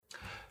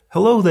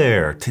Hello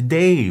there!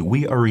 Today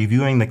we are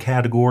reviewing the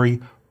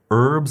category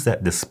Herbs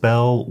that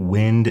Dispel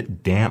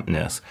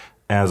Wind-Dampness.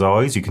 As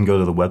always, you can go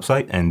to the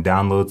website and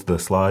download the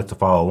slides to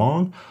follow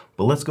along,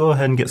 but let's go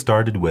ahead and get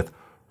started with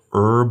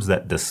Herbs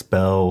that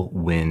Dispel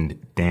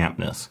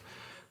Wind-Dampness.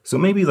 So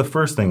maybe the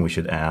first thing we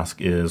should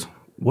ask is,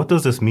 what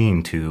does this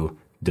mean to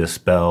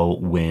dispel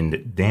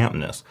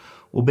wind-dampness?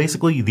 Well,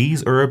 basically,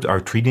 these herbs are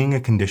treating a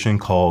condition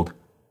called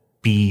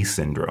bee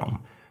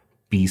syndrome.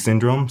 Bee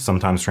syndrome,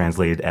 sometimes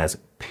translated as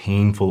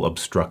painful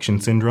obstruction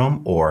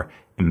syndrome or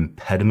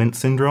impediment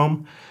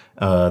syndrome.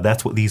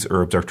 That's what these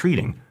herbs are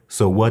treating.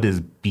 So what is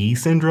bee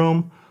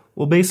syndrome?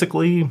 Well,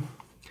 basically,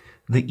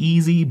 the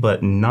easy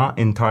but not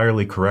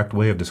entirely correct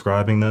way of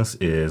describing this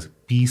is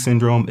bee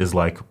syndrome is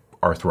like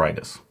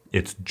arthritis.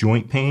 It's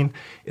joint pain.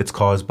 It's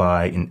caused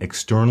by an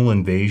external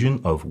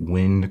invasion of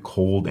wind,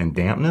 cold, and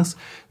dampness.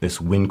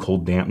 This wind,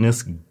 cold,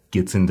 dampness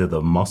gets into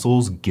the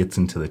muscles, gets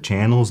into the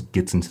channels,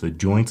 gets into the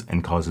joints,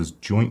 and causes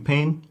joint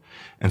pain.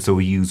 And so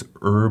we use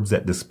herbs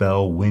that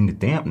dispel wind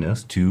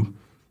dampness to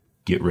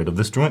get rid of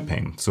this joint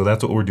pain. So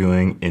that's what we're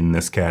doing in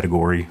this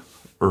category,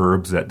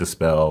 herbs that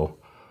dispel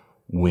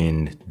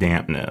wind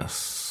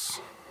dampness.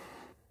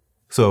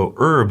 So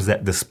herbs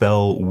that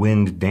dispel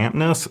wind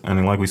dampness,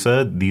 and like we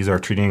said, these are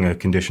treating a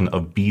condition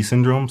of bee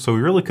syndrome. So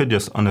we really could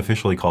just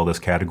unofficially call this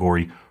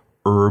category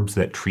herbs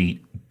that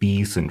treat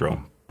bee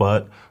syndrome.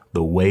 But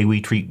the way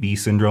we treat bee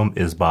syndrome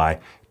is by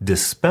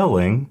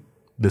dispelling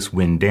this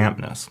wind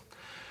dampness.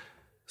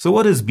 So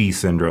what is bee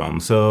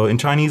syndrome? So in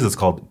Chinese, it's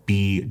called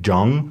bee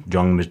zheng.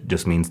 Zheng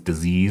just means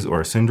disease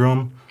or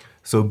syndrome.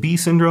 So bee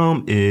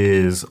syndrome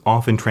is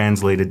often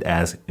translated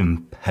as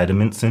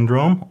impediment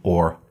syndrome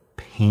or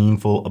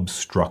painful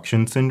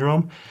obstruction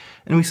syndrome.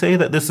 And we say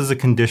that this is a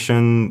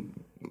condition,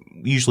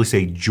 we usually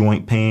say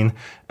joint pain,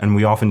 and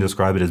we often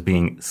describe it as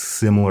being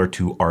similar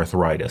to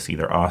arthritis,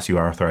 either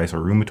osteoarthritis or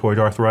rheumatoid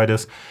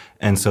arthritis.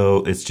 And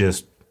so it's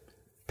just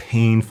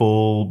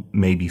painful,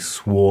 maybe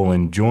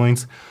swollen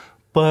joints.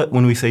 But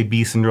when we say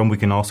bee syndrome, we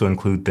can also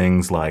include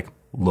things like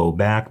low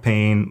back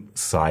pain,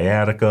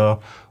 sciatica.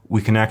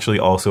 We can actually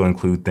also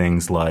include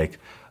things like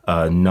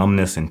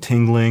numbness and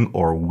tingling,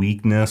 or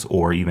weakness,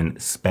 or even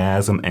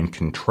spasm and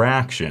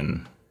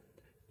contraction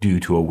due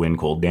to a wind,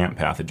 cold, damp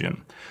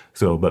pathogen.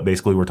 So, but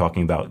basically we're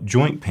talking about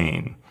joint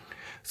pain.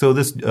 So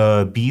this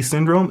bee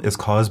syndrome is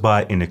caused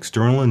by an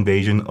external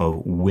invasion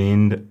of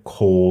wind,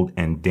 cold,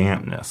 and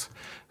dampness.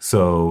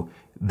 So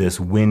this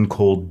wind,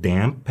 cold,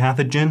 damp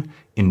pathogen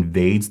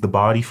invades the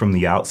body from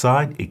the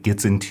outside. It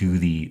gets into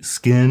the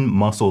skin,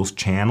 muscles,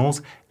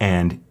 channels,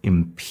 and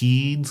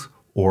impedes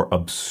or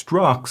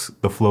obstructs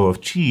the flow of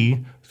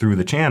qi through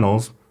the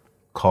channels,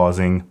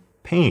 causing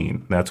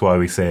pain. That's why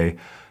we say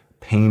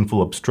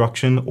painful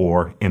obstruction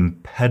or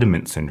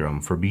impediment syndrome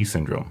for bee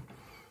syndrome.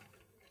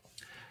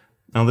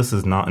 Now, this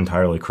is not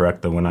entirely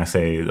correct, though, when I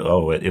say,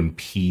 it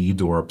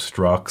impedes or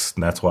obstructs.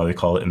 That's why they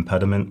call it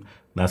impediment.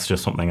 That's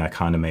just something I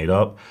kind of made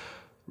up.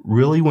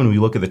 Really, when we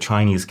look at the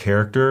Chinese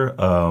character,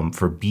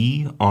 for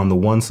bee, on the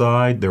one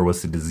side, there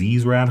was the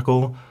disease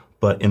radical,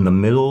 but in the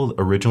middle,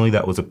 originally,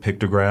 that was a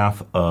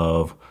pictograph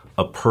of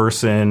a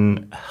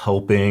person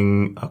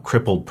helping a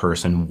crippled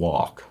person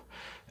walk.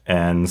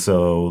 And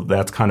so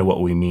that's kind of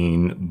what we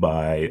mean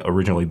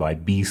originally by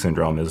bee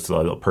syndrome, is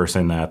a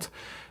person that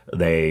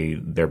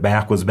their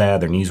back was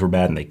bad, their knees were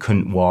bad, and they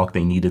couldn't walk.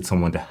 They needed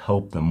someone to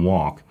help them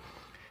walk.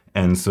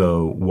 And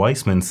so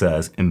Weissman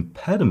says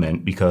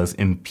impediment because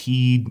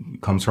impede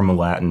comes from a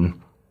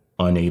Latin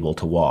unable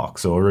to walk.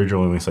 So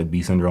originally when we said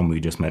bee syndrome, we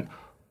just meant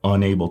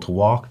unable to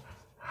walk.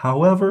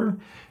 However,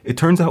 it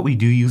turns out we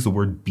do use the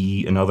word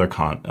bee in other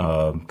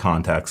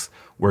contexts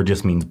where it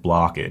just means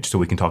blockage. So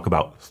we can talk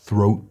about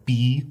throat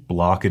bee,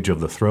 blockage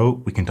of the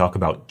throat. We can talk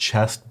about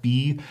chest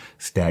bee,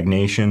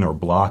 stagnation or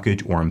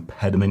blockage or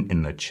impediment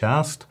in the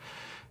chest.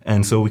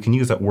 And so we can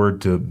use that word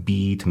to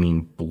bee to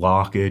mean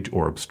blockage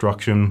or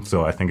obstruction.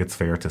 So I think it's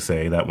fair to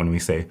say that when we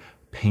say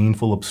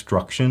painful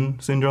obstruction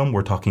syndrome,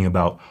 we're talking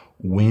about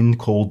wind,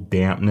 cold,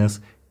 dampness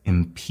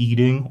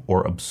impeding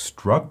or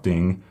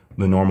obstructing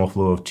the normal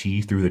flow of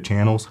qi through the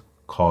channels,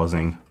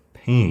 causing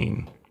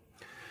pain.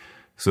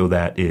 So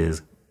that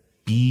is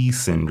bee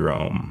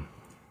syndrome.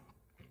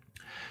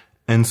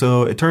 And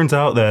so it turns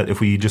out that if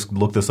we just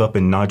look this up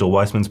in Nigel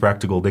Weissman's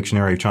Practical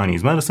Dictionary of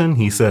Chinese Medicine,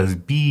 he says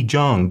bee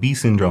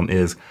syndrome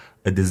is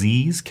a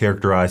disease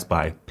characterized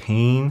by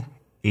pain,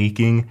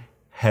 aching,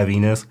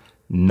 heaviness,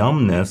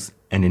 numbness,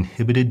 and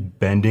inhibited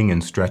bending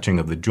and stretching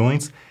of the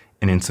joints,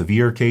 and in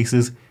severe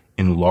cases,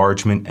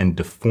 enlargement and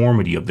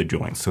deformity of the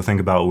joints. So think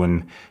about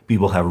when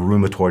people have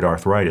rheumatoid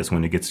arthritis,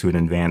 when it gets to an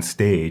advanced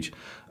stage,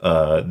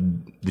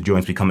 the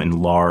joints become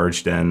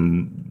enlarged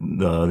and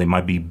they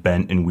might be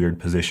bent in weird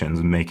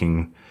positions,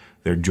 making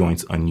their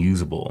joints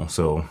unusable.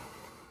 So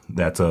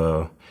that's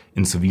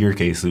in severe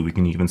cases, we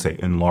can even say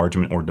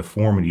enlargement or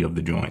deformity of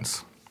the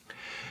joints.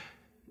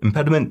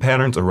 Impediment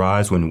patterns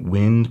arise when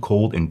wind,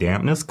 cold, and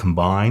dampness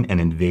combine and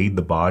invade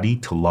the body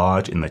to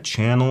lodge in the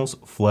channels,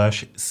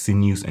 flesh,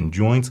 sinews, and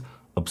joints,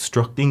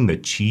 obstructing the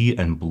qi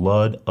and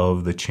blood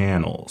of the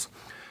channels.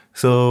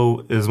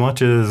 So as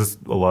much as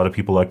a lot of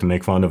people like to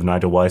make fun of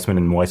Nigel Weissman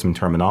and Weissman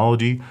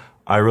terminology,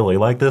 I really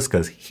like this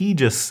because he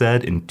just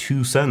said in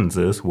 2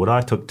 sentences what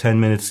I took 10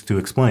 minutes to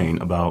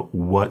explain about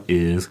what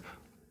is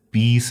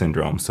B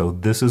syndrome. So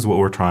this is what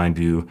we're trying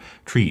to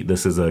treat.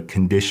 This is a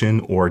condition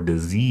or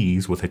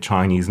disease with a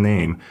Chinese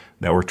name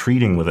that we're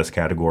treating with this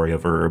category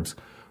of herbs,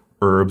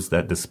 herbs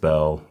that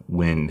dispel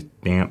wind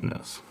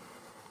dampness.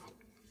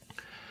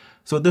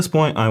 So at this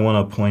point, I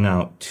want to point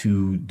out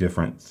 2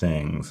 different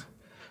things.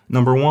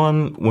 Number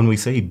one, when we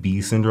say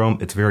B syndrome,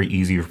 it's very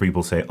easy for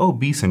people to say, oh,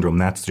 B syndrome,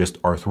 that's just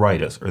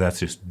arthritis or that's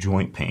just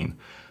joint pain.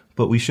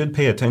 But we should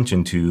pay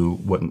attention to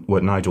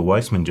what Nigel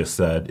Weissman just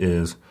said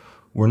is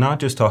we're not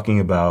just talking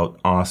about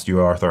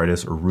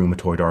osteoarthritis or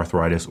rheumatoid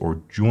arthritis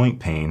or joint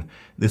pain.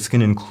 This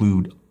can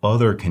include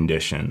other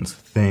conditions,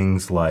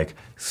 things like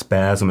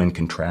spasm and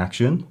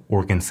contraction,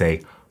 or we can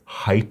say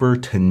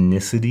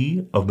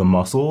hypertonicity of the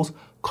muscles,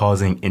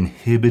 causing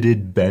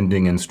inhibited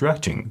bending and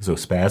stretching. So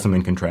spasm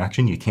and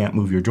contraction, you can't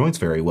move your joints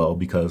very well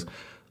because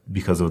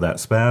of that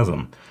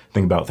spasm.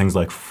 Think about things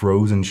like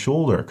frozen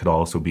shoulder could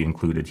also be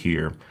included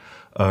here.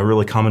 A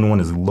really common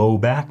one is low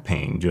back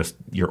pain, just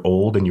you're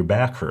old and your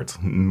back hurts.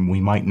 We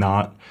might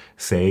not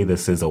say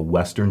this is a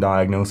Western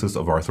diagnosis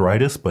of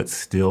arthritis, but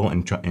still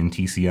in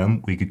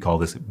TCM, we could call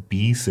this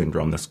B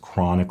syndrome, this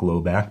chronic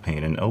low back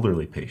pain in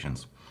elderly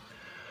patients.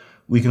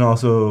 We can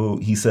also,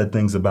 he said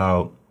things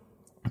about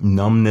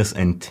numbness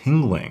and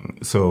tingling.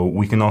 So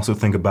we can also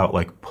think about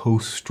like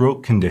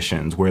post-stroke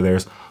conditions where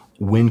there's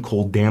wind,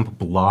 cold, damp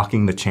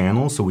blocking the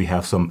channels. So we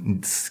have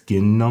some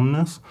skin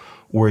numbness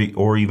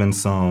or even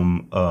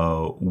some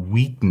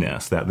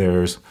weakness, that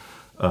there's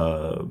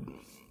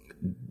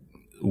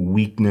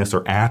weakness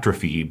or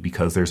atrophy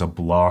because there's a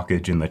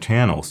blockage in the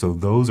channel. So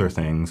those are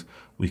things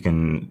we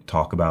can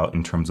talk about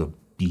in terms of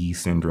B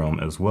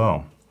syndrome as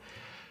well.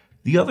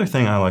 The other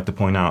thing I like to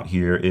point out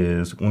here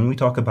is when we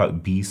talk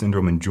about B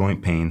syndrome and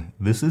joint pain,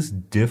 this is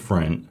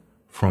different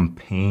from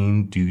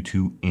pain due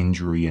to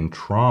injury and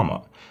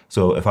trauma.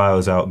 So if I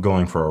was out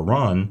going for a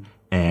run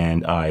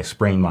and I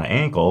sprained my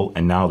ankle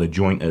and now the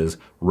joint is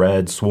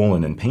red,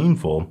 swollen, and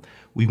painful,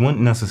 we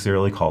wouldn't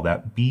necessarily call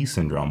that B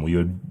syndrome. We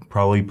would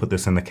probably put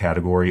this in the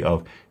category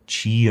of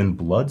qi and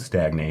blood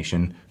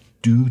stagnation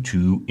due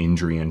to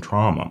injury and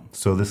trauma.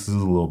 So this is a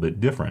little bit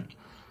different.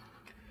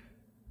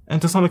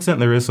 And to some extent,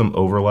 there is some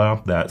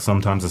overlap that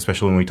sometimes,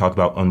 especially when we talk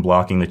about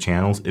unblocking the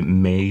channels, it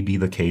may be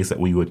the case that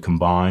we would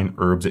combine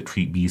herbs that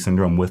treat B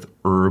syndrome with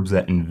herbs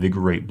that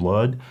invigorate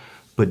blood.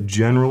 But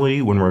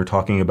generally, when we're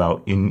talking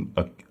about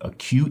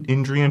acute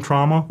injury and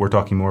trauma, we're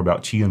talking more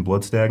about qi and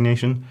blood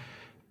stagnation.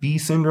 B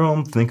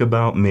syndrome, think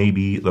about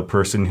maybe the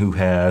person who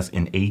has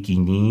an achy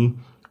knee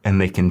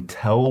and they can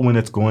tell when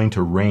it's going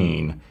to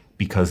rain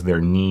because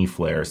their knee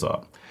flares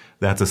up.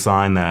 That's a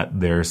sign that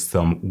there's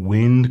some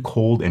wind,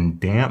 cold, and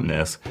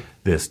dampness.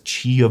 This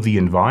qi of the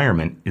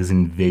environment is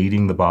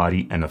invading the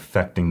body and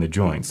affecting the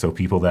joints. So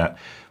people that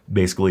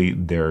basically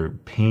their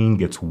pain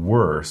gets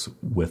worse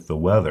with the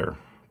weather.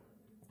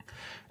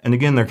 And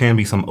again, there can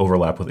be some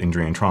overlap with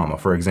injury and trauma.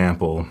 For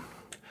example,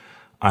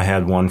 I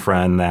had one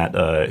friend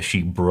that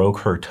she broke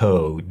her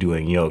toe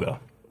doing yoga,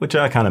 which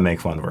I kind of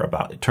make fun of her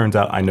about. It turns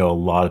out I know a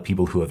lot of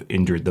people who have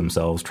injured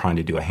themselves trying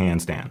to do a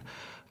handstand.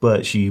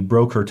 But she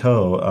broke her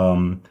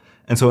toe.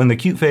 And so in the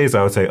acute phase,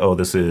 I would say, oh,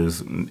 this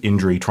is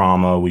injury,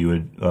 trauma. We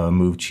would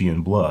move qi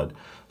and blood.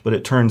 But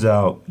it turns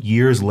out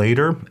years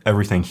later,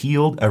 everything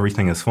healed,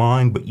 everything is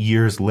fine. But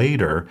years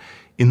later,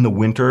 in the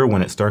winter,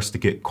 when it starts to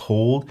get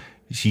cold,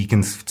 she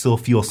can still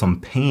feel some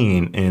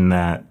pain in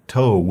that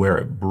toe where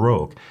it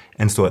broke.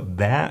 And so at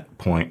that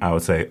point, I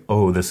would say,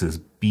 oh, this is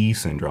B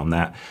syndrome.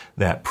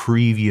 That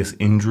previous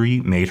injury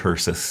made her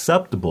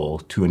susceptible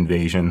to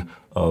invasion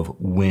of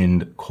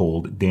wind,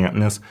 cold,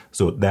 dampness.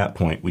 So at that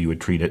point, we would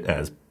treat it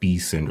as B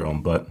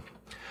syndrome. But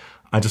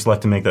I just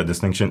like to make that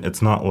distinction.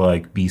 It's not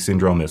like B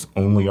syndrome is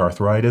only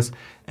arthritis,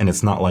 and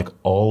it's not like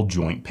all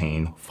joint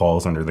pain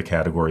falls under the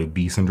category of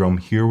B syndrome.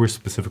 Here we're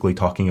specifically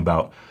talking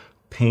about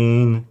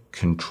pain,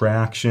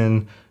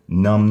 contraction,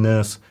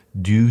 numbness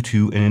due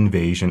to an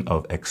invasion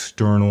of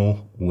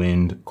external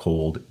wind,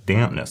 cold,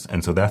 dampness.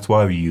 And so that's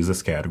why we use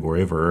this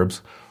category of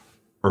herbs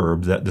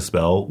that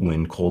dispel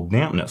wind, cold,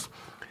 dampness.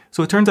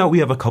 So it turns out we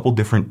have a couple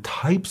different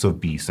types of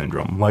B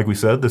syndrome. Like we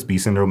said, this B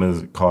syndrome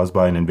is caused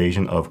by an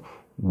invasion of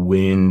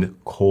wind,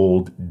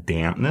 cold,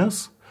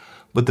 dampness.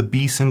 But the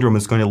B syndrome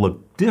is going to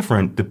look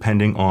different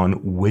depending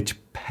on which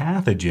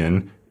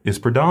pathogen is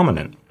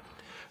predominant.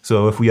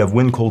 So if we have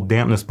wind, cold,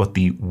 dampness, but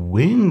the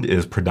wind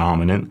is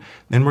predominant,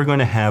 then we're going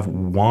to have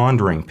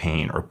wandering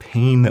pain or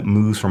pain that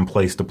moves from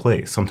place to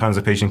place. Sometimes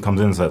a patient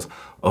comes in and says,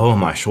 oh,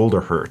 my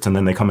shoulder hurts. And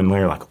then they come in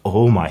later like,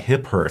 oh, my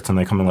hip hurts. And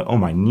they come in like, oh,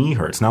 my knee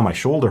hurts. Now my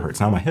shoulder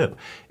hurts. Now my hip.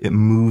 It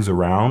moves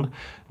around.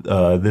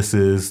 This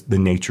is the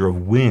nature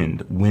of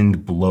wind.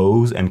 Wind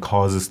blows and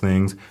causes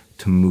things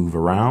to move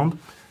around.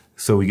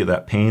 So we get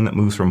that pain that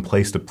moves from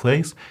place to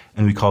place.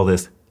 And we call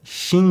this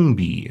Xing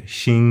bee.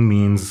 Xing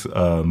means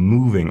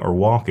moving or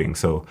walking.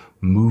 So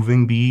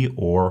moving bee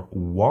or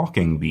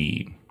walking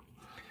bee.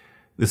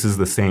 This is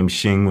the same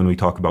xing when we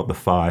talk about the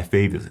 5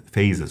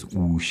 phases,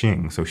 wu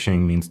xing. So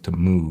xing means to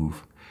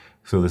move.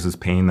 So this is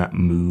pain that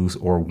moves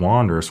or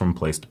wanders from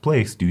place to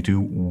place due to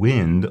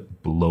wind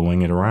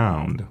blowing it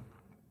around.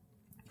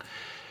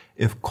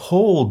 If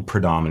cold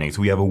predominates,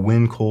 we have a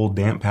wind, cold,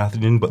 damp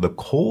pathogen, but the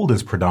cold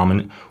is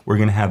predominant, we're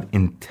going to have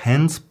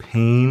intense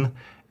pain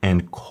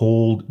and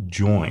cold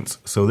joints.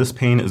 So this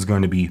pain is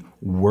going to be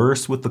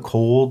worse with the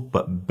cold,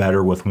 but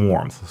better with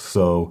warmth.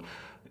 So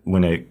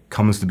when it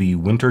comes to be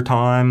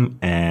wintertime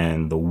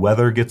and the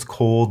weather gets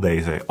cold,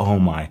 they say, oh,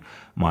 my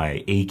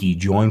achy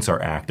joints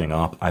are acting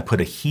up. I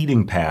put a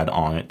heating pad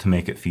on it to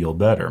make it feel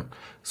better.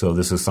 So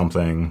this is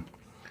something,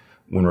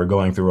 when we're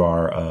going through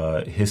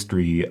our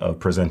history of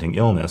presenting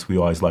illness, we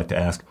always like to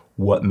ask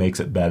what makes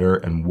it better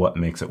and what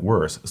makes it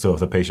worse. So if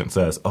the patient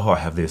says, oh, I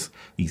have these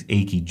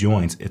achy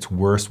joints, it's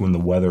worse when the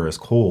weather is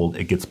cold.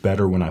 It gets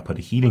better when I put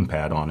a heating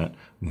pad on it.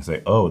 We can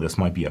say, oh, this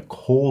might be a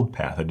cold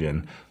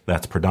pathogen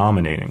that's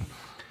predominating.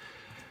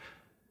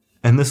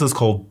 And this is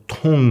called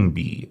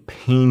tongbi,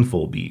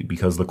 painful bi,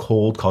 because the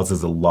cold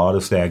causes a lot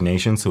of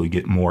stagnation, so we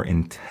get more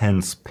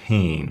intense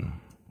pain.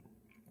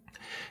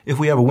 If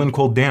we have a wind,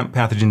 cold, damp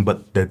pathogen,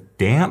 but the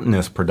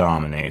dampness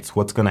predominates,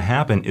 what's going to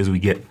happen is we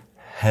get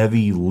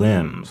heavy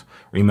limbs.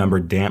 Remember,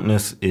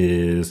 dampness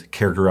is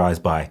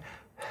characterized by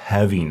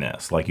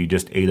heaviness, like you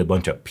just ate a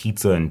bunch of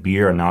pizza and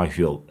beer and now you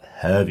feel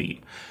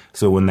heavy.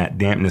 So when that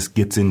dampness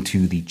gets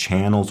into the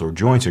channels or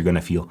joints, you're going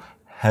to feel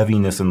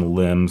heaviness in the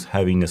limbs,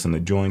 heaviness in the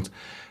joints,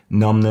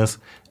 numbness,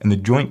 and the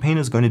joint pain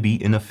is going to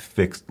be in a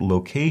fixed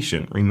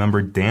location.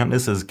 Remember,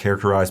 dampness is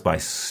characterized by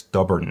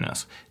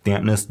stubbornness.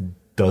 Dampness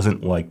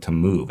doesn't like to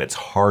move. It's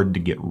hard to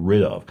get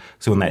rid of.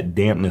 So when that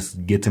dampness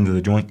gets into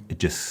the joint, it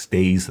just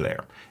stays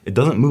there. It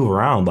doesn't move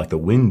around like the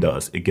wind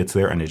does. It gets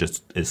there and it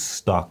just is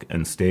stuck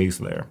and stays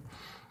there.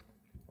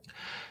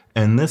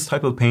 And this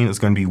type of pain is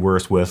going to be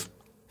worse with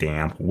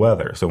damp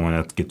weather. So when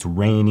it gets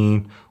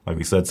rainy, like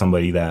we said,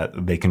 somebody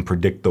that they can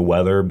predict the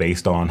weather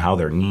based on how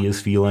their knee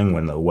is feeling.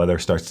 When the weather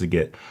starts to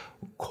get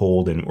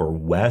cold or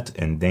wet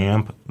and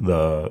damp,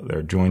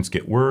 their joints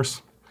get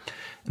worse.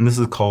 And this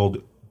is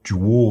called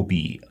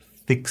juobi,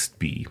 fixed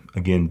bi.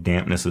 Again,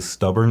 dampness is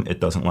stubborn. It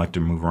doesn't like to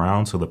move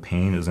around, so the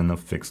pain is in a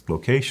fixed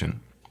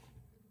location.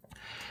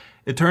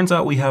 It turns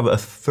out we have a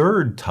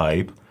third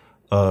type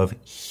of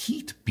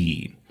heat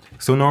bi.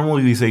 So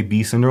normally we say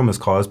B syndrome is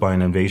caused by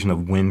an invasion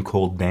of wind,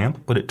 cold,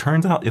 damp, but it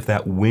turns out if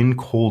that wind,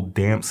 cold,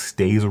 damp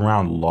stays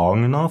around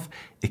long enough,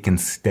 it can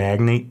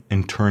stagnate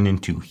and turn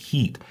into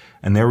heat.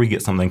 And there we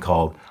get something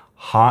called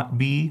hot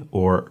B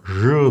or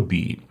热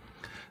B.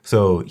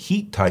 So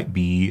heat type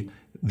B,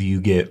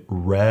 you get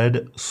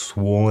red,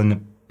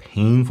 swollen,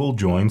 painful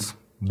joints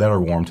that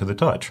are warm to the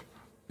touch.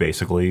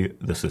 Basically,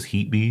 this is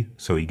heat B,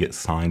 so you get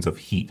signs of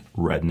heat.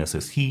 Redness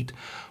is heat,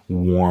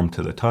 warm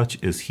to the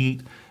touch is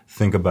heat.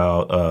 Think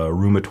about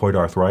rheumatoid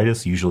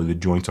arthritis. Usually the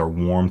joints are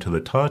warm to the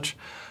touch.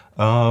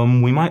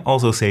 We might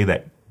also say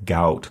that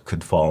gout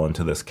could fall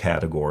into this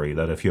category,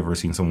 that if you've ever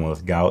seen someone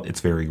with gout, it's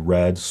very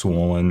red,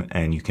 swollen,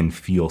 and you can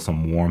feel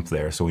some warmth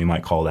there. So we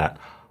might call that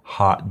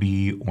hot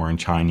B, or in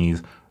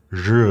Chinese,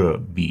 热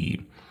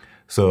B.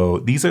 So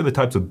these are the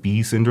types of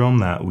B syndrome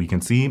that we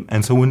can see.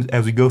 And so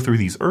as we go through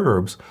these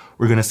herbs,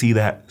 we're going to see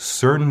that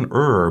certain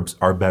herbs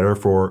are better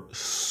for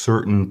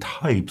certain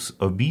types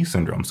of B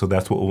syndrome. So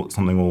that's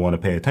something we'll want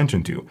to pay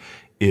attention to.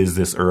 Is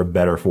this herb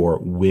better for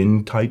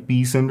wind type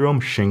B syndrome,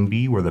 xing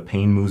B, where the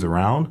pain moves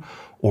around?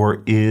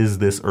 Or is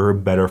this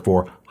herb better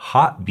for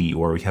hot B,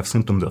 where we have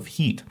symptoms of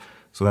heat?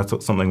 So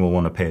that's something we'll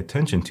want to pay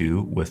attention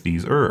to with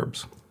these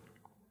herbs.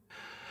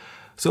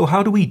 So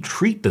how do we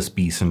treat this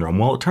B syndrome?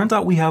 Well, it turns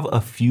out we have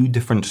a few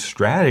different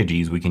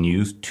strategies we can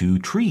use to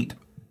treat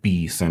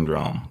B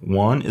syndrome.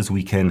 One is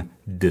we can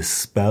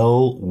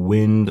dispel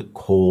wind,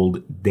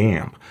 cold,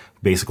 damp.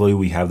 Basically,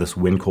 we have this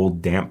wind,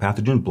 cold, damp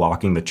pathogen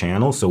blocking the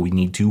channel, so we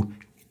need to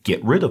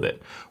get rid of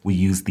it. We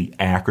use the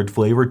acrid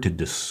flavor to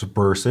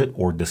disperse it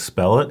or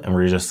dispel it, and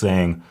we're just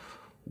saying,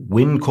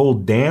 wind,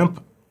 cold,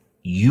 damp,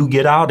 you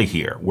get out of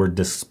here. We're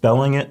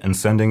dispelling it and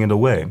sending it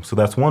away. So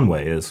that's one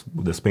way, is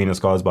this pain is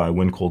caused by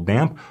wind, cold,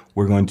 damp.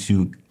 We're going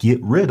to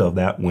get rid of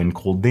that wind,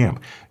 cold, damp,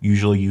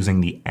 usually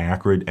using the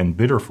acrid and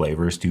bitter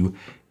flavors to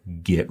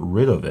get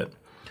rid of it.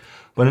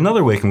 But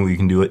another way we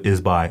can do it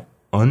is by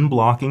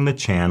unblocking the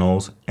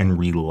channels and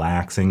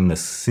relaxing the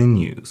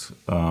sinews.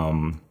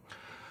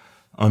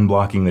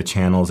 Unblocking the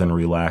channels and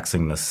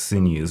relaxing the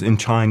sinews. In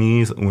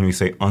Chinese, when we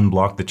say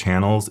unblock the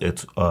channels,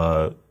 it's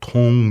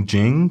tong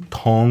jing.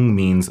 Tong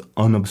means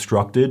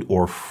unobstructed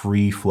or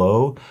free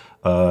flow.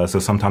 So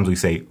sometimes we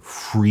say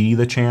free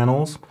the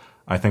channels.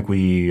 I think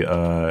we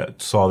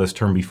saw this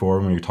term before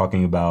when we were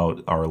talking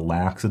about our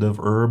laxative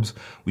herbs.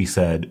 We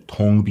said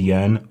tong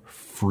bien,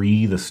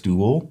 free the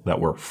stool,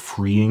 that we're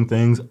freeing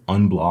things,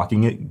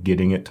 unblocking it,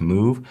 getting it to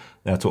move.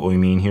 That's what we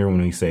mean here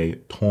when we say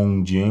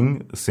tong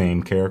jing,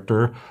 same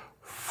character.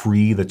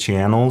 Free the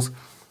channels.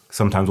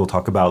 Sometimes we'll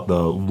talk about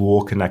the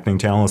luo connecting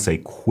channel and say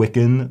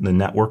quicken the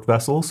network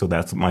vessels. So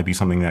that might be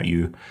something that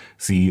you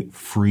see,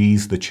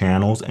 frees the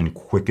channels and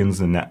quickens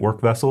the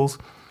network vessels.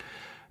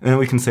 And then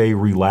we can say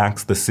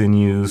relax the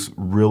sinews.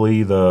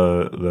 Really,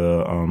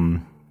 the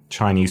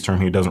Chinese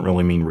term here doesn't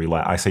really mean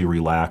relax. I say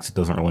relax. It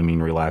doesn't really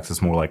mean relax.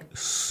 It's more like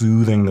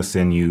soothing the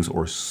sinews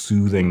or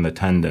soothing the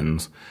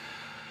tendons.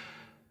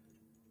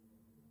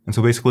 And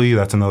so basically,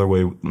 that's another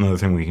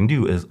thing we can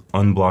do is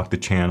unblock the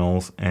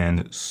channels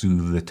and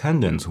soothe the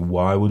tendons.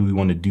 Why would we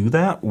want to do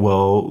that?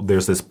 Well,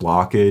 there's this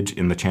blockage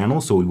in the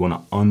channel, so we want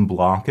to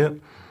unblock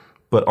it.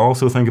 But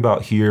also think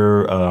about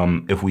here,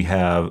 if we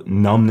have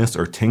numbness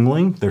or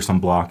tingling, there's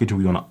some blockage.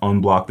 We want to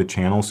unblock the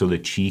channel so the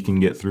qi can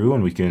get through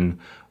and we can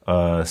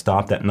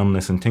stop that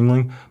numbness and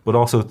tingling. But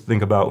also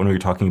think about when we're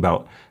talking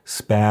about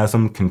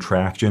spasm,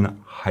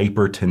 contraction,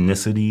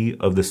 hypertonicity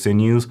of the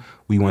sinews,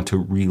 we want to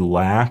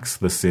relax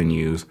the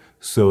sinews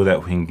so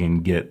that we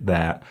can get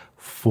that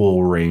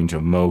full range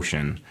of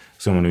motion.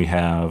 So when we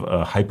have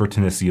a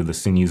hypertonicity of the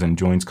sinews and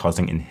joints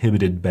causing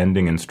inhibited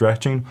bending and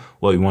stretching,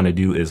 what we want to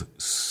do is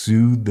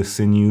soothe the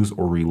sinews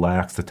or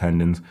relax the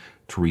tendons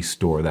to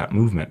restore that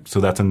movement. So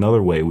that's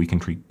another way we can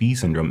treat B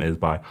syndrome is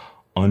by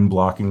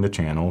unblocking the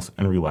channels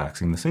and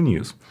relaxing the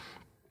sinews.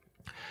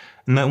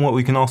 And then what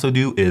we can also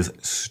do is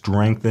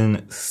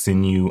strengthen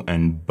sinew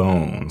and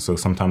bone. So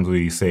sometimes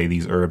we say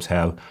these herbs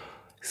have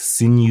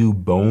sinew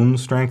bone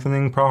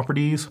strengthening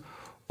properties,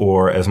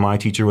 or as my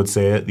teacher would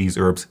say it, these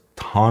herbs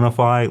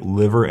tonify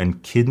liver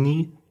and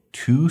kidney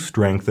to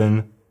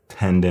strengthen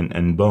tendon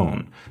and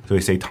bone. So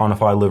we say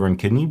tonify liver and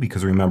kidney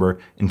because remember,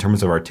 in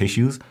terms of our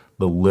tissues,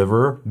 the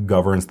liver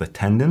governs the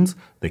tendons,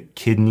 the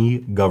kidney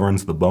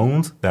governs the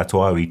bones. That's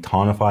why we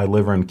tonify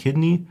liver and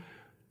kidney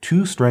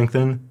to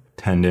strengthen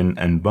tendon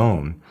and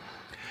bone.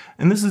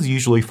 And this is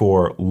usually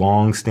for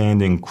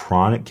long-standing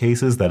chronic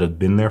cases that have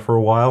been there for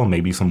a while.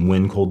 Maybe some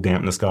wind, cold,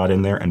 dampness got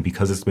in there, and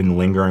because it's been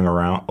lingering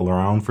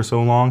around for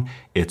so long,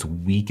 it's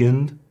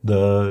weakened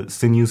the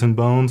sinews and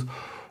bones.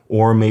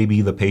 Or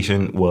maybe the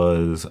patient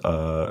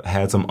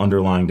had some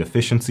underlying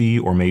deficiency,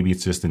 or maybe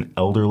it's just an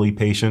elderly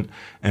patient,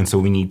 and so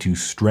we need to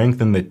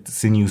strengthen the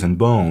sinews and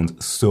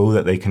bones so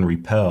that they can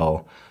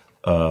repel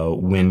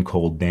wind,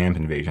 cold, damp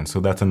invasion. So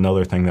that's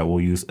another thing that we'll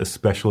use,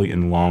 especially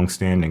in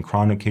long-standing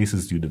chronic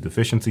cases due to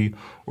deficiency,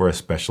 or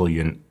especially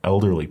in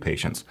elderly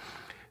patients.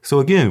 So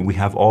again, we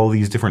have all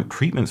these different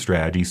treatment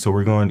strategies, so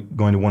we're going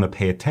to want to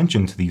pay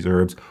attention to these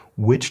herbs.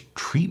 Which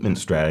treatment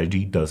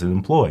strategy does it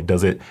employ?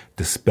 Does it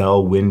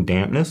dispel wind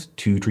dampness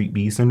to treat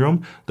B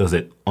syndrome? Does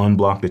it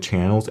unblock the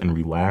channels and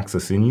relax the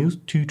sinews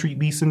to treat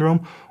B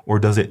syndrome? Or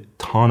does it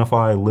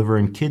tonify liver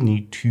and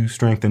kidney to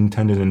strengthen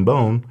tendon and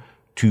bone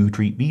to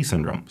treat B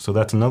syndrome? So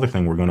that's another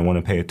thing we're going to want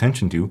to pay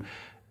attention to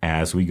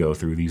as we go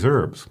through these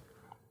herbs.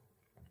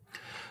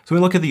 So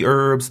when we look at the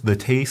herbs, the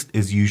taste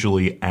is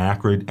usually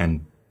acrid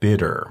and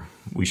bitter.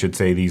 We should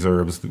say these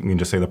herbs, we can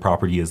just say the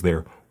property is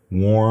they're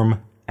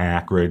warm,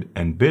 acrid,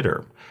 and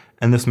bitter.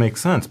 And this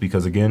makes sense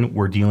because, again,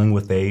 we're dealing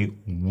with a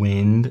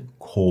wind,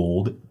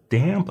 cold,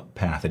 damp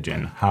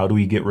pathogen. How do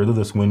we get rid of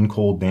this wind,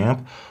 cold,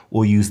 damp?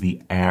 We'll use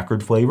the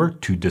acrid flavor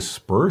to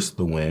disperse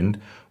the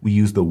wind. We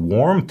use the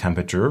warm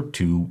temperature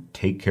to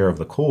take care of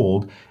the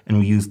cold. And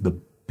we use the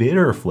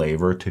bitter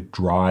flavor to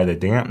dry the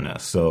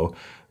dampness. So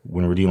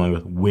when we're dealing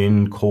with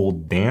wind,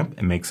 cold, damp,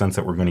 it makes sense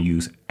that we're going to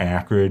use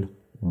acrid,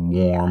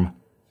 warm,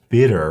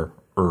 bitter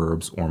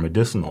herbs or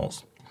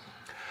medicinals.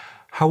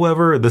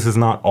 However, this is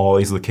not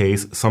always the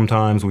case.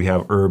 Sometimes we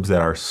have herbs that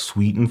are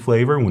sweet in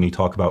flavor. When you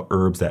talk about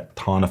herbs that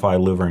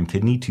tonify liver and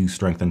kidney to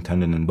strengthen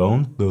tendon and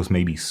bone, those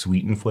may be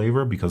sweet in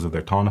flavor because of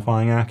their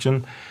tonifying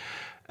action.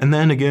 And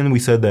then again, we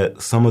said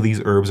that some of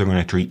these herbs are going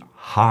to treat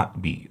hot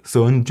B.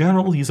 So in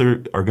general, these are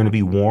going to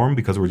be warm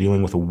because we're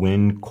dealing with a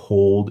wind,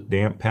 cold,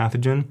 damp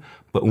pathogen.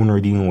 But when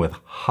we're dealing with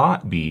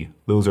hot B,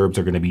 those herbs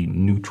are going to be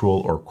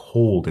neutral or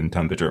cold in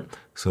temperature.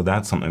 So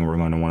that's something we're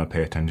going to want to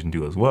pay attention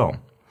to as well.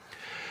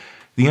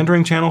 The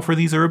entering channel for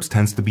these herbs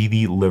tends to be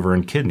the liver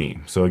and kidney.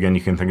 So again,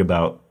 you can think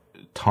about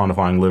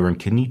tonifying liver and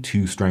kidney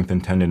to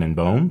strengthen tendon and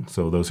bone.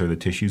 So those are the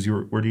tissues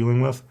we're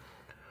dealing with.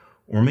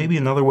 Or maybe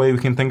another way we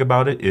can think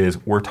about it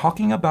is we're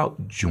talking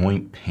about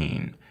joint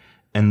pain.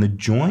 And the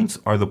joints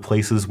are the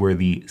places where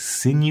the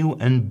sinew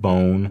and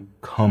bone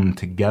come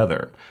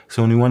together.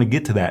 So when we want to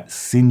get to that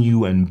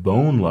sinew and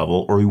bone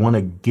level, or we want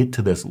to get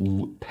to this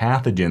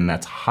pathogen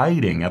that's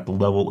hiding at the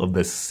level of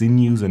the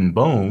sinews and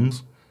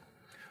bones,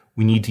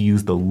 we need to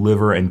use the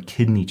liver and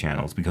kidney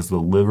channels because the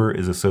liver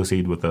is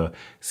associated with the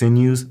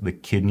sinews, the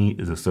kidney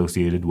is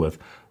associated with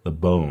the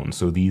bone.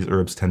 So these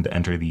herbs tend to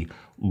enter the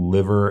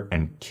liver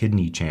and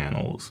kidney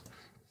channels.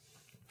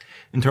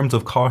 In terms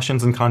of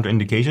cautions and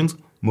contraindications,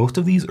 most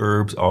of these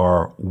herbs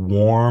are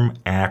warm,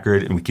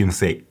 acrid, and we can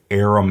say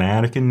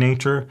aromatic in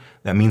nature.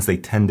 That means they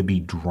tend to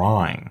be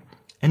drying.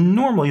 And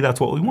normally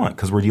that's what we want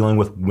because we're dealing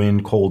with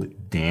wind,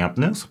 cold,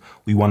 dampness.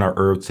 We want our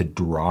herbs to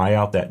dry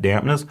out that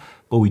dampness,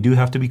 but we do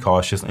have to be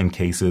cautious in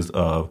cases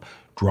of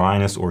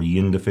dryness or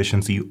yin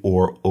deficiency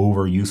or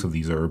overuse of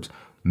these herbs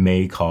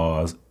may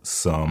cause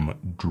some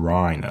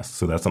dryness.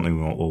 So that's something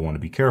we'll want to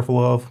be careful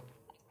of.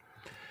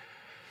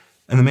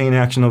 And the main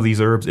action of these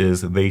herbs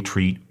is they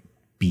treat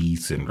B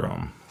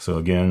syndrome. So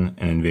again,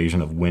 an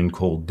invasion of wind,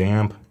 cold,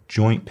 damp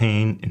joint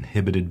pain,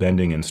 inhibited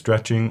bending and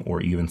stretching, or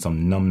even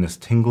some numbness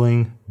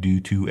tingling due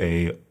to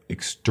a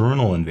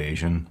external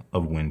invasion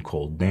of wind,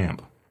 cold,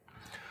 damp.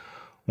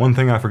 One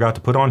thing I forgot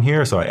to put on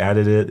here, so I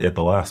added it at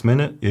the last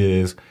minute,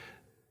 is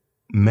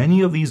many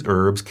of these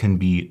herbs can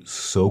be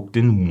soaked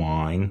in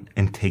wine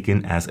and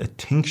taken as a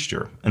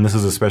tincture. And this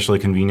is especially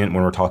convenient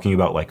when we're talking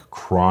about like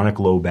chronic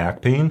low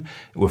back pain.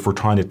 If we're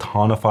trying to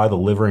tonify the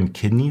liver and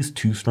kidneys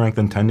to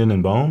strengthen tendon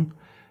and bone,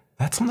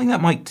 that's something that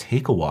might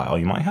take a while.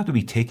 You might have to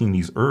be taking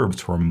these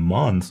herbs for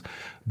months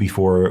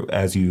before,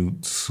 as you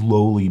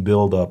slowly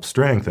build up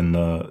strength in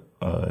the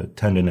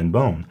tendon and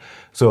bone.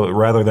 So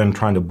rather than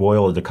trying to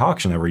boil a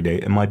decoction every day,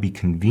 it might be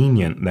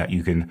convenient that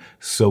you can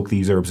soak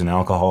these herbs in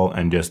alcohol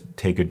and just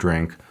take a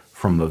drink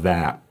from the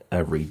vat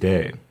every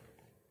day.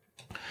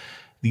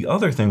 The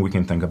other thing we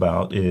can think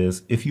about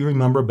is, if you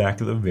remember back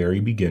to the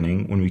very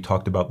beginning when we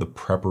talked about the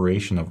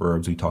preparation of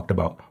herbs, we talked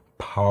about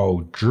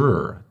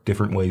powder,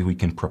 different ways we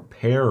can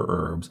prepare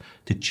herbs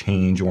to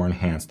change or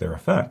enhance their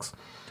effects.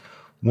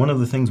 One of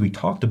the things we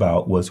talked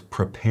about was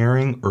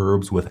preparing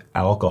herbs with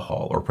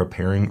alcohol or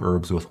preparing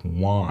herbs with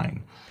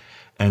wine.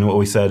 And what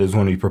we said is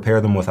when we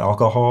prepare them with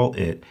alcohol,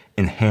 it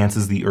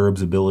enhances the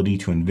herb's ability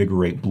to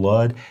invigorate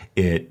blood,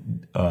 it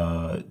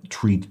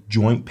treats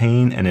joint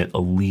pain, and it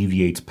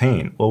alleviates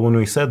pain. Well, when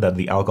we said that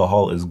the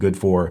alcohol is good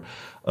for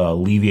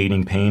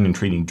alleviating pain and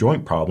treating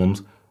joint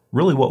problems,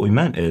 really what we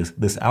meant is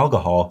this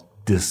alcohol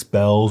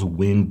dispels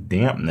wind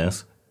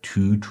dampness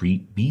to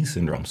treat B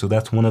syndrome. So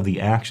that's one of the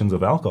actions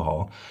of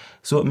alcohol.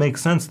 So it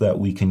makes sense that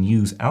we can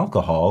use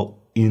alcohol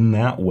in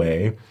that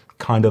way,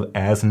 kind of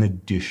as an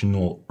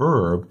additional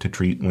herb to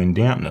treat wind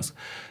dampness.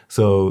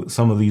 So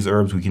some of these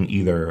herbs we can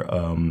either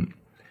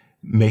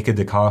make a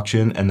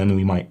decoction and then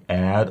we might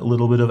add a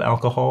little bit of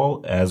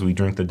alcohol as we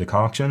drink the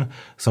decoction.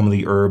 Some of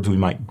the herbs we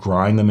might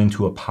grind them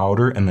into a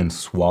powder and then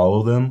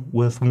swallow them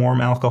with warm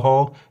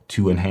alcohol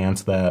to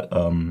enhance that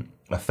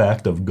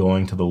effect of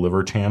going to the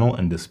liver channel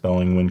and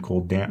dispelling wind,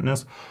 cold,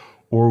 dampness.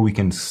 Or we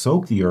can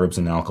soak the herbs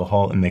in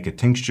alcohol and make a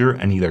tincture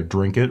and either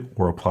drink it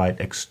or apply it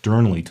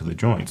externally to the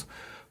joints.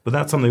 But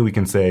that's something we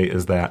can say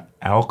is that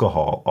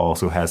alcohol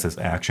also has this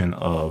action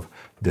of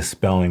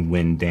dispelling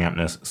wind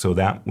dampness, so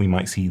that we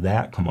might see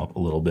that come up a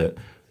little bit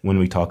when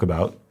we talk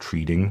about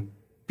treating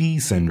B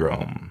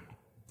syndrome.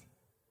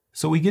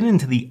 So we get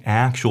into the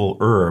actual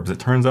herbs. It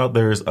turns out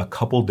there's a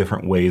couple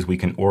different ways we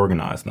can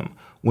organize them.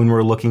 When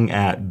we're looking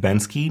at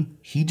Bensky,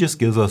 he just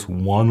gives us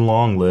one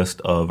long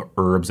list of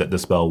herbs that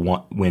dispel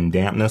wind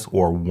dampness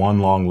or one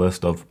long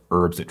list of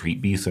herbs that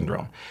treat B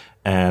syndrome.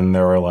 And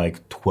there are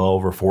like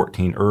 12 or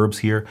 14 herbs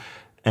here,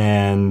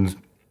 and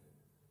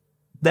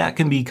that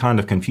can be kind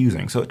of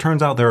confusing. So it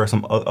turns out there are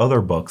some other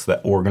books that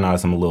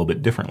organize them a little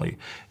bit differently.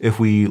 If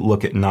we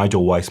look at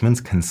Nigel Weissman's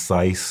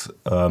Concise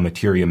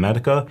Materia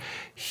Medica,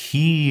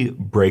 he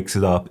breaks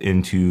it up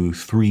into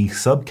 3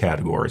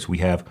 subcategories. We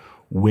have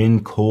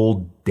wind,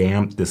 cold,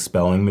 damp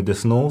dispelling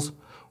medicinals,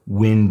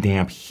 wind,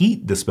 damp,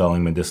 heat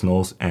dispelling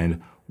medicinals,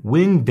 and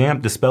wind,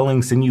 damp,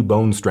 dispelling, sinew,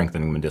 bone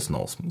strengthening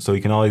medicinals. So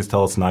you can always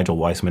tell it's Nigel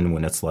Weissman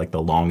when it's like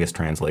the longest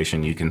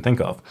translation you can think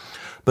of.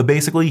 But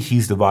basically,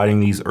 he's dividing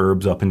these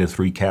herbs up into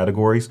 3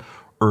 categories: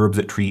 herbs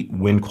that treat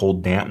wind,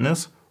 cold,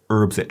 dampness,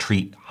 herbs that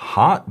treat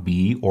hot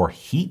B or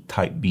heat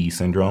type B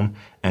syndrome,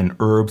 and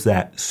herbs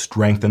that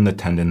strengthen the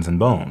tendons and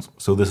bones.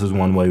 So this is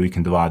one way we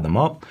can divide them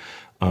up,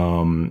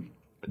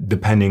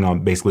 depending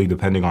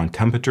on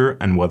temperature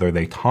and whether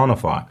they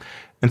tonify.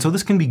 And so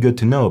this can be good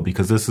to know,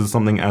 because this is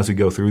something as we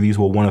go through these,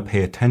 we'll want to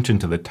pay attention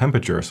to the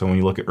temperature. So when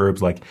you look at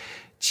herbs like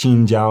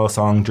Qin Jiao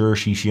Sang Zhi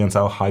Shi Xian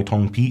Sao Hai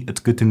Tong Pi, it's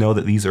good to know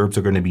that these herbs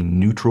are going to be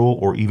neutral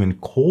or even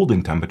cold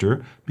in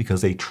temperature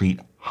because they treat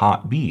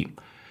hot B.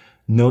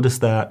 Notice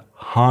that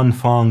Han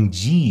Fang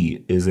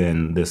Ji is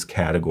in this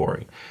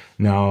category.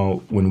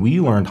 Now, when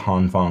we learned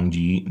Han Fang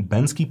Ji,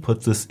 Bensky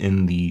puts this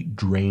in the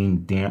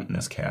drain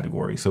dampness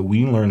category. So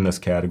we learned this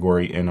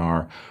category in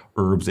our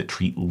herbs that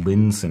treat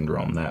Lin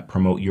syndrome, that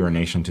promote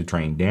urination to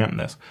drain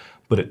dampness.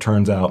 But it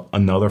turns out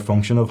another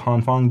function of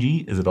Han Fang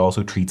Ji is it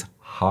also treats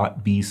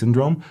hot B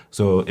syndrome.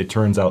 So it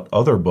turns out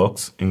other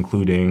books,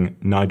 including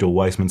Nigel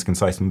Weissman's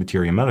Concise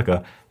Materia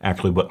Medica,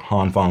 actually put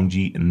Han Fang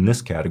Ji in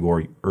this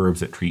category, herbs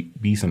that treat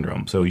B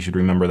syndrome. So you should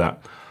remember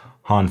that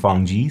Han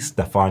Fang Ji,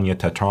 Stephania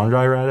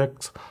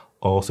tetrahydrix,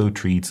 also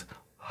treats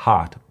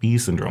hot B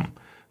syndrome.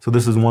 So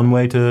this is one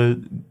way to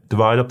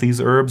divide up these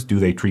herbs. Do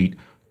they treat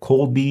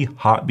cold B,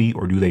 hot B,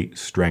 or do they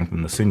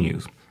strengthen the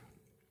sinews?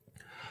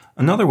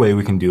 Another way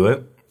we can do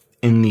it,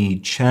 in the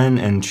Chen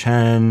and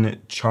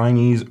Chen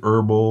Chinese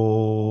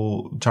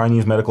medical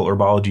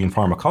herbology and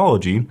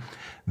pharmacology,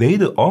 they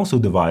also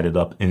divided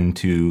up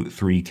into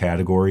 3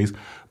 categories,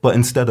 but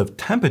instead of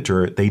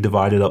temperature, they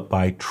divided up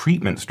by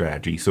treatment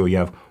strategy. So you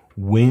have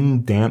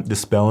wind, damp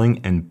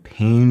dispelling, and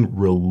pain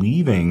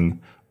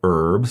relieving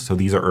herbs. So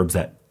these are herbs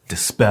that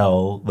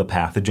dispel the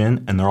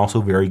pathogen, and they're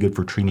also very good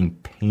for treating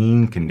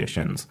pain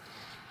conditions.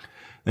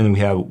 Then we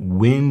have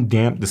wind,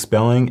 damp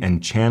dispelling,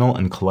 and channel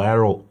and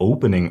collateral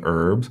opening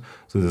herbs.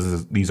 So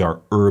these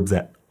are herbs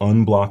that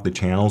unblock the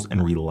channels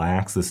and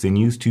relax the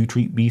sinews to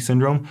treat B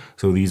syndrome.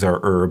 So these are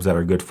herbs that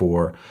are good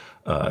for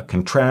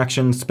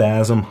contraction,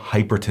 spasm,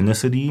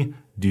 hypertonicity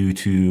due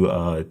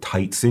to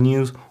tight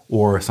sinews,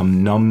 or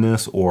some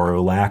numbness or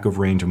lack of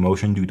range of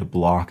motion due to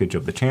blockage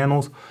of the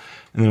channels.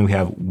 And then we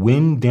have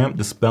wind, damp,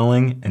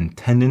 dispelling, and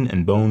tendon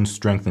and bone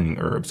strengthening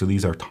herbs. So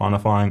these are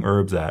tonifying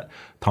herbs that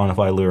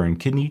tonify liver and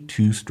kidney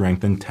to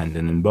strengthen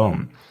tendon and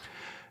bone.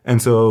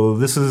 And so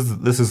this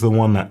is the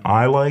one that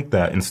I like,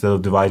 that instead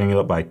of dividing it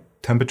up by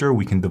temperature,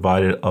 we can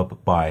divide it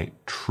up by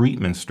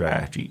treatment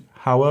strategy.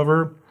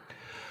 However,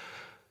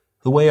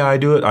 the way I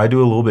do it a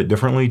little bit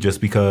differently, just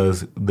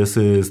because this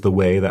is the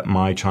way that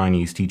my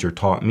Chinese teacher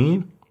taught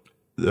me.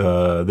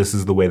 This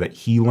is the way that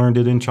he learned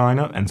it in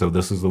China, and so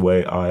this is the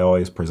way I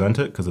always present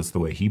it, because it's the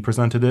way he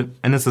presented it.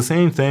 And it's the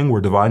same thing.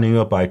 We're dividing it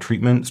up by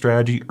treatment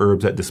strategy: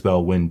 herbs that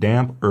dispel wind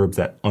damp, herbs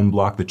that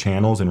unblock the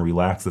channels and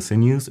relax the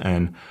sinews,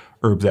 and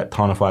herbs that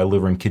tonify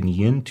liver and kidney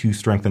yin to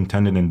strengthen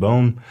tendon and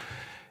bone.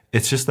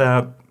 It's just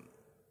that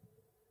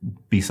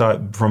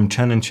from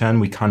Chen and Chen,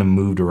 we kind of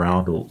moved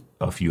around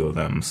a few of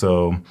them.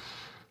 So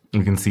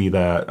you can see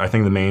that I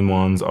think the main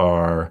ones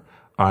are,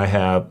 I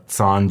have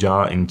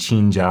Sanjia and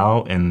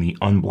Qinjiao in the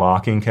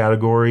unblocking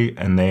category,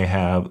 and they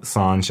have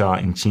Sanxia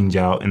and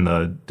Qinjiao in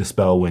the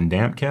dispel wind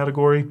damp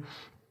category.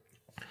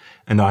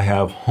 And I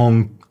have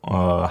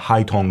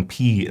Haitong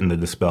Pi in the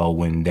dispel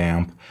wind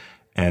damp,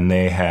 and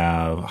they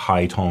have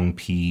Haitong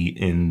Pi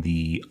in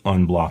the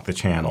unblock the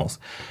channels.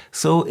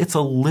 So it's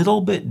a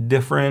little bit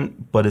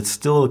different, but it's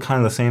still kind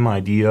of the same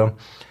idea.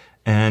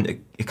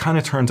 And it kind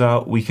of turns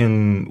out we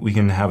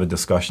can have a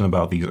discussion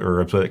about these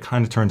herbs, but it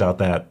kind of turns out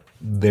that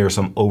there's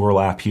some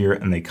overlap here,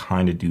 and they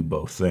kind of do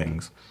both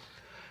things.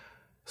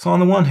 So on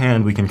the one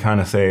hand, we can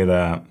kind of say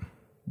that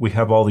we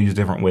have all these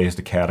different ways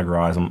to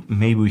categorize them.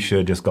 Maybe we should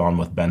have just gone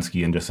with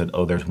Bensky and just said,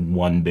 oh, there's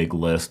one big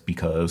list,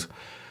 because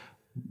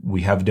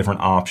we have different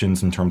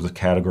options in terms of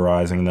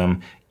categorizing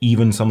them.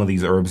 Even some of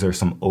these herbs, there's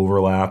some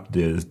overlap.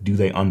 Do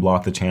they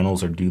unblock the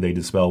channels, or do they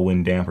dispel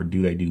wind damp, or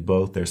do they do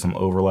both? There's some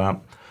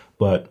overlap.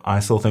 But I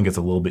still think it's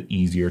a little bit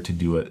easier to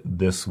do it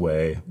this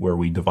way, where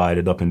we divide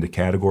it up into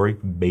category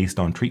based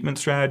on treatment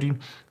strategy.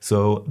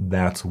 So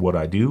that's what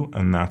I do,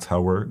 and that's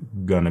how we're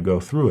going to go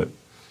through it.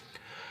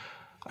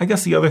 I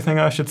guess the other thing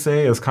I should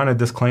say is kind of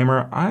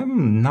disclaimer,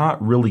 I'm not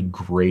really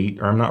great,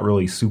 or I'm not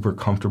really super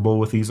comfortable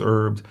with these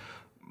herbs,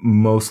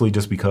 mostly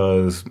just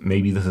because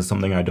maybe this is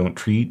something I don't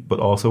treat, but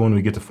also when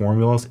we get to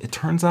formulas, it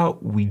turns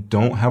out we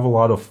don't have a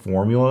lot of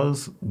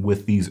formulas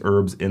with these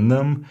herbs in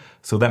them.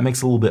 So that makes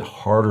it a little bit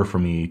harder for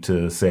me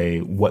to say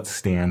what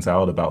stands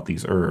out about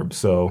these herbs.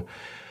 So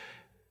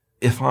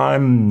if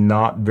I'm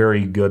not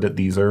very good at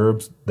these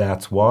herbs,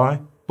 that's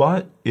why.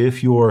 But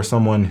if you're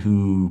someone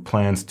who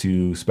plans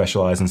to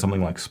specialize in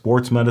something like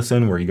sports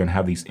medicine, where you're going to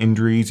have these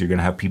injuries, you're going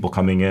to have people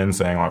coming in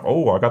saying like,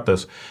 oh, I got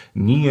this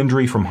knee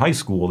injury from high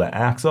school that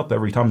acts up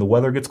every time the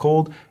weather gets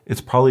cold,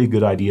 it's probably a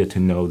good idea to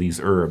know these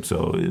herbs.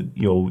 So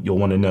you'll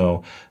want to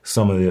know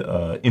some of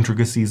the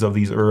intricacies of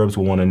these herbs.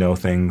 We'll want to know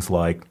things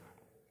like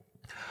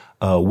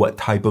what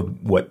type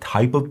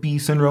of bee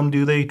syndrome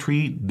do they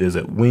treat? Is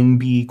it wind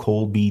bee,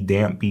 cold bee,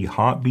 damp bee,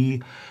 hot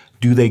bee?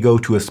 Do they go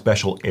to a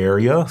special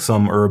area?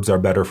 Some herbs are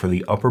better for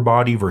the upper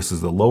body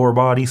versus the lower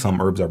body. Some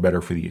herbs are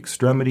better for the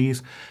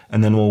extremities.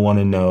 And then we'll want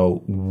to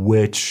know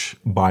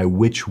by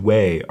which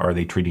way are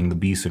they treating the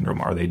bee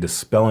syndrome? Are they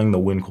dispelling the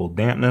wind, cold,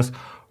 dampness?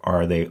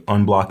 Are they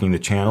unblocking the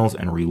channels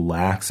and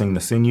relaxing the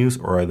sinews?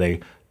 Or are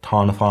they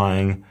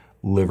tonifying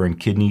liver and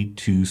kidney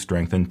to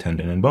strengthen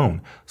tendon and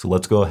bone? So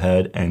let's go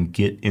ahead and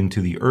get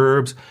into the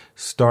herbs,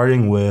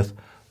 starting with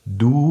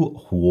Du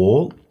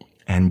Huo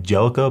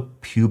Angelica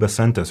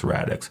pubescentus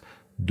radix.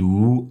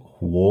 Du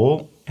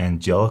Huo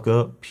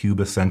Angelica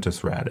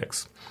pubescentus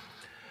radix.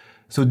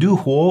 So Du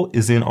Huo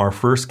is in our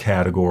first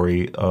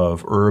category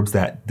of herbs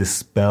that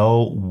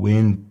dispel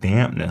wind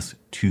dampness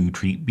to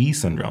treat bee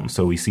syndrome.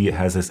 So we see it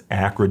has this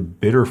acrid,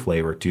 bitter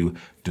flavor to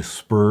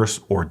disperse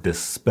or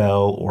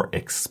dispel or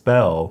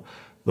expel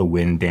the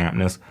wind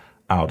dampness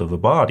out of the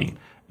body.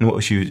 And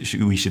what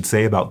we should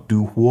say about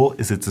Du Huo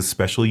is it's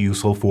especially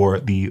useful for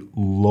the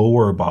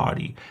lower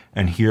body.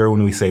 And here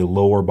when we say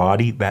lower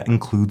body, that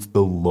includes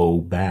the low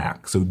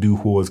back. So Du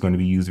Huo is going to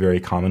be used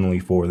very commonly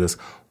for this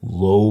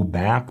low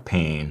back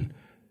pain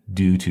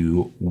due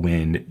to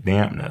wind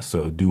dampness.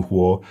 So Du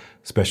Huo,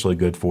 especially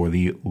good for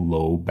the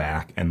low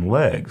back and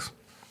legs.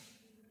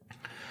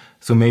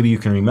 So maybe you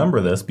can remember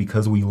this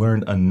because we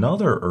learned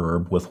another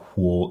herb with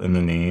huo in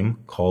the name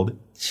called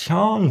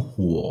Qiang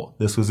Huo.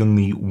 This was in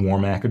the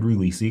warm acid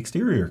release the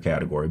exterior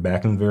category.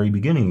 Back in the very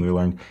beginning, we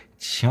learned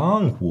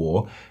Qiang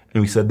Huo, and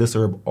we said this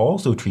herb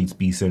also treats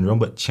bee syndrome,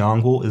 but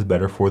Qiang Huo is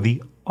better for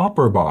the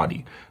upper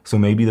body. So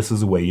maybe this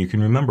is a way you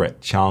can remember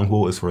it. Qiang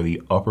Huo is for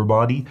the upper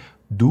body.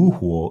 Du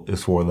Huo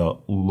is for the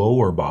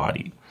lower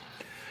body.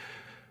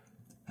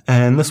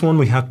 And this one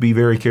we have to be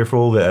very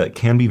careful that it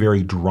can be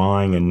very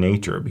drying in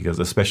nature, because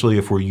especially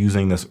if we're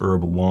using this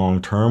herb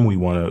long term,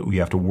 we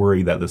have to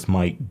worry that this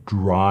might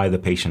dry the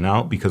patient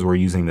out because we're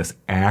using this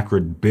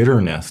acrid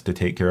bitterness to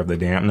take care of the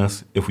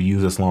dampness. If we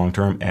use this long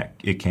term,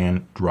 it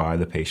can dry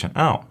the patient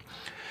out.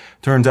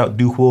 Turns out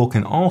Du Huo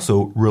can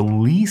also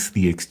release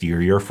the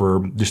exterior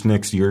for just an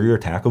exterior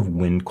attack of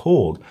wind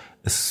cold,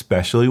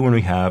 especially when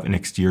we have an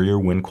exterior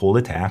wind cold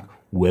attack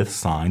with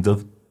signs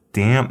of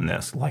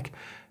dampness, like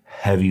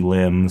heavy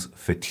limbs,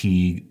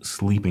 fatigue,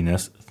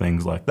 sleepiness,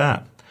 things like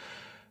that.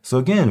 So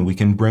again, we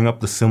can bring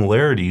up the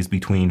similarities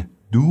between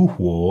Du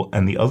Huo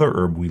and the other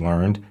herb we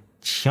learned,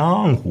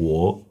 Qiang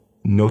Huo,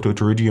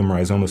 Notopterygium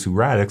rhizomus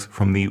radix,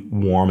 from the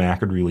warm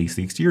acrid release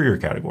the exterior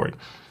category.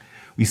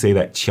 We say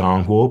that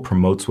Qiang Huo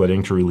promotes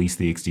sweating to release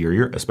the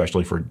exterior,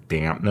 especially for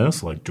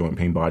dampness, like joint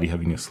pain, body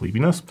heaviness,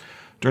 sleepiness.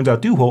 Turns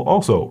out Du Huo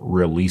also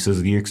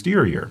releases the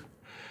exterior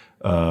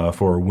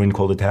for wind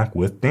cold attack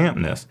with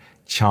dampness.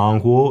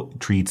 Qiang Huo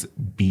treats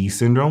B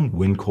syndrome,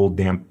 wind cold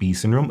damp B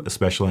syndrome,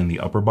 especially in the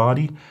upper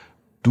body.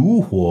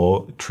 Du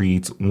Huo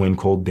treats wind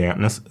cold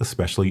dampness,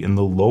 especially in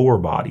the lower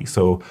body.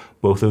 So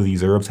both of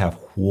these herbs have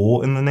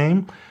Huo in the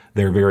name.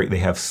 They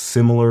have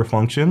similar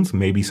functions.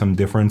 Maybe some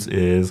difference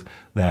is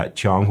that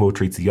Qiang Huo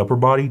treats the upper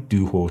body,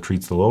 Du Huo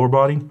treats the lower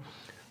body.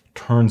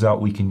 Turns out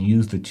we can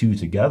use the two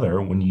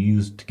together. When you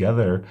use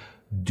together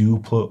Du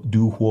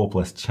Huo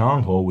plus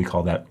Qiang Huo, we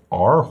call that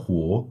R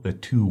Huo, the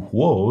two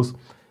Huos.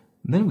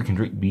 Then we can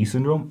treat B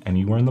syndrome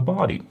anywhere in the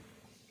body.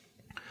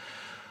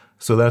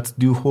 So that's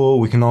Du Huo.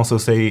 We can also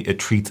say it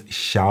treats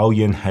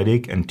Shaoyin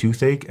headache and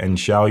toothache. And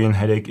Shaoyin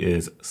headache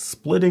is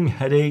splitting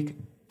headache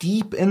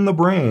deep in the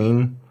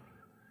brain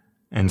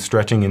and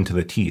stretching into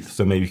the teeth.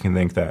 So maybe you can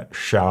think that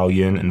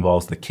Shaoyin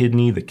involves the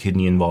kidney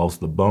involves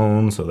the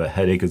bone, so the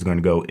headache is going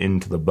to go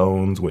into the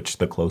bones, which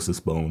the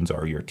closest bones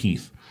are your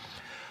teeth.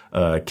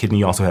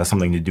 Kidney also has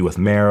something to do with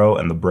marrow,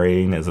 and the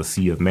brain is a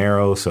sea of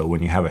marrow, so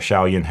when you have a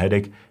Shaoyin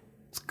headache,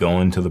 it's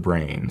going to the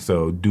brain.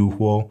 So Du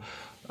Huo,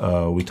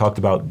 we talked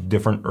about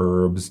different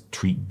herbs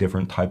treat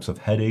different types of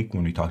headache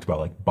when we talked about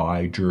like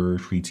Baizhi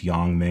treats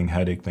Yang Ming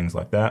headache, things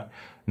like that.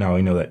 Now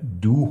we know that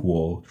Du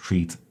Huo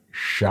treats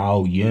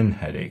Shaoyin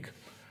headache,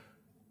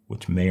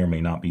 which may or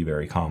may not be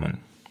very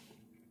common.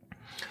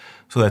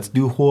 So that's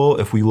Du Huo.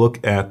 If we look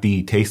at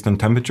the taste and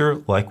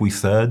temperature, like we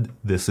said,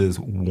 this is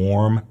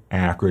warm,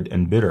 acrid,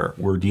 and bitter.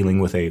 We're dealing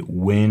with a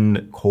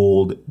wind,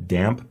 cold,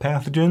 damp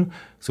pathogen.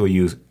 So we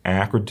use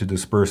acrid to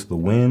disperse the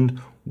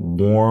wind,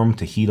 warm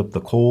to heat up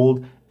the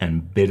cold,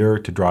 and bitter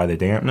to dry the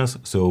dampness.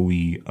 So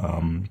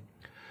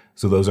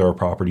so those are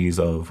properties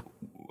of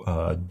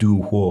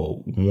Du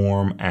Huo,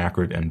 warm,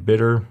 acrid, and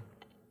bitter.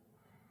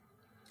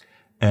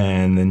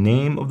 And the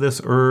name of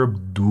this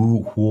herb,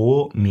 Du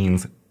Huo,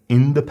 means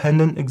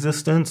independent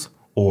existence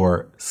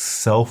or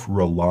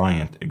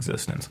self-reliant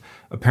existence.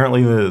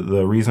 Apparently,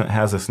 the reason it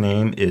has this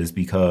name is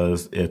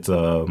because it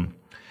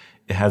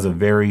has a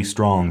very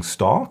strong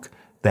stalk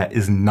that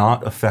is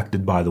not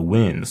affected by the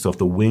wind. So if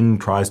the wind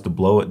tries to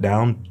blow it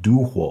down, Du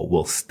Huo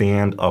will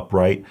stand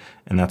upright,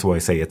 and that's why I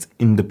say it's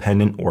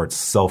independent or it's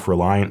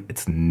self-reliant.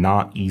 It's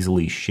not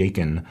easily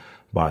shaken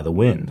by the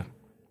wind.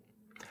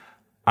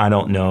 I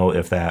don't know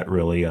if that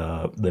really,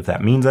 if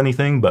that means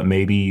anything, but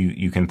maybe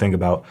you can think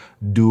about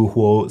Du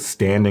Huo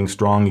standing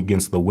strong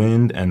against the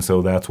wind. And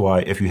so that's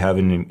why if you have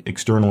an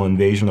external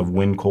invasion of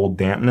wind, cold,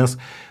 dampness,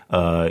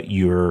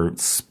 your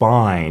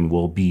spine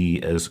will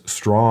be as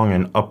strong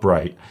and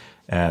upright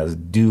as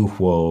Du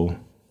Huo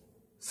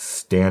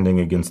standing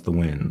against the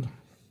wind.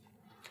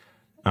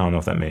 I don't know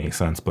if that made any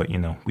sense, but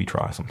we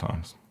try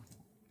sometimes.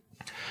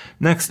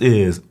 Next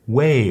is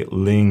Wei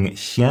Ling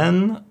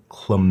Xian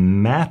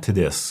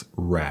Clematidis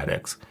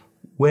radix.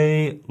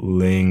 Wei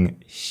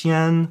Ling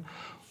Xian.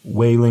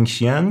 Wei Ling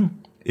Xian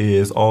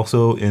is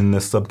also in the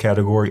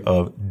subcategory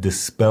of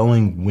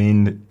dispelling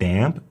wind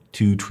damp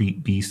to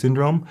treat B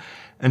syndrome.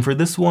 And for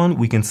this one,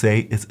 we can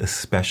say it's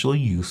especially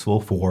useful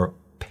for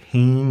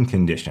pain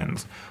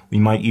conditions. We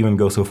might even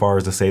go so far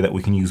as to say that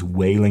we can use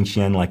Wei Ling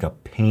Xian like a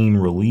pain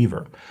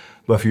reliever.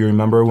 But if you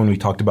remember when we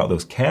talked about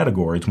those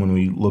categories, when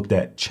we looked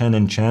at Chen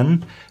and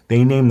Chen,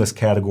 they named this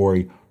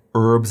category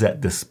herbs that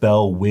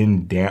dispel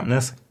wind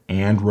dampness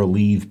and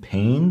relieve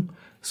pain.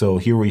 So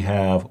here we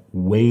have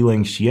Wei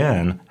Ling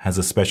Xian has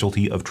a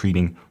specialty of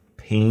treating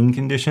pain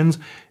conditions.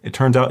 It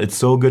turns out it's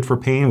so good for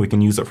pain, we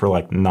can use it for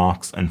like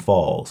knocks and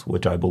falls,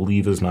 which I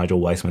believe is Nigel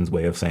Weissman's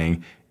way of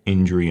saying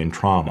injury and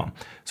trauma.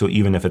 So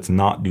even if it's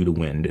not due to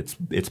wind,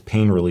 its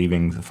pain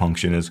relieving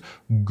function is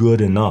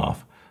good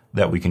enough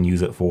that we can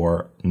use it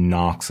for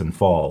knocks and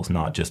falls,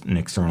 not just an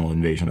external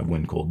invasion of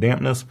wind, cold,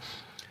 dampness.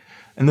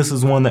 And this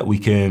is one that we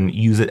can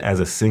use it as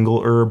a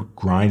single herb,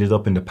 grind it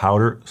up into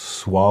powder,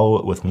 swallow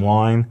it with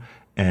wine,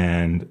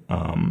 and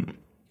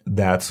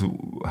that's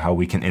how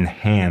we can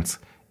enhance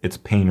its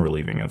pain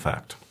relieving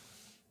effect.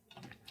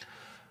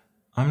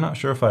 I'm not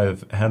sure if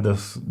I've had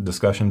this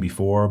discussion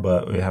before,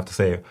 but we have to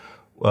say,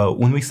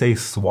 when we say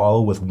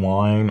swallow with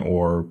wine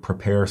or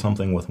prepare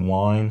something with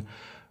wine,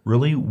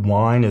 Really,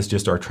 wine is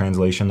just our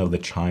translation of the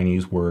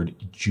Chinese word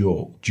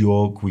jiu.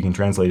 Jiu we can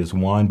translate as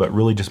wine, but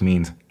really just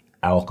means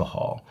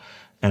alcohol.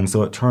 And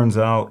so it turns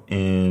out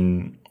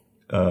in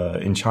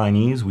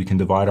Chinese, we can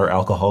divide our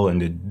alcohol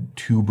into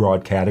two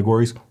broad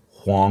categories: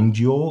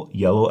 huangjiu,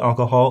 yellow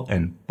alcohol,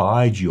 and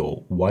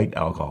baijiu, white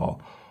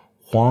alcohol.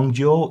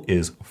 Huangjiu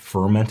is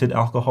fermented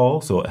alcohol,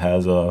 so it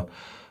has a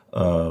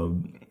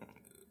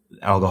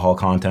alcohol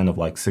content of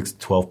like 6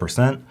 to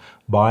 12%.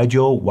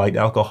 Baijiu, white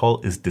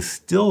alcohol, is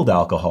distilled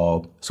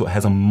alcohol, so it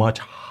has a much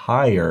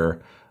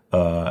higher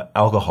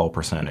alcohol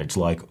percentage,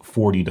 like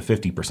 40 to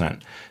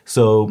 50%.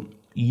 So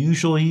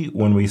usually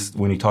when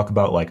we talk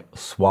about like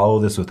swallow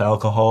this with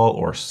alcohol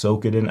or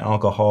soak it in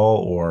alcohol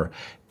or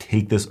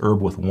take this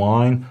herb with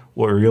wine,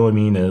 what we really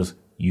mean is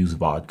use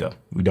vodka.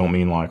 We don't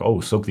mean like,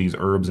 oh, soak these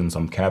herbs in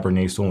some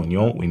Cabernet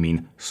Sauvignon. We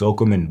mean soak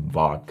them in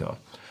vodka.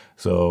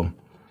 So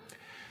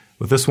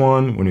with this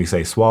one, when we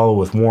say swallow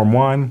with warm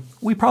wine,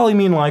 we probably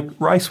mean like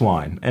rice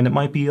wine, and it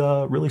might be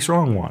a really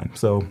strong wine.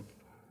 So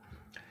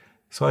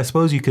I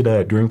suppose you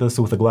could drink this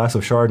with a glass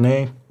of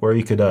Chardonnay, or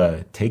you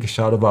could take a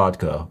shot of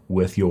vodka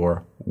with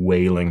your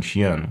Wei Ling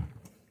Xian.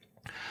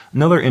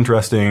 Another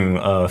interesting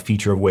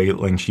feature of Wei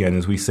Ling Xian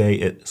is we say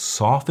it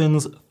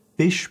softens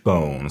fish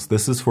bones.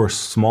 This is for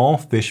small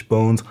fish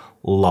bones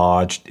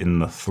lodged in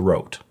the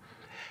throat.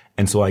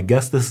 And so I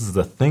guess this is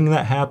the thing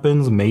that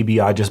happens. Maybe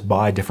I just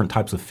buy different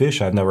types of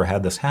fish. I've never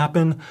had this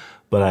happen,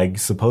 but I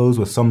suppose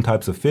with some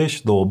types of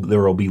fish,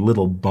 there will be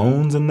little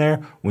bones in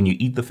there. When you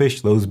eat the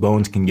fish, those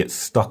bones can get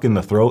stuck in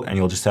the throat, and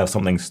you'll just have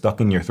something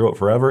stuck in your throat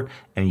forever,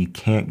 and you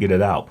can't get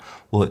it out.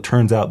 Well, it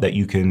turns out that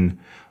you can,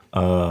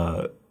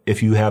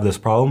 if you have this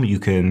problem, you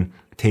can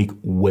take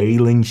Wei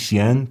Ling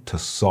Xian to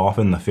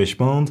soften the fish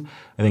bones.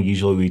 I think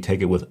usually we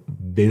take it with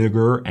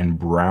vinegar and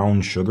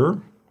brown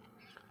sugar.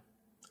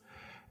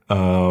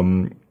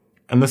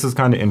 And this is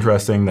kind of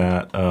interesting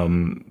that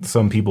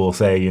some people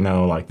say,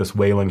 like this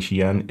Wei Ling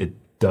Xian, it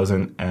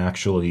doesn't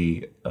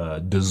actually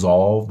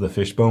dissolve the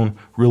fish bone.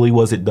 Really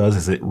what it does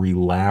is it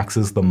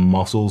relaxes the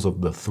muscles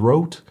of the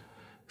throat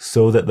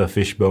so that the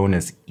fish bone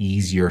is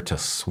easier to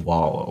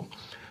swallow.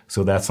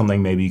 So that's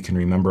something maybe you can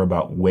remember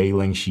about Wei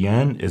Ling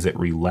Xian, is it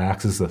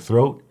relaxes the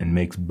throat and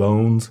makes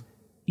bones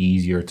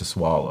easier to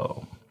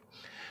swallow.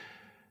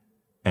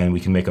 And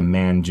we can make a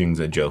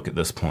Manjingza joke at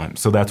this point.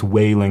 So that's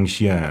Wei Ling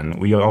Xian.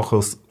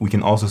 We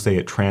can also say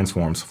it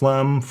transforms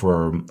phlegm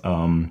for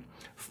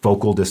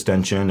focal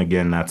distension.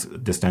 Again, that's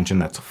distension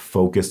that's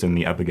focused in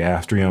the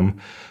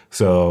epigastrium.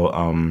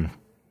 So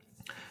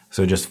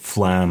just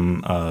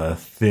phlegm,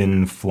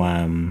 thin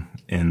phlegm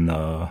in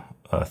the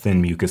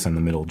thin mucus in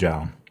the middle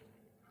jiao.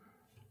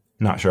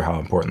 Not sure how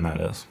important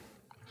that is.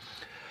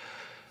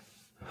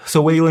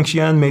 So Wei Ling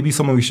Xian, maybe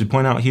something we should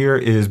point out here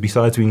is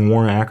besides being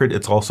warm and acrid,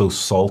 it's also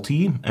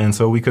salty. And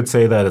so we could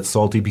say that it's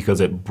salty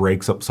because it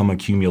breaks up some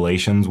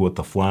accumulations with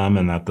the phlegm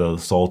and that the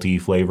salty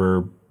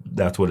flavor,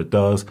 that's what it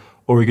does.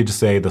 Or we could just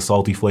say the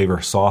salty flavor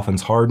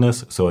softens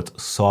hardness, so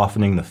it's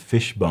softening the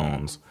fish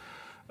bones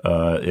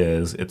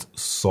is its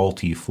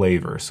salty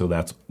flavor. So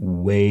that's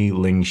Wei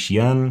Ling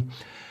Xian.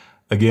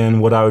 Again,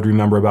 what I would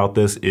remember about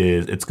this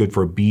is it's good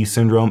for bee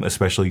syndrome,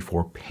 especially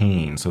for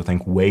pain. So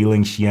think Wei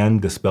Ling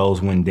Xian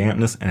dispels wind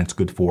dampness, and it's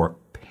good for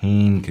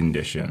pain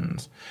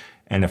conditions.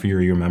 And if you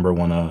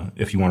want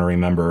to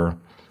remember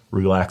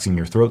relaxing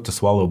your throat to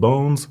swallow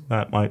bones,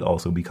 that might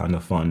also be kind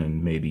of fun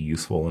and maybe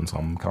useful in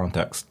some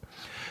context.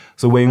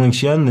 So Wei Ling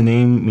Xian, the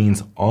name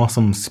means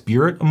awesome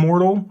spirit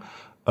immortal.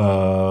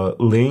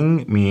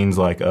 Ling means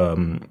like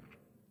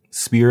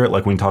spirit,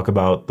 like when we talk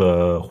about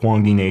the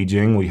Huangdi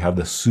Neijing, we have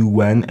the Su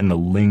Wen and the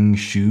Ling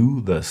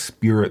Shu, the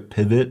spirit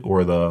pivot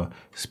or the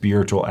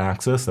spiritual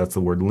axis. That's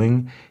the word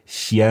Ling.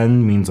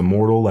 Xian means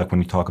immortal, like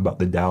when you talk about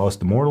the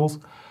Taoist immortals.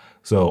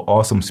 So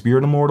awesome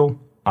spirit immortal.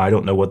 I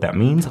don't know what that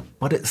means,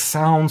 but it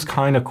sounds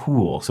kind of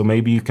cool. So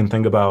maybe you can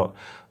think about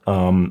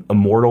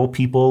immortal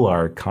people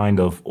are kind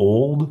of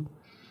old,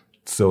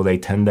 so they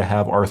tend to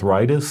have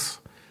arthritis.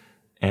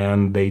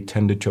 And they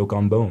tend to choke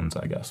on bones,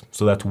 I guess.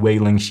 So that's Wei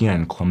Ling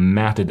Xian,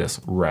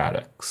 Clematidus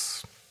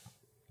radix.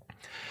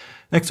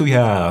 Next we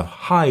have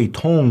Hai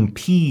Tong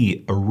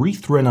Pi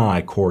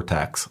erythrinae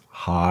cortex.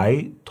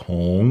 Hai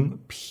Tong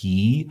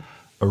Pi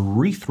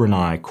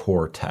erythrinae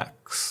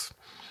cortex.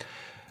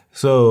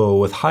 So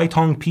with Hai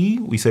Tong Pi,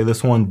 we say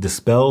this one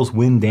dispels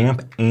wind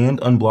damp and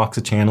unblocks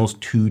the channels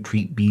to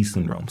treat bee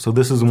syndrome. So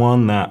this is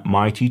one that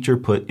my teacher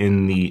put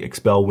in the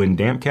expel wind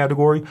damp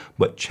category,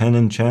 but Chen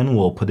and Chen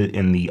will put it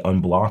in the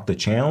unblock the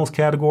channels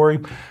category.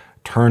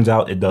 Turns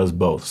out it does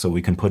both, so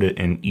we can put it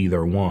in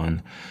either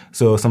one.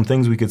 So some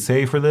things we could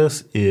say for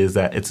this is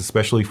that it's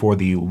especially for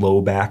the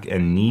low back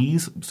and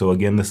knees. So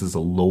again, this is a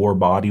lower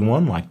body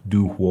one like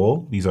Du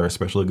Huo. These are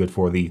especially good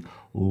for the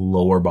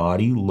lower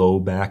body, low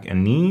back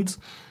and knees.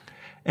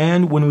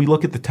 And when we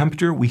look at the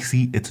temperature, we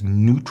see it's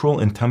neutral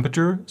in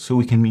temperature, so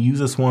we can use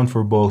this one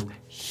for both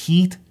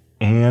heat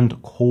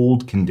and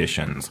cold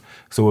conditions.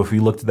 So if we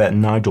looked at that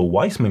Nigel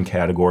Weissman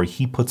category,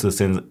 he puts us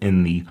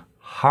in the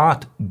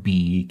hot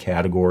bee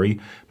category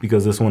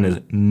because this one is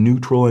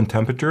neutral in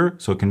temperature,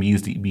 so it can be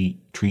used to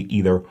treat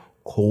either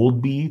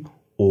cold bee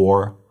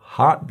or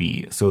hot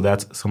bee. So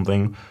that's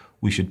something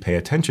we should pay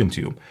attention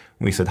to. When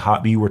we said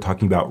hot bee, we're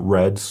talking about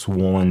red,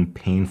 swollen,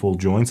 painful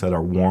joints that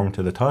are warm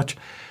to the touch.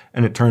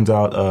 And it turns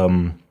out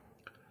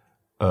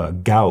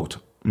gout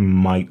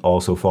might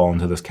also fall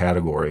into this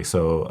category.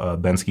 So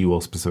Bensky will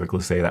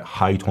specifically say that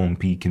high tone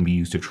P can be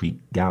used to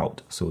treat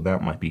gout. So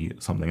that might be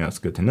something that's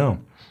good to know.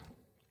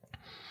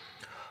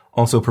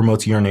 Also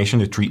promotes urination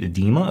to treat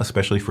edema,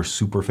 especially for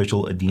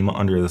superficial edema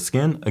under the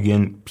skin.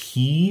 Again,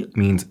 P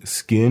means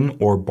skin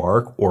or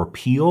bark or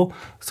peel.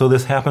 So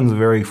this happens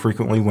very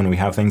frequently when we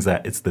have things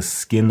that it's the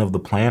skin of the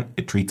plant.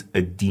 It treats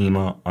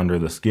edema under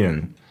the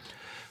skin.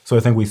 So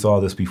I think we saw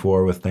this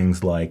before with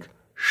things like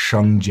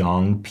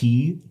Shengjiang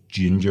P,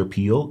 ginger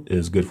peel,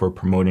 is good for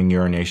promoting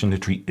urination to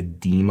treat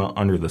edema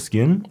under the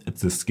skin.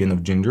 It's the skin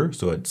of ginger,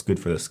 so it's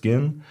good for the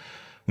skin.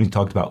 When we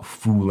talked about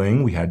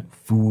Fuling, we had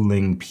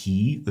Fuling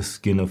P, the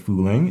skin of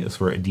Fuling, is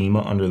for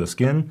edema under the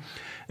skin.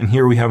 And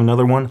here we have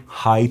another one,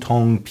 Hai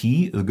Tong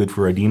P is good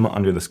for edema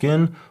under the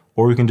skin,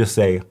 or we can just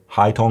say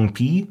Hai Tong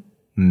P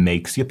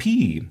makes you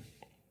pee.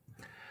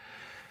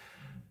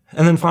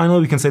 And then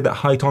finally, we can say that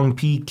Hai Tong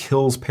P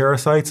kills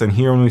parasites. And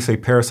here when we say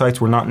parasites,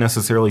 we're not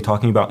necessarily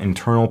talking about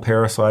internal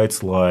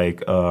parasites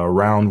like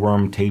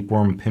roundworm,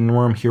 tapeworm,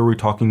 pinworm. Here we're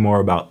talking more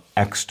about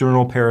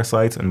external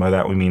parasites. And by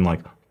that we mean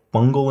like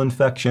fungal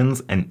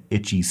infections and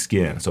itchy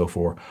skin. So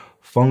for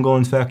fungal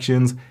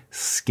infections,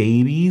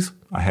 scabies,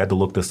 I had to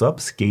look this up.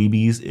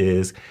 Scabies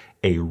is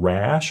a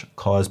rash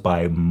caused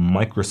by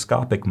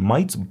microscopic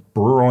mites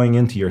burrowing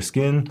into your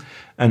skin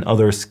and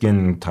other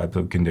skin type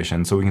of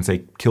conditions. So we can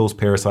say kills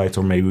parasites,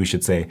 or maybe we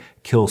should say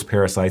kills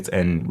parasites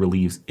and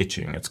relieves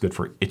itching. It's good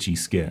for itchy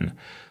skin.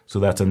 So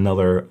that's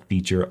another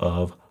feature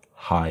of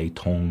Hai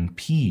Tong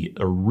P,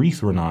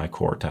 erythronoid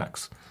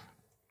cortex.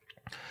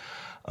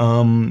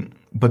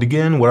 But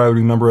again, what I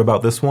remember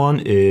about this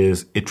one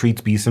is it treats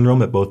bee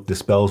syndrome. It both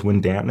dispels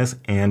wind dampness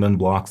and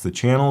unblocks the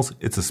channels.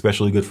 It's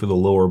especially good for the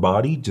lower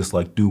body, just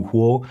like Du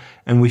Huo.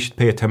 And we should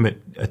pay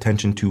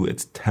attention to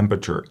its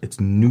temperature. It's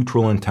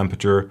neutral in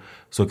temperature,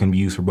 so it can be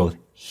used for both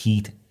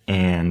heat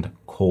and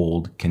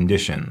cold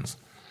conditions.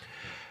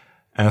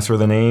 As for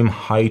the name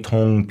Hai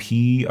Tong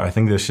P, I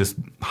think there's just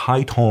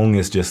Hai Tong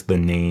is just the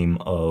name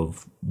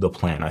of the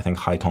plant. I think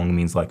Hai Tong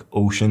means like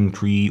ocean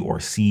tree or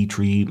sea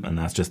tree, and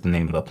that's just the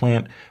name of the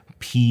plant.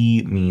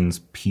 P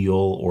means peel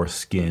or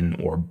skin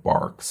or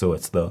bark. So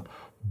it's the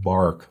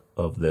bark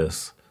of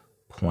this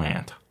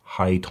plant.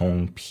 Hai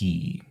Tong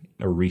P,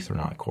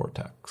 erythronoid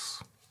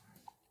cortex.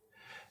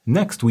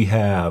 Next we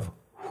have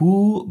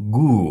Hu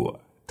Gu,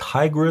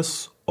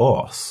 tigress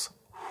os.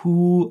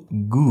 Hu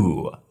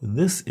Gu.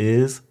 This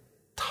is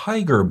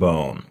tiger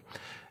bone.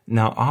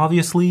 Now,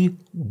 obviously,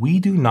 we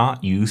do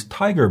not use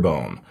tiger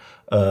bone.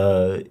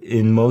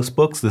 In most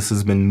books, this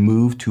has been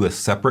moved to a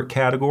separate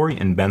category.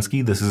 In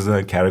Bensky, this is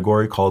a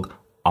category called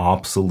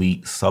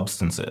obsolete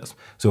substances.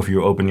 So if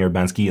you open your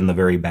Bensky, in the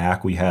very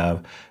back, we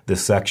have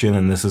this section,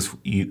 and this is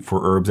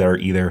for herbs that are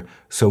either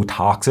so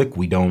toxic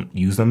we don't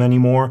use them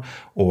anymore,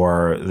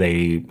 or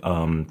they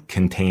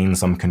contain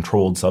some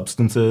controlled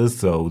substances,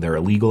 so they're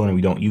illegal and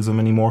we don't use them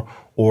anymore,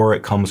 or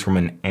it comes from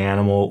an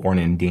animal or an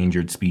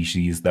endangered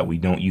species that we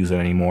don't use it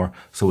anymore,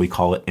 so we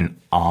call it an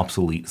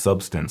obsolete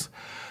substance.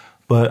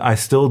 But I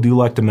still do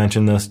like to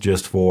mention this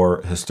just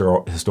for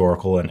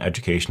historical and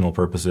educational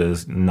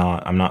purposes.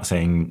 I'm not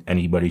saying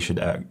anybody should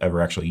ever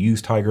actually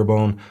use tiger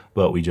bone,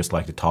 but we just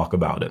like to talk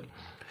about it.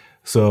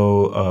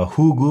 So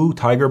Hu Gu,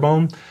 tiger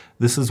bone,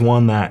 this is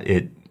one that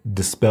it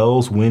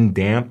dispels wind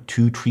damp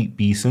to treat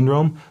bee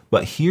syndrome.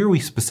 But here we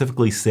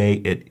specifically say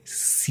it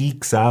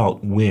seeks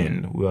out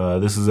wind.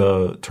 This is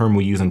a term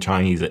we use in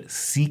Chinese. It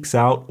seeks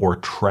out or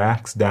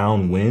tracks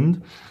down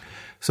wind.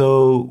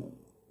 So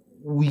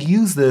we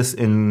use this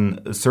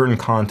in a certain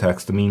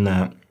context to mean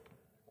that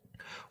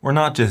we're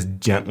not just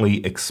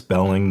gently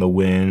expelling the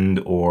wind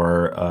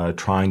or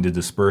trying to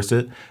disperse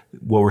it.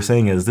 What we're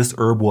saying is this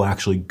herb will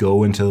actually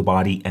go into the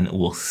body and it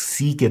will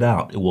seek it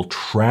out. It will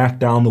track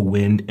down the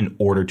wind in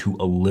order to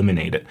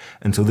eliminate it.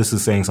 And so this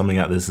is saying something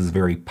that this is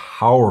very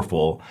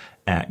powerful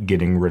at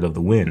getting rid of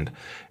the wind.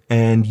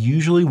 And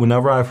usually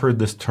whenever I've heard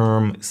this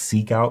term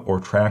seek out or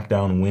track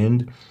down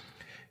wind,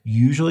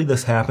 usually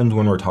this happens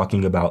when we're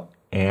talking about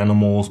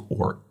animals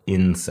or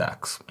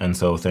insects. And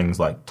so things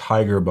like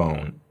tiger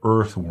bone,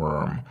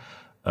 earthworm,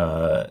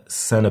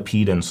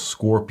 centipede, and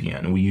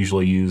scorpion. We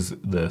usually use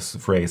this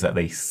phrase that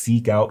they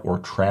seek out or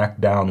track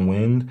down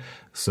wind.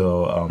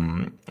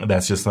 So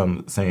that's just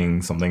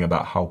saying something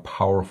about how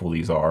powerful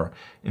these are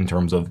in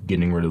terms of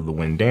getting rid of the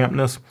wind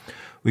dampness.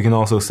 We can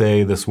also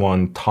say this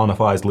one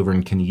tonifies liver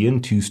and kidney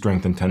yin to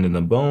strengthen tendon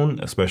and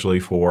bone, especially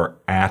for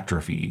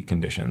atrophy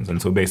conditions.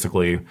 And so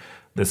basically,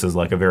 this is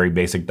like a very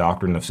basic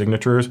doctrine of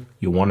signatures.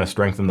 You want to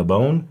strengthen the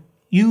bone?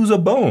 Use a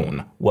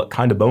bone. What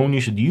kind of bone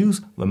you should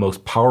use? The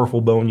most powerful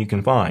bone you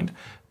can find,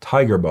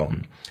 tiger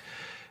bone.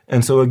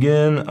 And so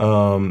again,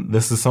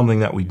 this is something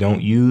that we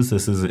don't use.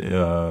 This is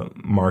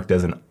marked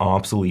as an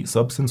obsolete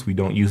substance. We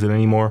don't use it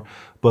anymore.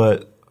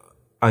 But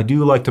I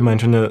do like to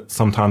mention it.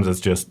 Sometimes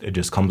it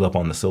just comes up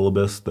on the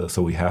syllabus,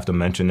 so we have to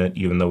mention it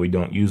even though we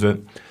don't use it.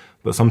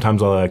 But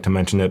sometimes I like to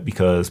mention it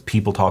because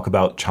people talk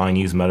about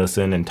Chinese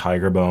medicine and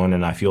tiger bone,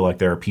 and I feel like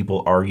there are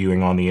people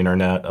arguing on the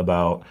internet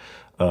about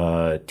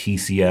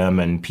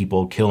TCM and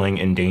people killing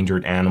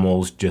endangered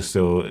animals just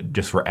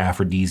for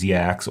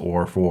aphrodisiacs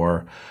or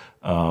for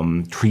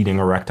treating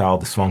erectile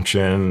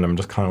dysfunction. And I'm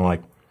just kind of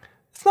like,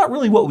 it's not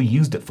really what we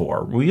used it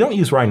for. We don't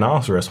use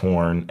rhinoceros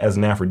horn as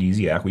an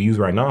aphrodisiac. We use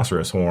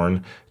rhinoceros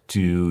horn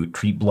to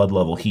treat blood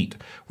level heat.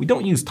 We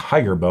don't use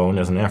tiger bone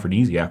as an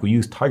aphrodisiac. We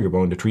use tiger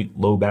bone to treat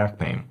low back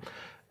pain.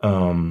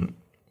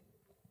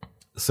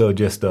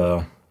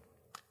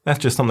 That's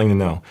just something to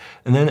know.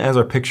 And then as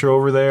our picture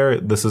over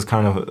there, this is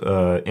kind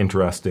of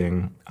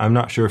interesting. I'm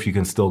not sure if you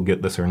can still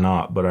get this or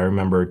not, but I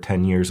remember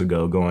 10 years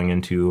ago going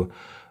into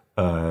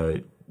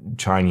a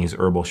Chinese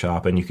herbal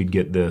shop, and you could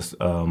get this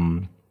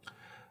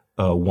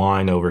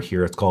wine over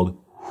here. It's called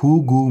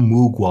Hugu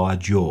Mugua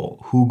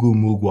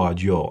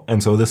Jiu.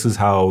 And so this is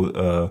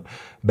how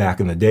back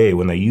in the day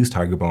when they used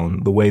tiger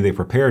bone, the way they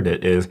prepared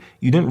it is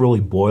you didn't really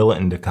boil it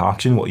in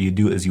decoction. What you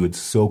do is you would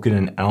soak it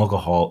in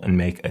alcohol and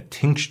make a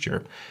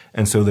tincture.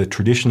 And so the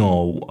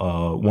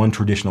one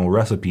traditional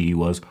recipe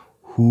was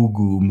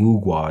Hugu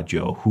Mugua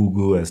Jiu.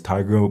 Hugu as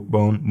tiger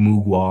bone,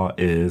 Mugua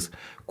is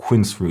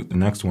quince fruit, the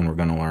next one we're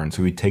going to learn.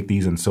 So we take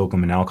these and soak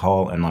them in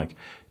alcohol and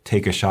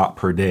take a shot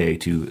per day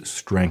to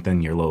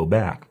strengthen your low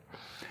back.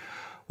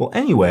 Well,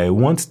 anyway,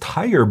 once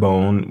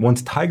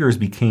tigers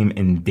became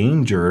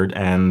endangered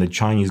and the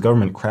Chinese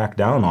government cracked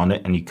down on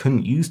it and you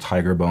couldn't use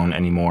tiger bone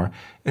anymore,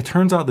 it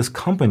turns out this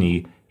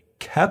company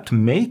kept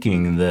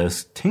making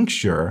this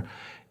tincture.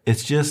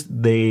 It's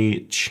just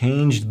they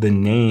changed the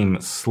name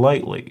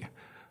slightly.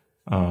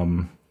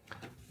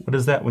 What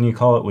is that when you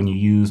call it when you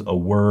use a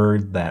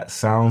word that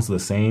sounds the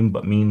same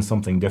but means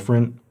something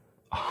different?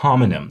 A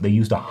homonym. They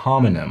used a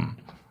homonym.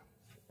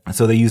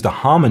 So they used a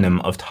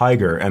homonym of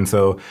tiger. And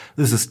so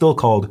this is still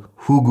called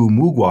Hugu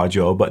Mugua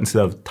Jiu, but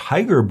instead of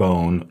tiger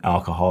bone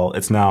alcohol,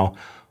 it's now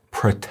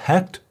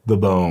protect the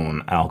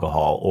bone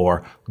alcohol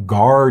or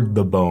guard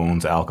the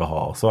bones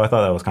alcohol. So I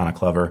thought that was kind of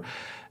clever.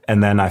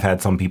 And then I've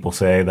had some people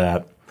say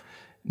that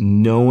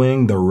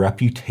knowing the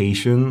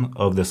reputation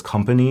of this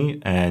company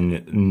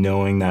and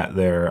knowing that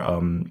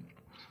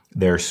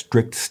their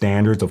strict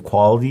standards of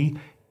quality,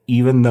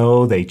 even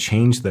though they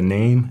changed the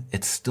name,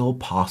 it's still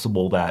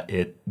possible that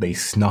they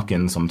snuck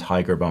in some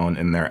tiger bone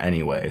in there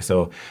anyway.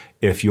 So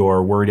if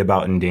you're worried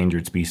about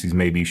endangered species,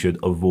 maybe you should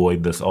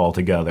avoid this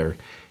altogether,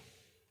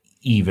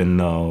 even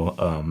though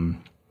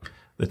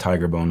the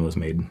tiger bone was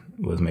made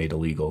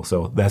illegal.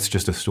 So that's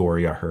just a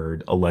story I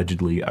heard.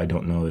 Allegedly, I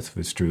don't know if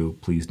it's true.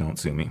 Please don't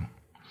sue me.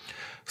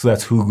 So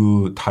that's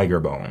Hugu tiger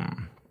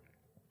bone.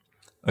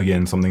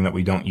 Again, something that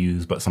we don't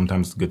use, but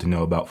sometimes it's good to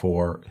know about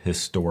for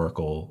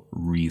historical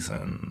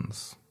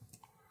reasons.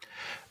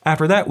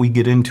 After that, we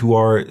get into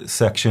our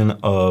section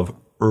of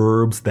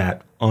herbs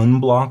that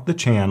unblock the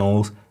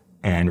channels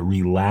and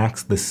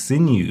relax the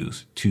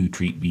sinews to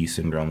treat B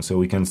syndrome. So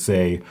we can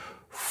say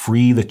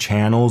free the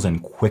channels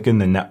and quicken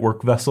the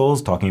network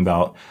vessels, talking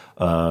about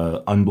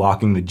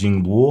unblocking the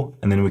Jingbu.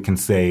 And then we can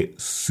say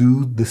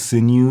soothe the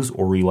sinews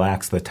or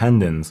relax the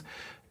tendons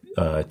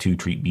to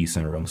treat B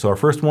syndrome. So our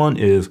first one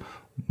is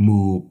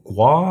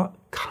Mugua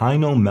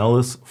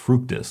Cynomelis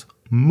fructus.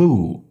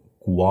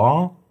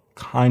 Mugua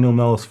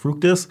Cynomelis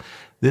fructus.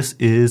 This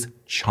is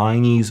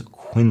Chinese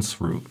quince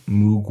fruit,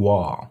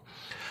 Mugua.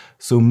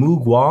 So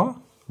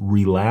Mugua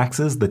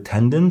relaxes the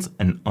tendons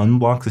and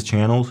unblocks the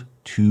channels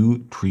to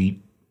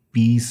treat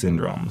B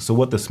syndrome. So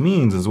what this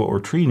means is we're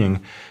treating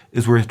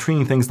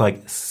things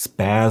like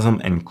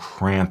spasm and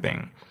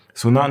cramping.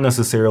 So not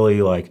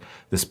necessarily like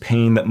this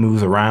pain that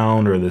moves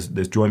around or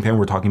this joint pain.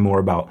 We're talking more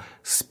about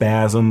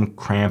spasm,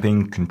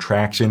 cramping,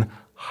 contraction,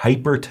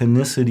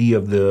 hypertonicity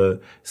of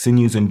the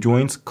sinews and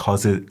joints,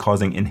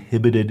 causing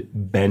inhibited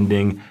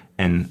bending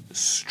and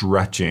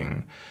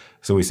stretching.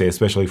 So we say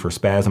especially for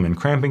spasm and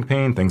cramping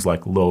pain, things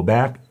like low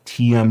back,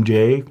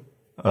 TMJ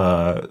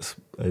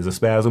is a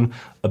spasm,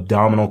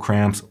 abdominal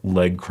cramps,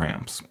 leg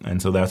cramps.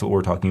 And so that's what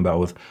we're talking about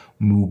with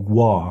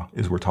Mugua,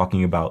 is we're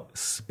talking about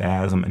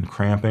spasm and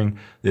cramping.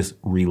 This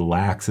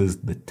relaxes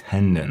the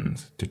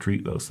tendons to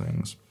treat those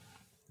things.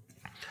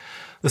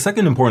 The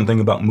second important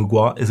thing about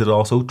Mugua is it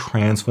also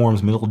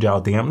transforms middle jaw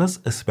dampness,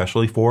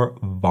 especially for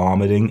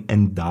vomiting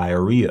and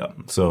diarrhea.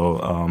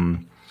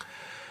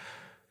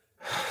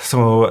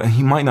 So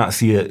you might not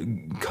see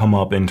it come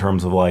up in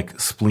terms of like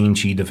spleen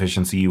qi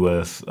deficiency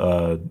with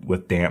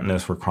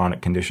dampness for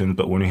chronic conditions,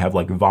 but when you have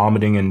like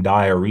vomiting and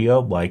diarrhea,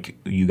 like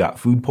you got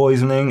food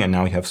poisoning and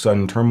now you have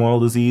sudden turmoil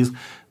disease,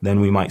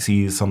 then we might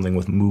see something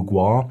with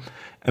Mugua.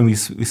 And we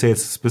say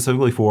it's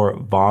specifically for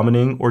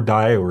vomiting or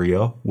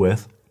diarrhea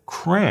with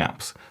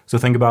cramps. So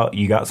think about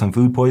you got some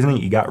food poisoning,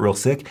 you got real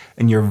sick,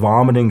 and you're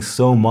vomiting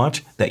so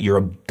much that your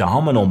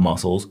abdominal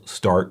muscles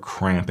start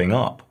cramping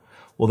up.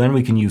 Well, then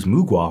we can use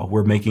Mugwa.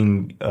 We're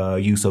making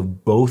use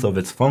of both of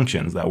its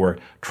functions, that we're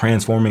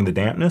transforming the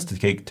dampness to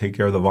take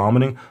care of the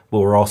vomiting, but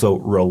we're also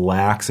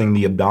relaxing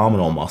the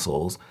abdominal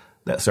muscles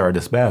that started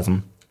to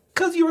spasm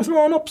because you were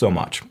throwing up so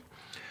much.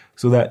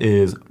 So that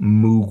is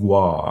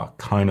Mugwa,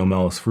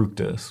 Cynomellus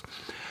fructus,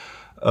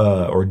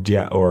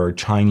 or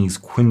Chinese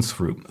quince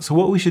fruit. So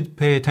what we should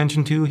pay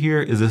attention to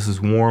here is this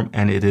is warm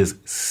and it is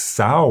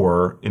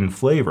sour in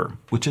flavor,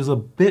 which is a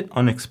bit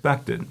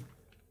unexpected.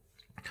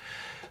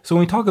 So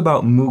when we talk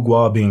about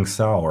Mugwa being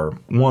sour,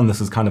 one,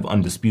 this is kind of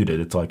undisputed.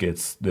 It's like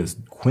it's this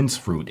quince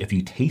fruit. If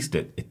you taste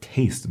it, it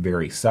tastes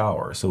very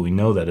sour. So we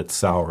know that it's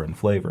sour in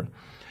flavor.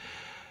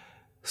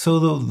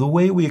 So the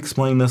way we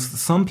explain this,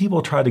 some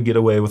people try to get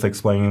away with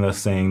explaining this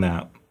saying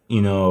that,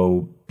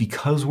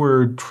 because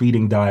we're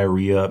treating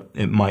diarrhea,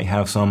 it might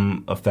have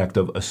some effect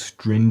of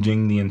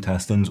astringing the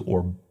intestines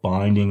or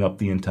binding up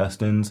the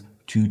intestines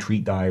to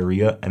treat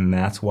diarrhea. And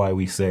that's why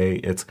we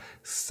say it's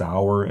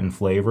sour in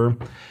flavor.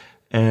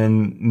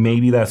 And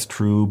maybe that's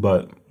true,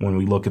 but when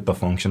we look at the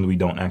function, we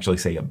don't actually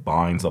say it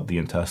binds up the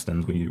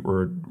intestines.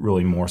 We're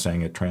really more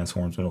saying it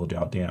transforms middle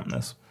jiao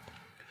dampness.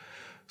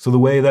 So the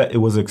way that it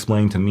was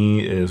explained to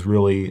me is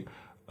really,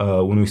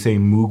 when we say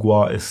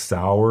Mugwa is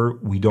sour,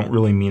 we don't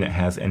really mean it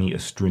has any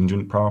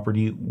astringent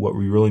property. What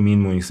we really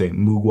mean when we say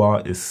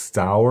Mugwa is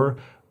sour,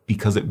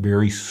 because it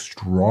very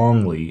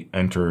strongly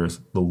enters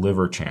the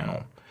liver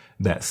channel.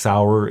 That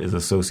sour is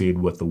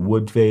associated with the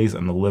wood phase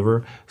and the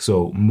liver.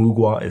 So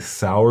Mugwa is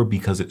sour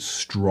because it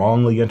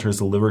strongly enters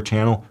the liver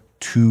channel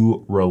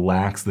to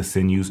relax the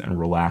sinews and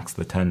relax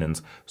the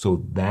tendons.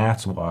 So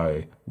that's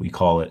why we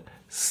call it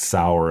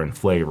sour in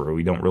flavor.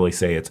 We don't really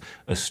say it's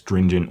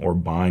astringent or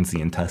binds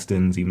the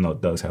intestines, even though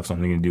it does have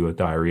something to do with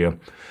diarrhea.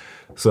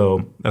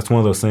 So that's one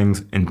of those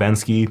things. In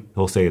Bensky,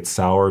 he'll say it's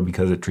sour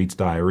because it treats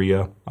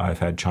diarrhea. I've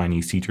had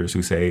Chinese teachers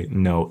who say,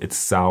 no, it's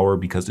sour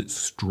because it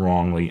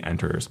strongly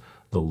enters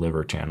the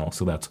liver channel.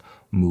 So that's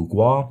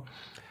Mugwa.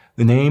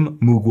 The name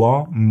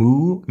Mugwa,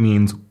 mu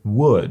means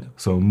wood.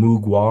 So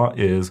Mugwa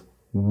is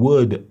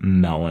wood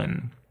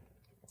melon.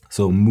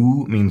 So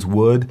mu means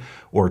wood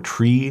or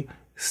tree.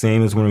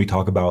 Same as when we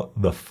talk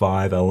about the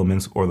 5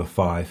 elements or the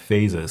 5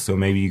 phases. So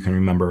maybe you can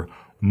remember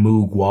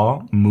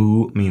Mugwa,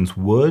 mu means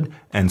wood,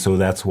 and so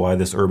that's why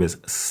this herb is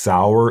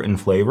sour in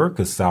flavor,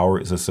 because sour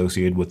is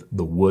associated with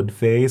the wood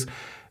phase.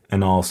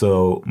 And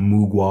also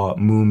Mugwa,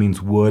 mu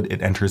means wood,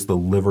 it enters the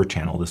liver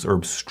channel. This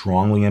herb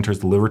strongly enters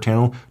the liver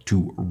channel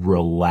to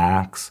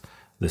relax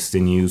the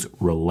sinews,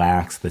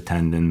 relax the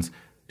tendons,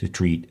 to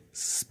treat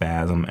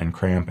spasm and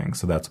cramping.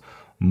 So that's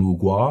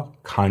Mugwa,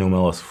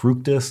 Cynomellus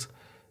fructus,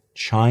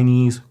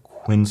 Chinese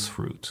quince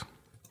fruit.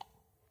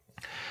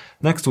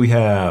 Next we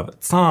have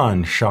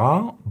Tsan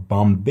Sha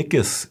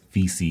bombicus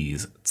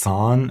feces.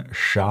 Tsan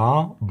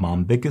Sha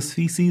bombicus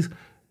feces.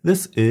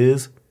 This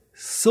is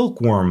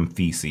silkworm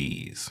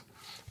feces.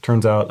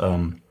 Turns out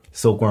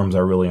silkworms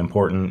are really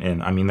important,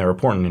 and they're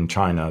important in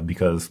China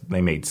because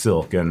they made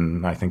silk,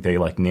 and I think they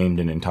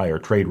named an entire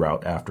trade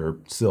route after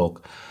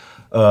silk.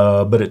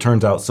 But it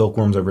turns out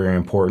silkworms are very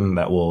important.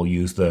 That we'll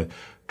use the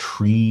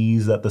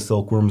trees that the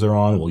silkworms are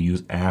on. We'll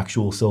use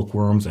actual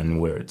silkworms, and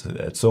where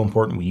it's so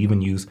important, we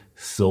even use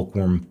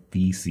silkworm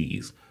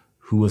feces.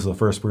 Who was the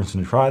first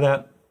person to try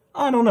that?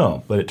 I don't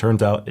know, but it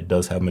turns out it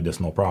does have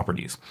medicinal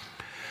properties.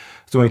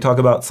 So when we talk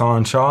about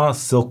San Sha,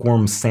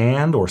 silkworm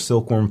sand or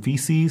silkworm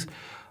feces,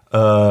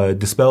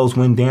 dispels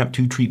wind damp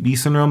to treat bee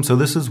syndrome. So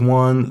this is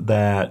one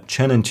that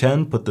Chen and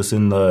Chen put this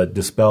in the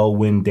dispel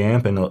wind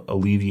damp and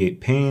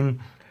alleviate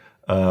pain.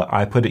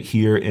 I put it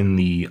here in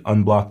the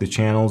unblock the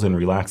channels and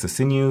relax the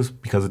sinews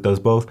because it does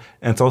both.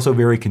 And it's also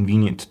very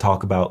convenient to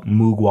talk about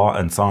Mugwa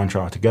and San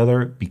Sha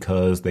together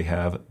because they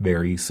have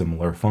very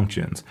similar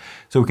functions.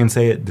 So we can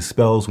say it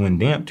dispels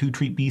wind damp to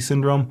treat bee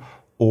syndrome,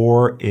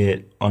 or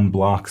it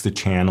unblocks the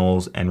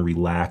channels and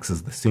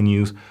relaxes the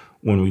sinews.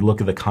 When we look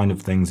at the kind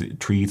of things it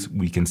treats,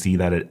 we can see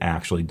that it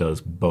actually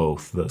does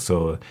both.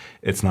 So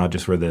it's not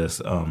just for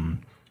this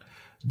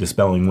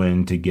dispelling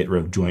wind to get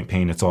rid of joint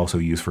pain. It's also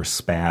used for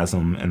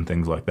spasm and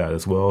things like that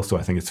as well. So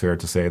I think it's fair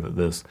to say that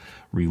this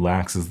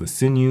relaxes the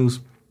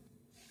sinews.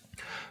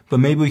 But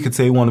maybe we could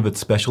say one of its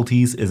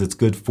specialties is it's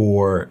good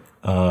for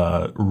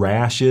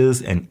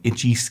rashes and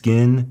itchy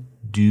skin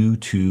due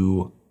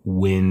to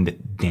wind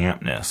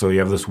dampness. So you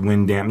have this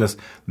wind dampness.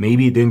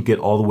 Maybe it didn't get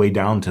all the way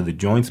down to the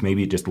joints.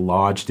 Maybe it just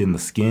lodged in the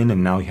skin,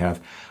 and now you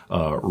have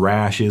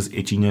rashes,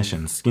 itchiness,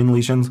 and skin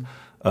lesions.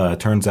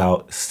 Turns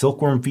out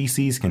silkworm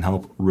feces can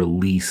help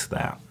release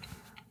that.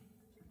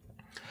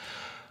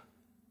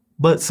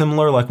 But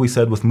similar, like we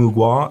said with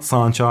Mugwa,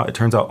 San Sha, it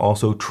turns out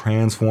also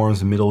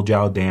transforms middle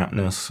jiao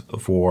dampness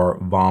for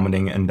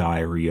vomiting and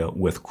diarrhea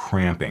with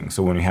cramping.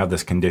 So when you have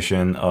this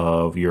condition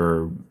of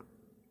you're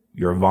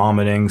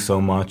vomiting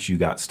so much, you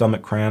got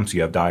stomach cramps,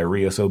 you have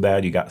diarrhea so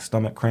bad, you got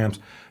stomach cramps,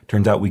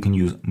 turns out we can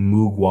use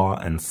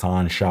Mugwa and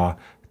San Sha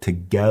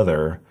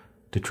together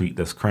to treat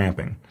this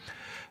cramping.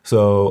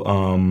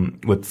 So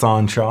with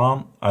San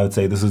Sha, I would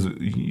say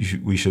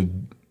we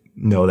should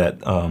know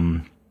that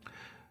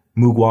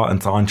Mugwort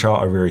and Sancha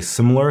are very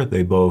similar.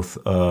 They both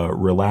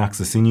relax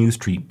the sinews,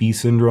 treat B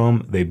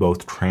syndrome. They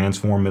both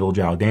transform middle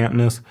jiao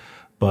dampness.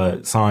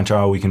 But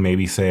Sancha, we can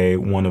maybe say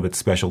one of its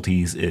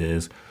specialties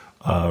is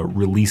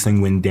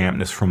releasing wind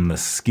dampness from the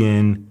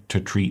skin to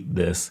treat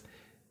this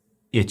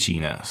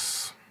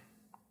itchiness.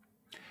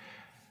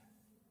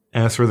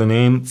 As for the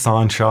name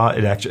Sancha,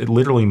 it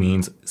literally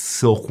means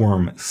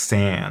silkworm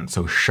sand.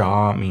 So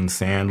sha means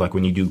sand, like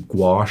when you do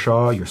gua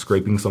sha, you're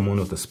scraping someone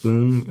with a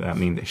spoon. That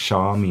means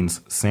sha means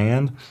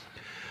sand.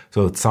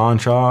 So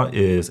Sancha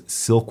is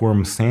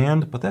silkworm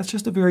sand, but that's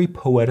just a very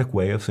poetic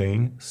way of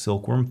saying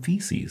silkworm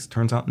feces.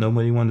 Turns out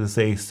nobody wanted to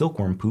say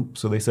silkworm poop,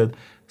 so they said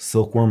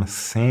silkworm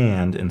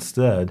sand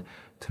instead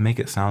to make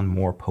it sound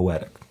more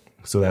poetic.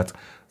 So that's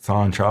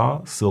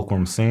Sancha,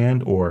 silkworm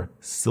sand, or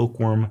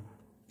silkworm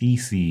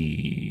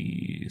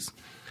feces.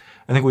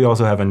 I think we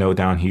also have a note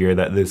down here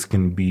that this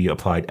can be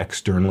applied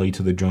externally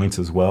to the joints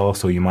as well.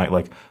 So you might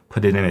like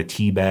put it in a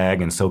tea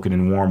bag and soak it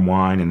in warm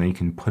wine, and then you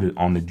can put it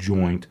on the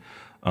joint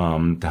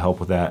to help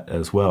with that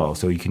as well.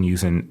 So you can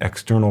use an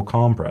external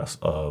compress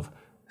of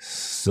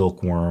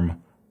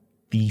silkworm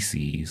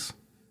feces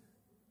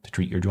to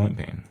treat your joint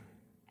pain.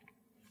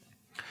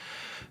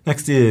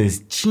 Next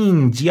is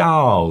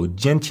Qinjiao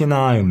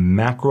gentiani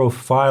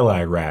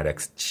macrophyli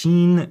radix.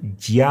 Qinjiao.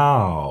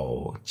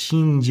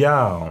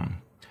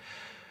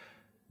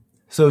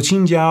 So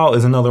Qinjiao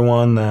is another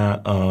one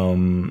that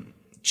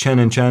Chen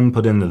and Chen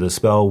put in the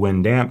Dispel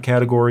Wind-Damp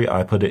category.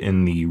 I put it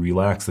in the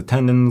Relax the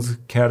Tendons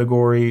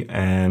category,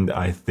 and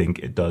I think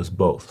it does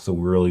both. So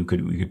we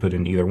could put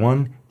in either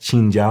one.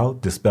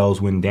 Qinjiao dispels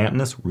wind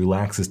dampness,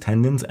 relaxes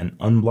tendons, and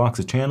unblocks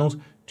the channels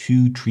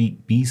to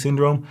treat B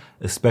syndrome,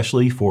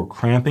 especially for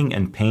cramping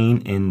and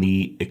pain in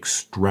the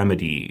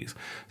extremities.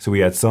 So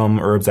we had some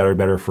herbs that are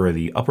better for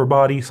the upper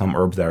body, some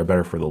herbs that are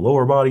better for the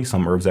lower body,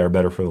 some herbs that are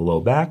better for the low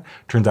back.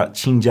 Turns out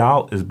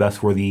Qinjiao is best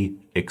for the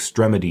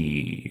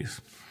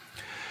extremities.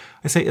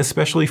 I say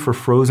especially for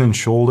frozen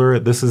shoulder.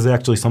 This is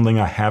actually something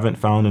I haven't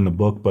found in the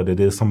book, but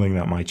it is something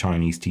that my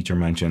Chinese teacher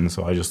mentioned.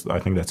 So I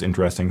think that's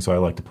interesting. So I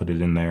like to put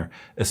it in there,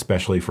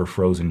 especially for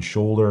frozen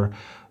shoulder.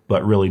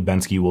 But really,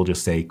 Bensky will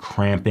just say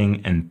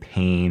cramping and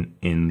pain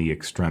in the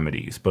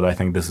extremities. But I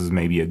think this is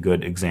maybe a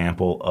good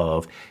example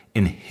of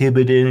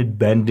inhibited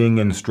bending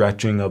and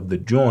stretching of the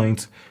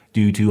joints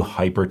due to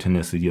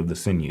hypertonicity of the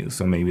sinews.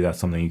 So maybe that's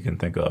something you can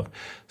think of.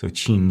 So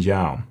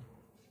Qinjiao.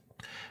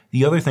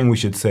 The other thing we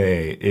should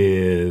say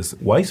is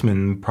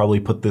Weissman probably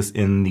put this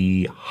in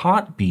the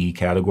hot B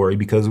category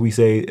because we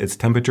say its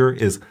temperature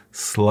is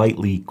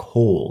slightly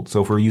cold.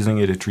 So if we're using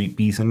it to treat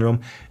B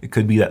syndrome, it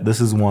could be that this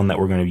is one that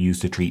we're going to use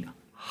to treat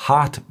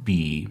hot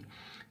B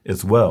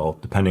as well,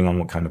 depending on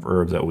what kind of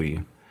herbs that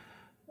we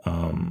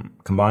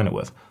combine it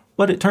with.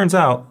 But it turns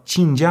out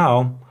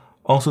Qinjiao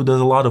also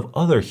does a lot of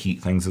other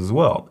heat things as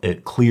well.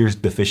 It clears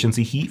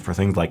deficiency heat for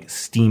things like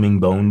steaming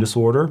bone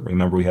disorder.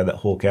 Remember, we had that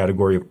whole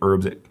category of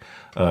herbs that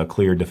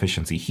clear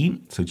deficiency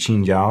heat. So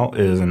Qinjiao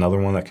is another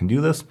one that can do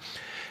this.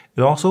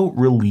 It also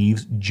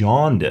relieves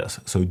jaundice.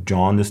 So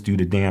jaundice due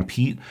to damp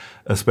heat,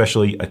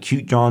 especially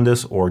acute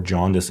jaundice or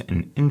jaundice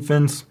in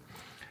infants.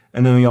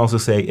 And then we also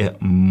say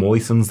it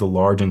moistens the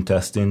large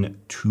intestine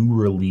to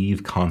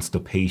relieve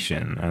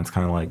constipation. And it's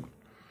kind of like,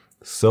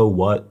 so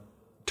what?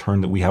 Turn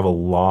that we have a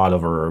lot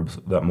of herbs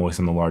that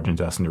moisten the large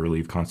intestine to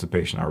relieve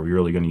constipation. Are we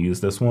really going to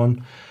use this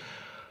one?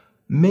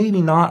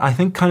 Maybe not. I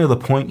think kind of the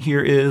point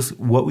here is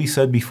what we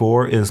said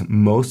before is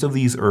most of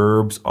these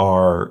herbs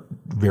are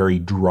very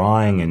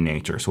drying in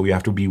nature. So we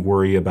have to be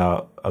worried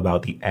about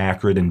the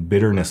acrid and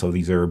bitterness of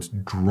these herbs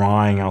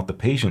drying out the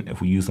patient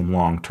if we use them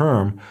long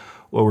term.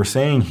 What we're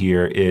saying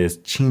here is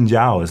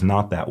Qinjiao is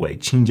not that way.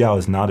 Qinjiao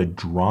is not a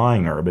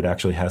drying herb. It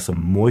actually has some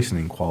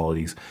moistening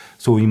qualities.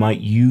 So we might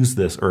use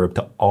this herb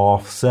to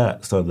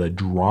offset some of the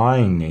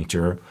drying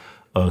nature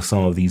of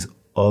some of these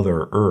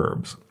other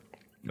herbs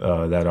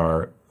that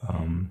are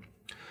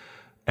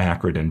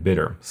acrid and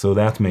bitter. So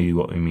that's maybe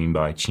what we mean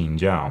by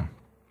Qinjiao.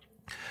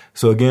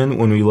 So again,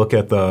 when we look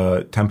at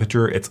the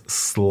temperature, it's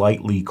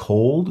slightly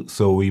cold.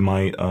 So we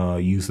might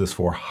use this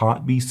for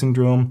hot B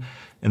syndrome.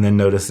 And then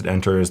notice it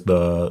enters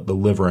the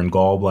liver and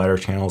gallbladder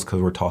channels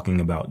because we're talking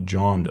about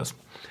jaundice.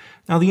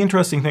 Now, the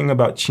interesting thing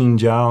about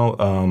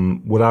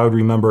Qinjiao, what I would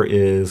remember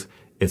is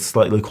it's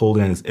slightly cold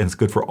and it's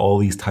good for all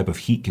these type of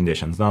heat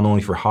conditions, not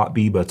only for hot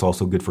B, but it's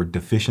also good for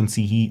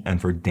deficiency heat and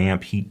for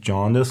damp heat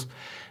jaundice.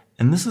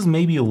 And this is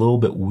maybe a little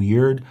bit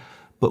weird,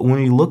 but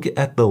when you look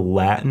at the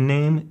Latin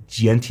name,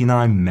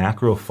 Gentiani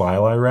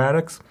macrophyli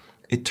radix,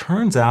 it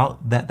turns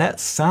out that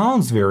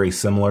sounds very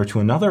similar to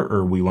another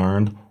herb we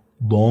learned,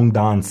 Long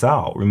Dan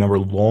Sao. Remember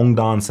Long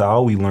Dan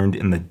Sao we learned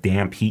in the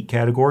damp heat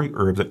category,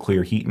 herbs that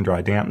clear heat and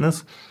dry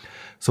dampness.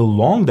 So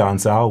Long Dan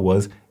Sao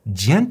was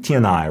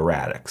Gentiani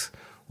radix.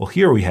 Well,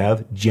 here we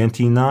have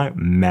Gentiani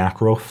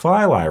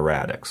macrophyli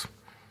radix.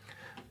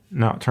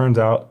 Now, it turns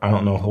out I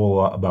don't know a whole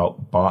lot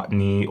about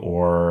botany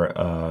or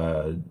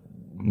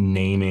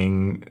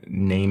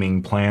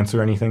naming plants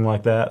or anything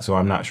like that. So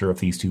I'm not sure if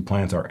these two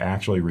plants are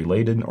actually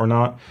related or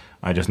not.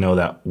 I just know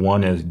that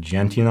one is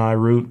gentianite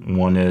root,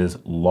 one is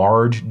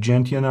large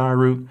gentianite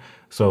root.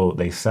 So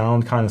they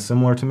sound kind of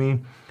similar to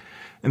me.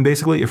 And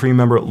basically, if you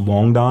remember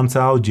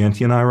Longdansao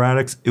gentianite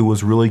radix, it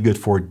was really good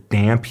for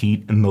damp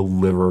heat in the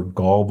liver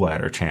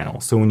gallbladder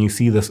channel. So when you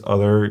see this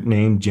other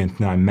name,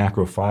 gentianite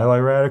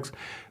macrophyllae radix,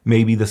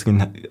 maybe this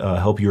can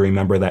help you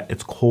remember that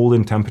it's cold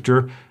in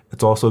temperature.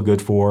 It's also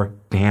good for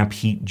damp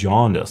heat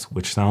jaundice,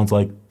 which sounds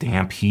like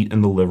damp heat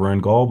in the liver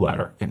and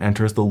gallbladder. It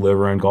enters the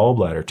liver and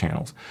gallbladder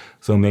channels.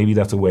 So maybe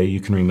that's a way you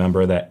can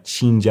remember that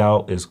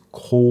qinjiao is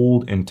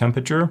cold in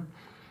temperature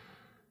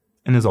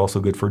and is also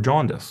good for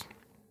jaundice.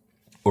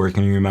 Or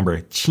can you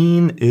remember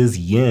qin is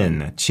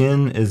yin?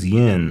 Qin is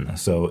yin.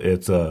 So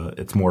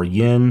it's more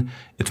yin,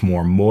 it's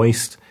more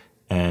moist,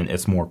 and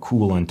it's more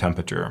cool in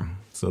temperature.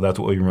 So that's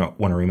what we want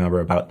to remember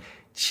about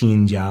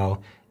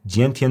qinjiao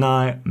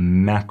gentianite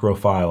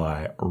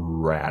macrophyllae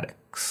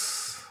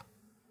radix.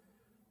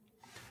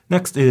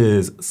 Next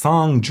is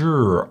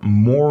Sangzhi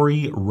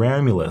mori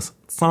ramulus.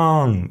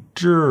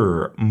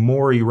 Sangzhi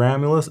mori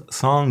ramulus.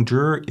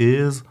 Sangzhi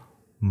is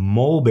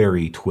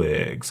mulberry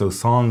twig. So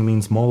song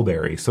means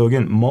mulberry. So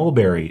again,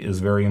 mulberry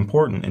is very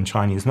important in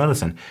Chinese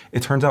medicine.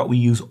 It turns out we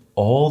use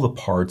all the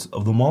parts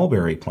of the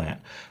mulberry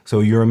plant. So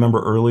you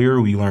remember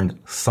earlier we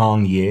learned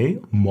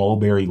sangye,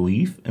 mulberry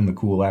leaf, and the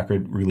cool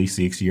acrid release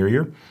the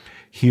exterior.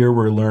 Here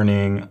we're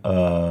learning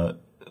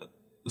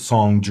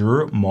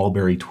Sangzhi,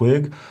 mulberry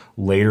twig.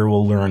 Later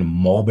we'll learn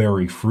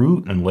mulberry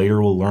fruit, and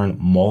later we'll learn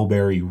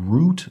mulberry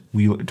root.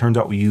 It turns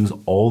out we use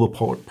all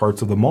the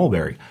parts of the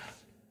mulberry.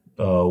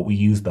 We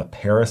use the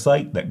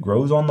parasite that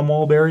grows on the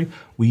mulberry.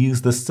 We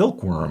use the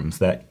silkworms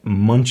that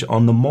munch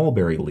on the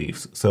mulberry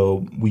leaves.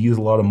 So we use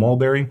a lot of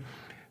mulberry.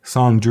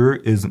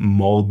 Sangzhi is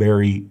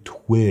mulberry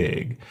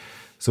twig.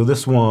 So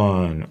this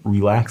one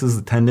relaxes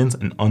the tendons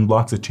and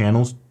unblocks the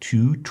channels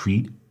to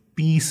treat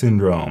B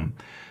syndrome.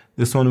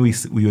 This one we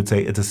would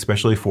say it's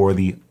especially for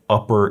the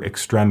upper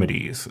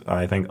extremities.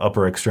 I think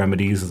upper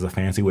extremities is a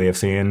fancy way of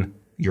saying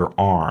your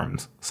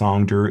arms.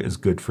 Sangzhi is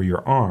good for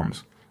your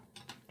arms.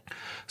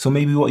 So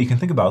maybe what you can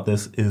think about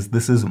this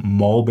is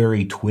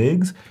mulberry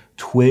twigs.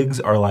 Twigs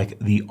are like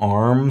the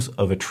arms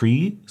of a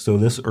tree. So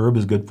this herb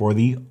is good for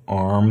the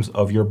arms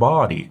of your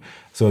body.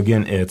 So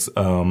again, it's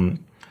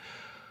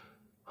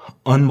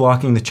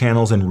unblocking the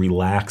channels and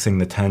relaxing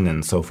the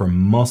tendons. So for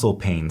muscle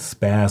pain,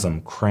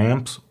 spasm,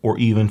 cramps, or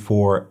even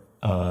for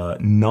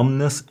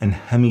numbness and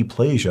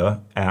hemiplegia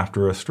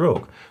after a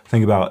stroke.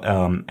 Think about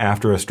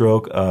after a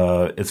stroke,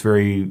 it's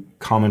very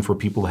common for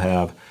people to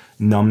have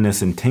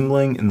numbness and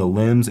tingling in the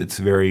limbs. It's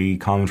very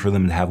common for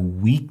them to have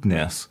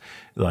weakness,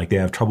 like they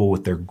have trouble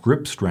with their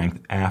grip strength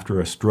after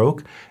a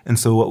stroke. And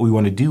so what we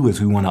want to do is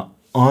we want to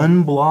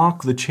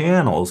unblock the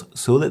channels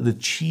so that the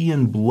qi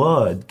and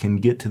blood can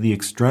get to the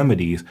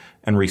extremities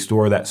and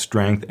restore that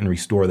strength and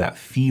restore that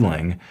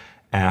feeling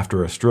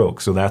after a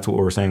stroke. So that's what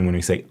we're saying when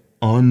we say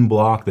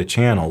unblock the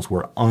channels.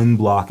 We're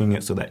unblocking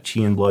it so that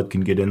qi and blood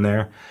can get in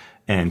there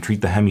and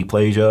treat the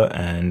hemiplegia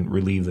and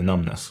relieve the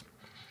numbness.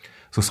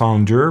 So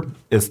Sangzhi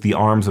is the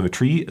arms of a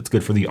tree. It's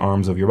good for the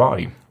arms of your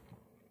body.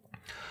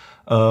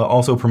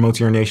 Also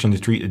promotes urination to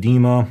treat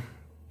edema.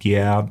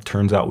 Yeah,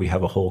 turns out we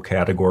have a whole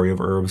category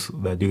of herbs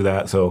that do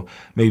that. So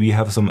maybe you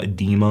have some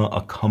edema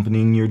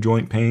accompanying your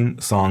joint pain.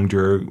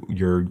 Sangzhi,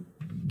 you're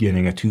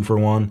getting a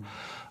 2-for-1.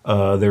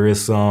 There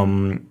is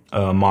some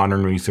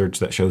modern research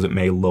that shows it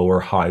may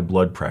lower high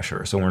blood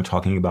pressure. So when we're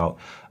talking about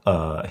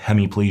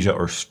hemiplegia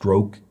or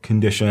stroke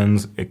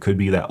conditions, it could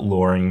be that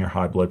lowering your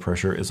high blood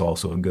pressure is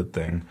also a good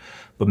thing.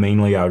 But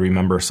mainly I would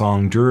remember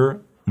Sangzhi,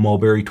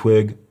 mulberry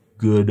twig,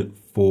 good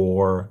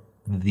for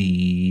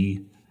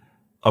the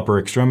upper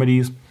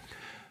extremities.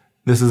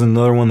 This is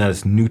another one that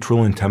is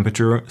neutral in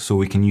temperature, so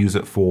we can use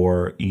it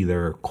for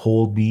either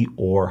cold bee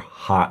or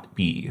hot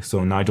bee.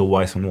 So Nigel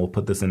Weissman will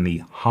put this in the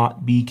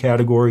hot bee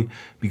category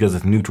because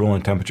it's neutral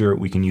in temperature.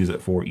 We can use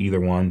it for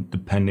either one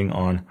depending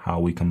on how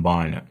we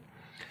combine it.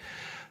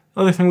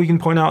 Other thing we can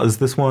point out is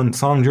this one,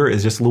 Sangzhi,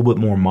 is just a little bit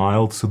more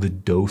mild, so the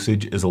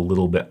dosage is a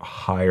little bit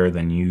higher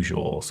than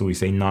usual. So we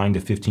say 9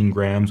 to 15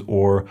 grams,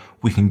 or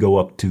we can go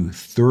up to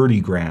 30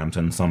 grams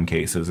in some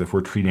cases. If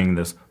we're treating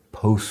this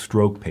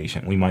post-stroke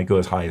patient, we might go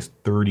as high as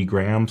 30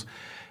 grams,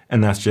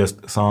 and that's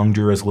just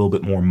Sangzhi is a little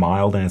bit more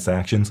mild in its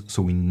actions,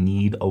 so we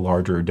need a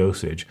larger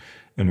dosage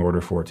in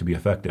order for it to be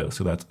effective.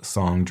 So that's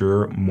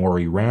Sangzhi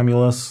mori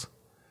ramulus,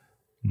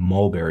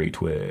 mulberry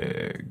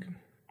twig.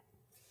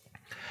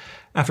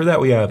 After that,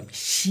 we have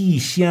Xi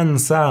Xian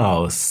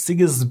Sao,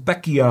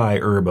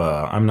 Sigisbeckiae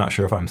herba. I'm not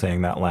sure if I'm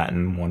saying that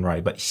Latin one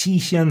right, but Xi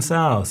Xian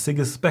Sao,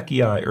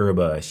 Sigisbeckiae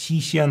herba. Xi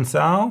Xian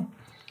Sao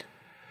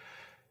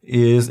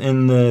is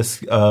in this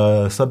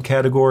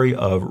subcategory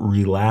of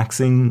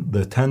relaxing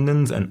the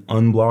tendons and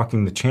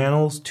unblocking the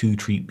channels to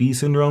treat B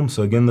syndrome.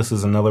 So again, this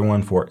is another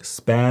one for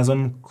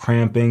spasm,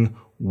 cramping,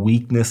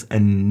 weakness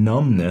and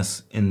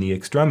numbness in the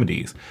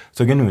extremities.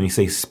 So again, when you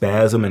say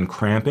spasm and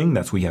cramping,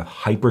 that's where you have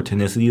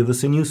hypertonicity of the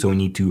sinew, so we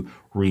need to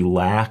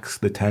relax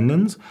the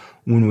tendons.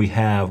 When we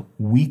have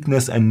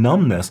weakness and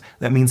numbness,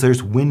 that means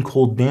there's wind,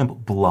 cold,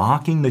 damp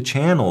blocking the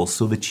channels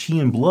so the qi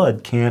and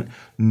blood can't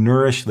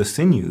nourish the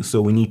sinews.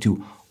 So we need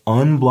to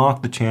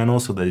unblock the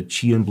channels so that the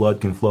qi and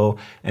blood can flow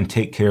and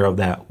take care of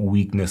that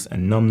weakness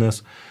and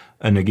numbness.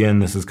 And again,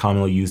 this is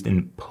commonly used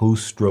in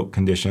post-stroke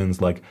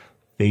conditions like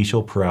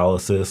facial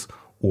paralysis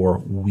or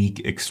weak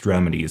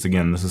extremities.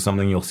 Again, this is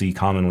something you'll see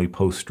commonly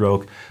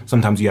post-stroke.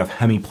 Sometimes you have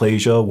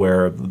hemiplasia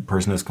where the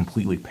person is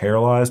completely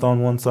paralyzed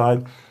on one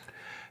side.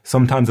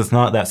 Sometimes it's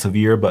not that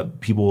severe, but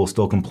people will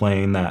still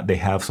complain that they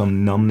have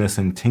some numbness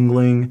and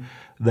tingling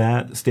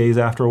that stays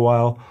after a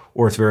while.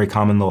 Or it's very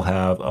common they'll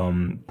have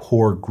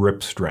poor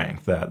grip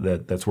strength.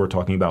 That's where we're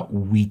talking about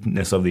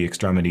weakness of the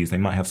extremities. They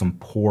might have some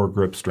poor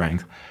grip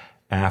strength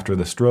after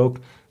the stroke.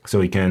 So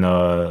we can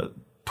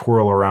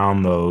twirl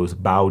around those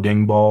bao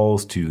ding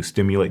balls to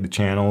stimulate the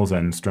channels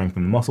and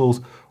strengthen the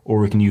muscles. Or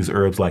we can use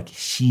herbs like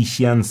xi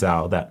xian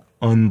sao that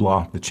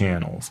unblock the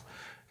channels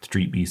to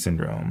treat B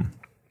syndrome.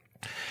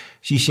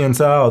 Xi xian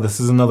sao, this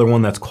is another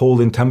one that's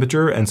cold in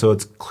temperature, and so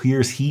it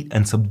clears heat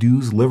and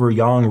subdues liver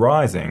yang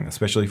rising,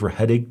 especially for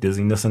headache,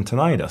 dizziness, and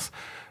tinnitus.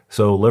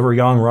 So liver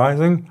yang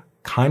rising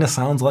kind of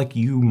sounds like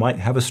you might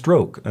have a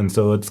stroke, and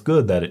so it's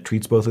good that it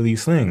treats both of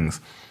these things.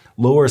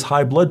 Lowers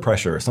high blood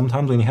pressure.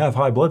 Sometimes when you have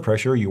high blood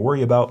pressure, you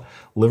worry about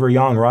liver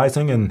yang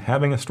rising and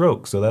having a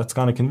stroke, so that's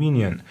kind of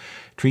convenient.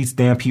 Treats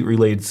damp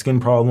heat-related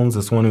skin problems.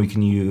 This one we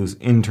can use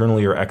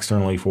internally or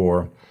externally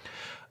for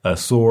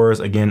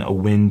sores, again, a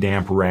wind,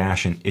 damp,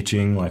 rash, and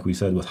itching, like we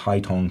said with Hai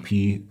Tong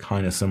Pi,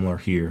 kind of similar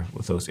here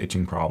with those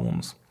itching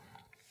problems.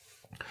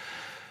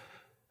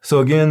 So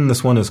again,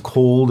 this one is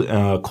cold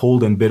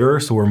and bitter,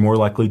 so we're more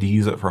likely to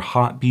use it for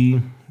hot Pi.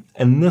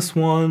 And this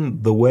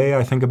one, the way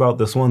I think about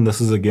this one,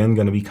 this is again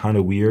going to be kind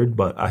of weird,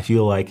 but I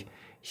feel like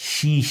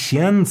Xi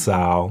Xian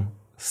Sao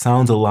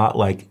sounds a lot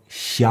like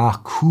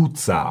Xia Ku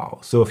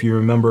Cao. So if you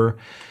remember,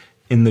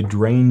 in the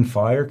drain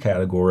fire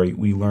category,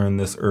 we learned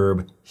this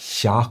herb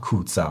Xia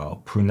Ku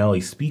Cao,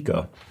 Prunelli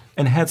spica,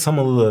 and had some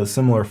of the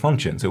similar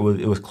functions. It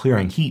was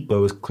clearing heat, but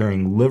it was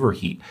clearing liver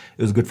heat.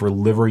 It was good for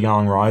liver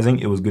yang rising.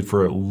 It was good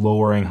for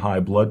lowering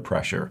high blood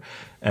pressure.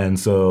 And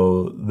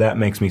so that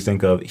makes me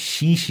think of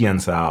Xi Xian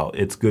Sao.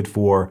 It's good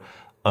for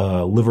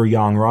liver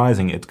yang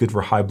rising. It's good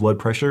for high blood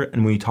pressure.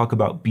 And when you talk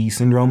about B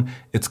syndrome,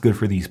 it's good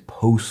for these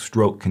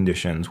post-stroke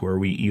conditions where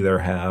we either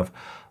have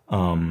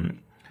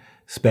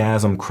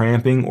spasm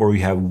cramping or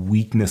we have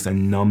weakness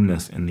and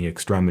numbness in the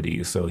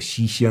extremities. So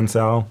Xi Xian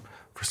Sao,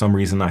 for some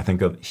reason I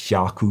think of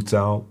Xia Ku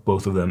Cao,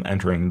 both of them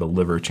entering the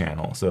liver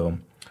channel. So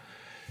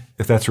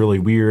if that's really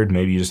weird,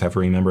 maybe you just have to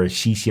remember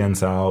Xi Xian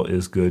Sao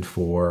is good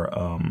for,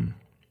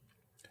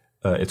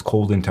 it's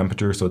cold in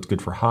temperature, so it's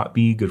good for hot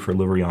B, good for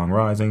liver yang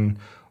rising.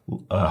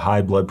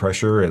 High blood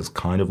pressure is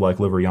kind of like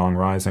liver yang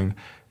rising.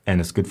 And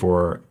it's good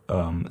for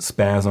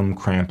spasm,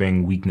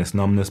 cramping, weakness,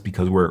 numbness,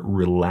 because we're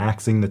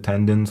relaxing the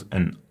tendons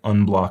and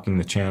unblocking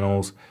the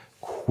channels,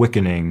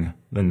 quickening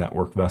the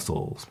network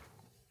vessels.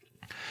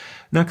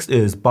 Next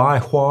is Bai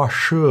Hua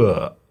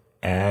Shi,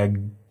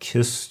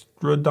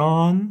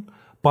 Agkistrodon.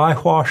 Bai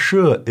Hua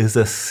Shi is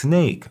a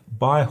snake.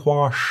 Bai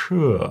Hua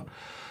Shi.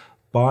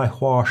 Bai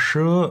Hua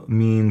Shi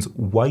means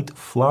white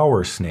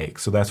flower snake.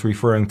 So that's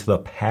referring to the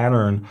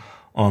pattern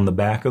on the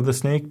back of the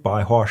snake,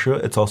 Bai Hua Shi.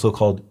 It's also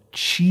called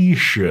Qi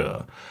Shi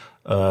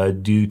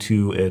due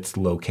to its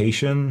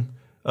location,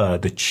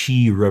 the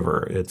Qi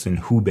River. It's in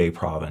Hubei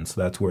province.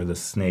 That's where the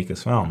snake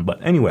is found.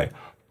 But anyway,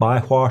 Bai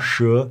Hua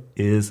Shi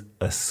is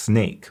a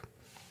snake.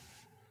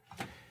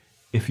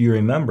 If you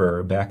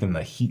remember, back in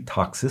the heat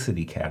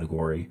toxicity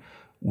category,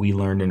 we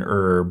learned an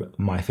herb,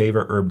 my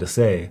favorite herb to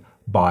say,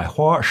 Bai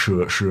Hua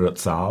Shi Shi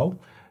Cao.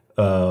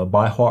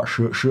 Bai Hua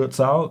Shi Shi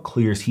Cao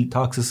clears heat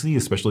toxicity,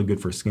 especially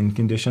good for skin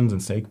conditions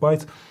and snake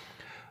bites.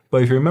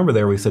 But if you remember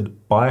there, we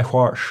said Bai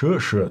Hua Shi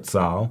Shi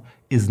Cao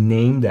is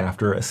named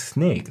after a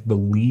snake. The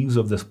leaves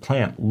of this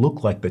plant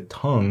look like the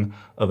tongue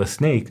of a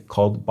snake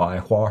called Bai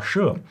Hua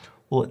Shi.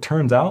 Well, it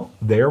turns out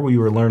there we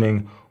were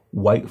learning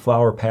white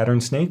flower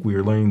pattern snake. We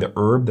were learning the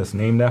herb that's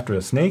named after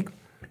a snake.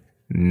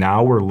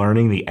 Now we're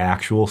learning the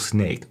actual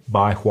snake,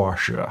 Bai Hua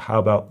Shi. How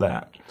about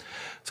that?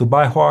 So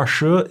Bai Hua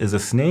Shi is a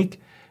snake,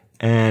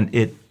 and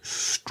it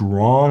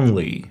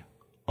strongly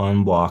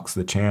unblocks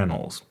the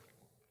channels.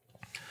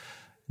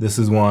 This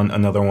is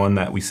another one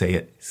that we say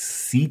it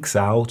seeks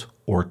out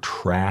or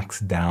tracks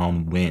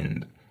down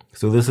wind.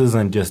 So this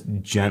isn't just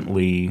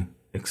gently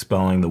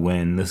expelling the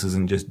wind. This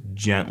isn't just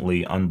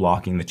gently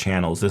unblocking the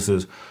channels. This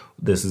is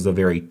a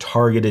very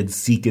targeted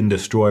seek and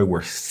destroy.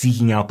 We're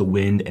seeking out the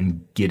wind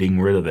and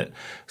getting rid of it.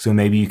 So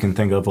maybe you can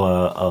think of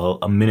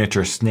a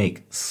miniature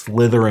snake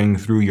slithering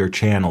through your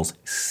channels,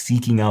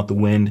 seeking out the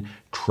wind,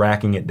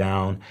 tracking it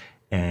down,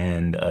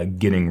 and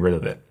getting rid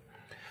of it.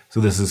 So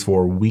this is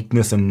for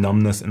weakness and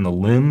numbness in the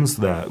limbs,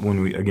 that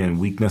when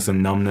weakness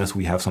and numbness,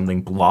 we have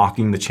something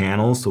blocking the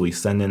channels. So we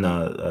send in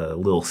a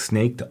little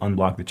snake to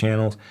unblock the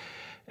channels.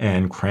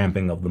 and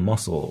cramping of the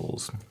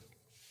muscles.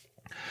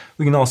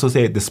 We can also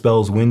say it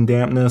dispels wind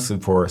dampness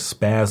for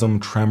spasm,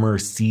 tremor,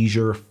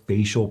 seizure,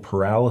 facial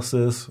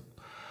paralysis.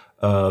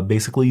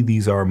 Basically,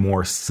 these are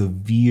more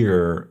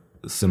severe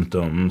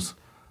symptoms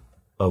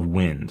of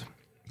wind.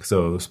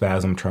 So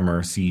spasm,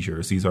 tremor,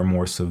 seizures, these are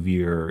more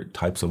severe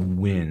types of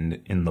wind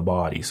in the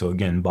body. So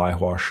again, Bai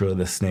Hua Shi,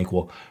 the snake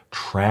will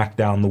track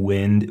down the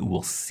wind, it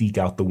will seek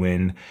out the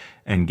wind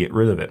and get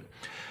rid of it.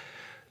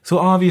 So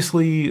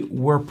obviously,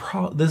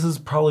 this is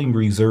probably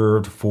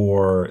reserved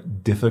for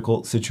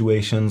difficult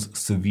situations,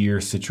 severe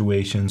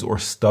situations, or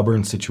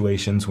stubborn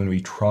situations when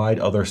we tried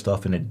other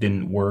stuff and it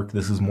didn't work.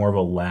 This is more of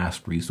a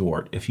last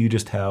resort. If you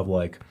just have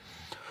like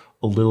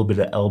a little bit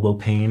of elbow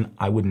pain,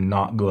 I would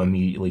not go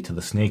immediately to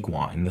the snake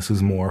wine. This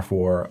is more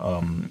for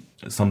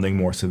something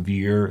more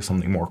severe,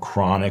 something more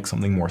chronic,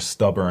 something more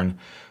stubborn,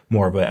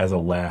 more of as a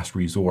last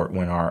resort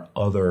when our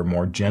other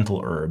more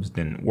gentle herbs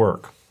didn't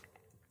work.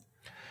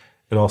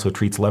 It also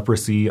treats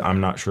leprosy. I'm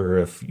not sure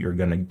if you're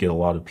going to get a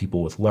lot of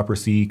people with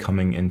leprosy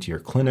coming into your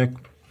clinic.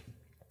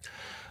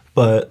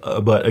 But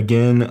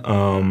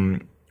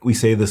again, we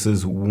say this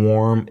is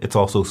warm. It's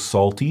also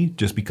salty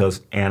just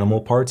because animal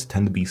parts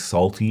tend to be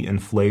salty in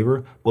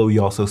flavor. But we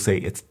also say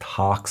it's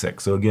toxic.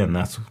 So again,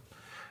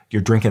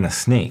 you're drinking a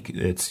snake.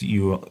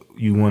 You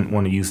wouldn't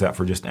want to use that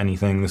for just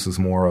anything. This is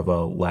more of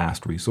a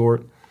last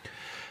resort.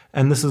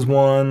 And this is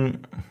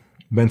one,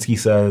 Bensky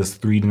says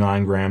 3 to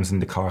 9 grams in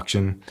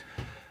decoction.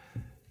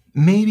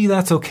 Maybe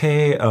that's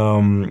okay.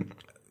 I'm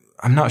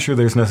not sure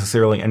there's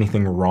necessarily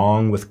anything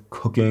wrong with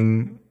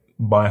cooking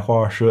Bai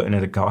Hua Shi in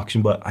a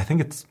decoction, but I think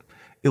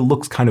it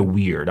looks kind of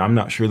weird. I'm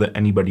not sure that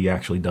anybody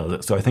actually does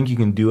it. So I think you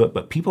can do it,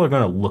 but people are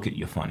going to look at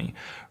you funny.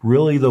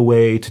 Really, the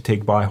way to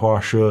take Bai Hua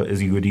Shi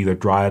is you would either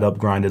dry it up,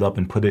 grind it up,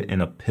 and put it in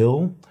a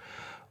pill,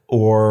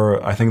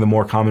 or I think the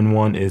more common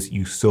one is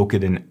you soak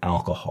it in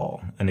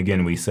alcohol. And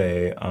again, we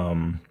say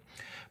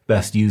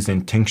best used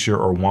in tincture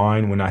or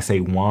wine. When I say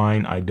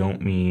wine, I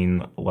don't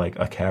mean like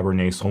a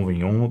Cabernet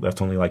Sauvignon.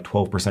 That's only like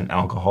 12%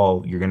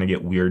 alcohol. You're going to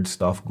get weird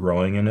stuff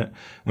growing in it.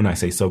 When I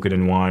say soak it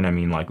in wine, I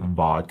mean like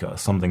vodka,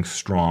 something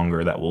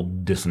stronger that will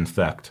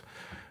disinfect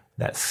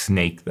that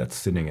snake that's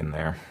sitting in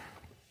there.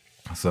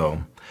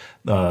 So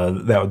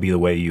that would be the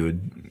way you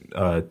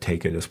would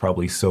take it, is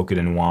probably soak it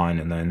in wine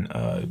and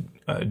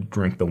then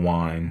drink the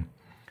wine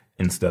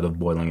instead of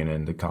boiling it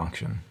in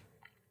decoction.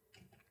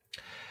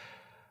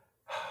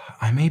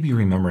 I may be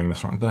remembering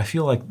this wrong, but I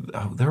feel like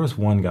there was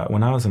one guy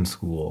when I was in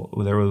school.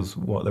 There was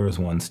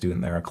one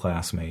student there, a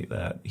classmate,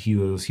 that he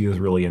was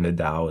really into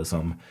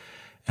Taoism,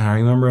 and I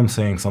remember him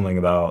saying something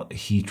about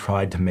he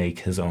tried to make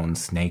his own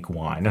snake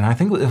wine, and I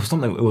think it was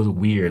something. It was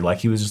weird, like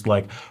he was just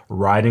like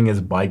riding his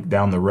bike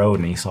down the road,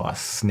 and he saw a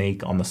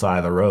snake on the side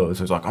of the road.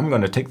 So he's like, "I'm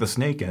going to take the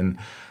snake and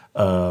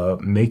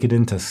make it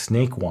into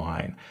snake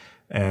wine."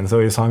 And so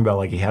he was talking about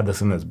like he had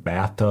this in his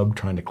bathtub,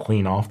 trying to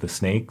clean off the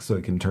snake so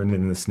it can turn it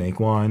into snake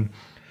wine.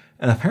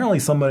 And apparently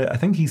I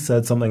think he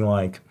said something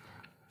like,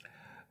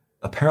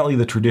 apparently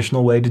the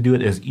traditional way to do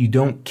it is you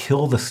don't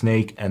kill the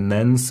snake and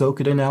then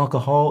soak it in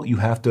alcohol. You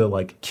have to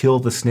like kill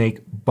the snake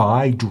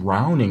by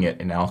drowning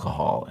it in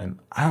alcohol. And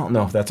I don't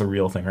know if that's a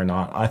real thing or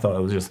not. I thought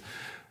it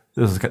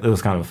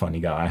was kind of a funny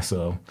guy.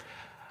 So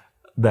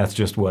that's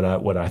just what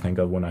I think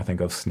of when I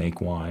think of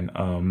snake wine.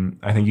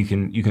 I think you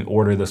can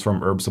order this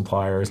from herb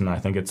suppliers, and I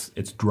think it's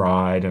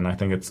dried, and I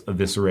think it's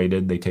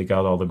eviscerated. They take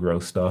out all the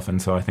gross stuff,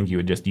 and so I think you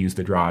would just use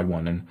the dried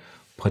one and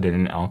put it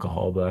in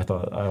alcohol. But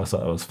I also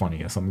thought it was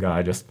funny, some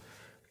guy just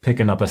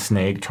picking up a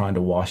snake, trying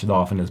to wash it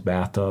off in his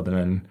bathtub, and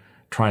then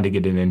trying to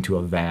get it into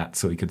a vat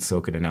so he could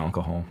soak it in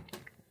alcohol.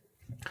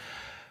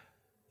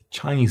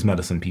 Chinese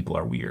medicine people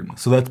are weird.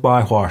 So that's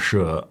Bai Hua Shi.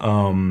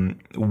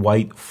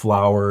 White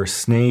flower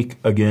snake.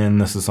 Again,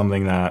 this is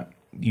something that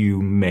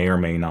you may or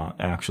may not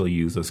actually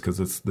use this because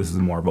this is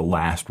more of a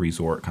last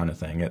resort kind of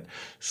thing. It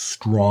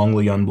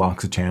strongly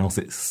unblocks the channels.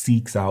 It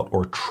seeks out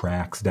or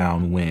tracks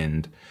down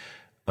wind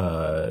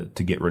to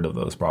get rid of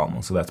those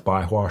problems. So that's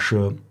Bai Hua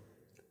Shi,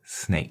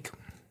 snake.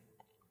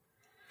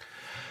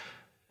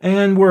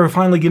 And we're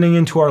finally getting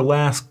into our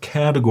last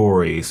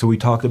category. So we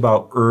talked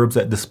about herbs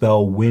that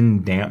dispel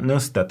wind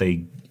dampness, that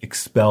they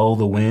expel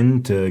the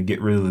wind to get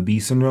rid of the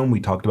bee syndrome. We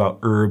talked about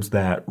herbs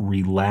that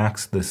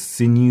relax the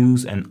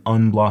sinews and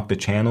unblock the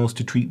channels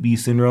to treat bee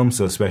syndrome.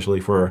 So especially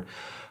for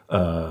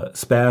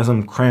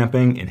spasm,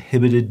 cramping,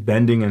 inhibited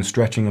bending and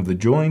stretching of the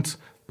joints,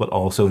 but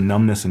also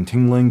numbness and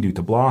tingling due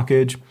to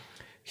blockage.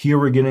 Here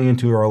we're getting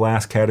into our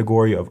last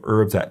category of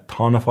herbs that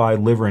tonify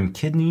liver and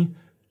kidney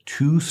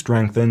to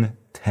strengthen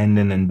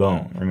tendon and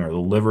bone. Remember, the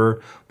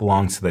liver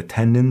belongs to the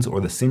tendons or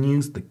the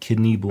sinews. The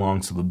kidney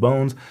belongs to the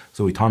bones.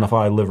 So we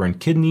tonify liver and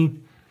kidney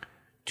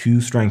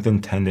to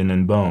strengthen tendon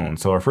and bone.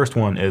 So our first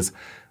one is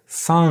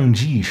Sang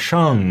Ji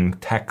Sheng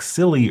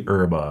Taxili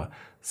Herba.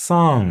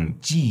 Sang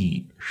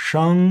Ji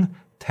Sheng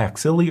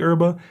Taxili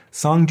Herba.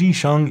 Sang Ji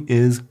Sheng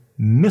is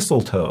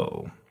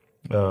mistletoe.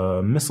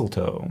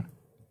 Mistletoe.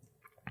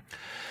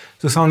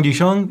 So Sang Ji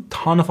Sheng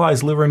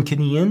tonifies liver and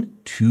kidney yin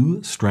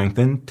to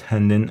strengthen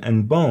tendon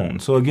and bone.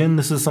 So again,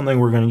 this is something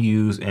we're going to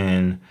use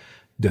in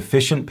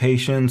deficient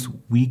patients,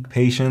 weak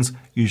patients,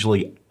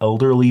 usually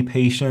elderly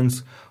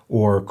patients,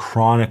 or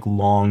chronic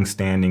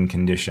long-standing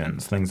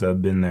conditions, things that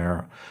have been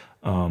there.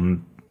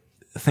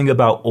 Think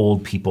about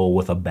old people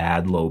with a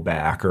bad low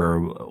back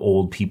or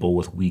old people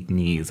with weak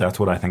knees. That's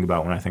what I think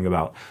about when I think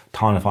about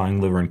tonifying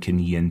liver and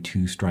kidney yin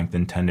to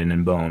strengthen tendon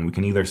and bone. We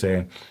can either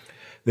say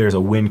there's a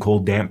wind,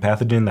 cold, damp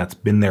pathogen that's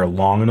been there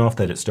long enough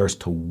that it starts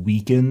to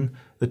weaken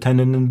the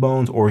tendon and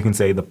bones, or we can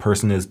say the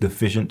person is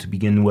deficient to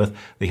begin with.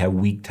 They have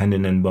weak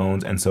tendon and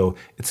bones, and so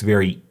it's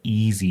very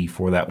easy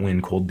for that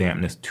wind, cold,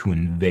 dampness to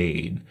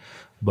invade.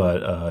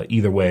 But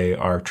either way,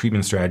 our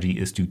treatment strategy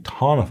is to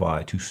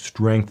tonify, to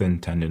strengthen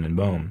tendon and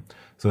bone.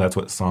 So that's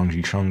what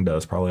Sangji Sheng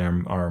does, probably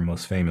our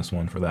most famous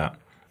one for that.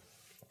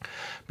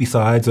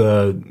 Besides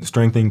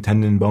strengthening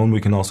tendon and bone,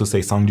 we can also say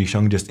Sangji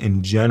Sheng just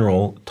in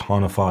general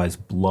tonifies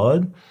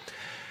blood.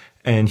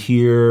 And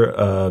here,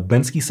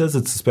 Bensky says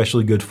it's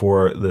especially good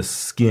for the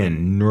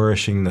skin,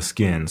 nourishing the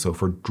skin. So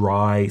for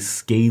dry,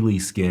 scaly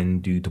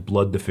skin due to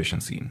blood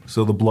deficiency.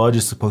 So the blood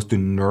is supposed to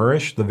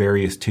nourish the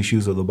various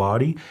tissues of the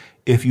body.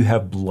 If you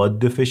have blood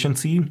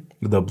deficiency,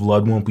 the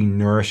blood won't be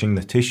nourishing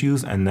the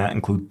tissues, and that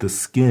includes the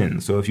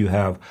skin. So if you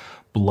have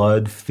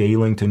blood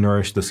failing to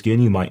nourish the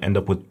skin, you might end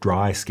up with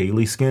dry,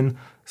 scaly skin.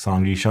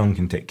 Sangji Sheng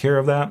can take care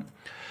of that.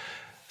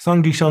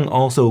 Sangji Sheng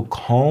also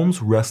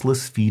calms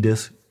restless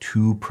fetus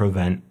to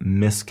prevent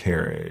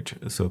miscarriage.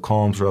 So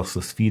calms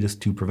restless fetus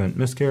to prevent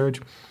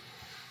miscarriage.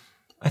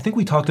 I think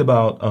we talked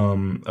about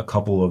a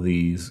couple of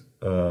these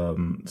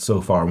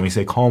so far. When we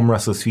say calm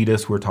restless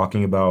fetus, we're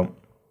talking about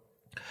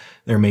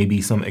there may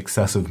be some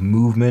excessive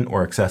movement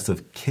or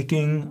excessive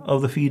kicking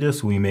of the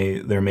fetus.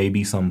 There may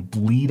be some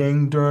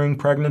bleeding during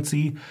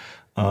pregnancy,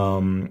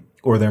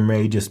 or there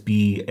may just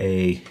be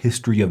a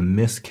history of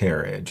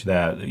miscarriage,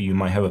 that you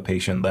might have a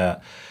patient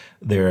that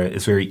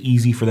it's very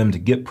easy for them to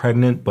get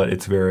pregnant, but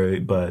it's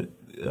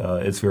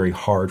very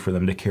hard for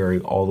them to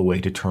carry all the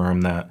way to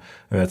term. That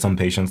I've had some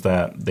patients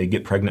that they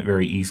get pregnant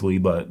very easily,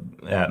 but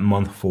at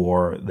month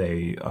 4,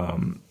 they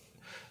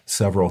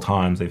several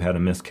times they've had a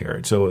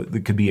miscarriage. So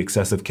it could be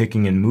excessive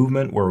kicking and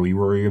movement where we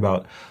worry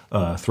about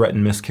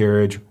threatened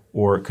miscarriage,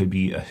 or it could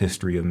be a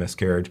history of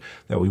miscarriage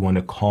that we want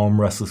to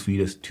calm restless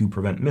fetus to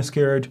prevent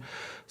miscarriage.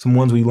 Some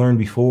ones we learned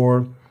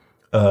before,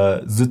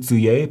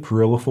 Zitsuye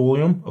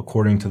perillifolium,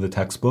 according to the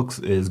textbooks,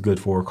 is good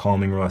for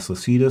calming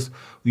restless fetus.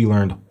 We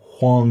learned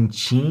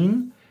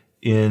Huangqin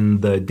in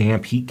the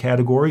damp heat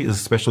category is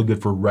especially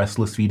good for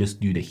restless fetus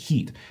due to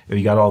heat. If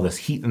you got all this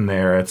heat in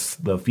there,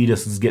 the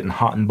fetus is getting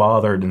hot and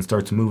bothered and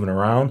starts moving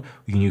around.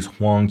 We can use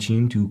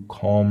Huangqin to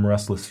calm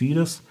restless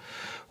fetus.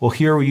 Well,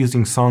 here we're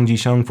using Sangji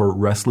Sheng for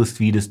restless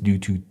fetus due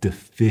to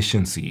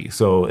deficiency.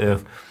 So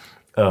if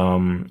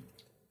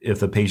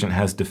the patient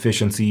has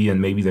deficiency and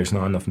maybe there's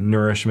not enough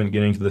nourishment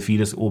getting to the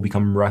fetus, it will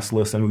become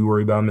restless and we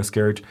worry about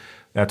miscarriage.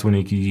 That's when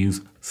you can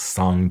use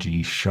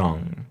Sangji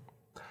Sheng.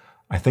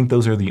 I think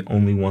those are the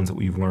only ones that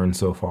we've learned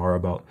so far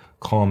about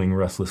calming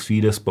restless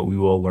fetus, but we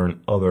will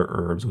learn other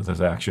herbs with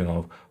this action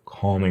of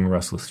calming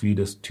restless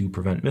fetus to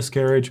prevent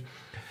miscarriage.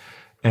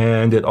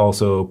 And it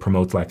also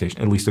promotes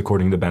lactation. At least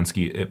according to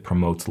Bensky, it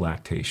promotes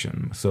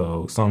lactation.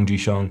 So Sangji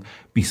Sheng,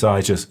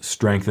 besides just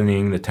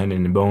strengthening the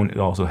tendon and bone, it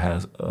also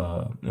has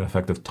an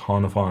effect of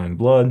tonifying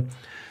blood.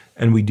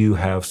 And we do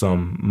have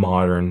some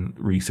modern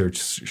research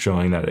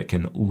showing that it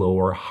can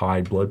lower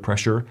high blood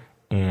pressure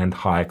and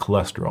high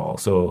cholesterol.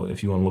 So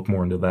if you want to look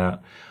more into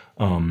that,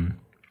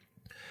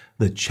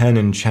 the Chen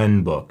and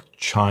Chen book,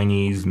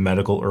 Chinese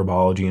Medical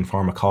Herbology and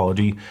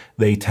Pharmacology,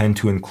 they tend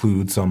to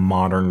include some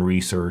modern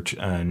research,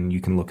 and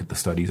you can look at the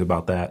studies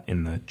about that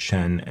in the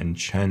Chen and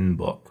Chen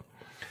book.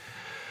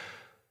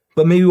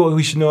 But maybe what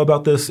we should know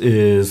about this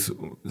is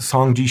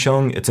Sangji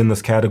Sheng, it's in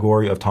this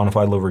category of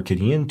tonified liver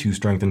kidney yin to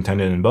strengthen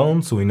tendon and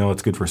bone. So we know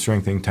it's good for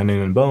strengthening tendon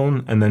and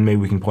bone. And then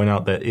maybe we can point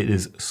out that it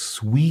is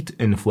sweet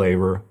in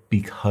flavor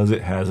because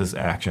it has this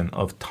action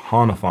of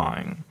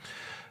tonifying.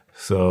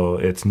 So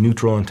it's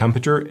neutral in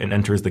temperature and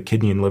enters the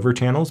kidney and liver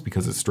channels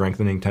because it's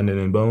strengthening tendon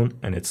and bone.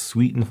 And it's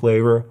sweet in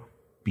flavor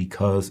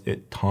because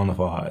it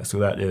tonifies. So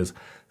that is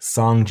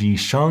Sangji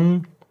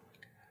Sheng.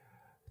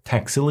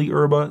 Taxili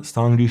herba,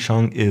 Sangji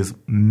Sheng is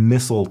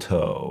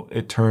mistletoe.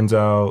 It turns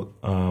out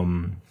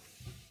the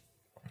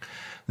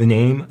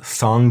name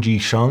Sangji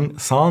Sheng,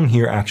 Sang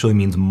here actually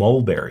means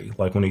mulberry.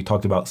 Like when we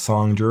talked about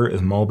Sangzhi is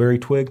mulberry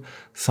twig,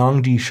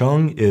 Sangji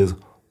Sheng is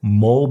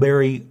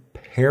mulberry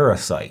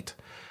parasite.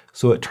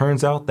 So it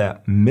turns out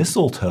that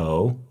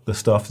mistletoe, the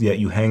stuff that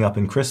you hang up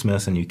in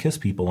Christmas and you kiss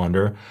people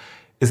under,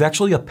 is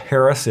actually a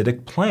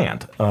parasitic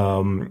plant.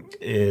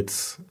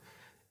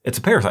 It's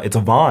a parasite. It's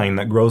a vine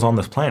that grows on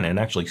this plant and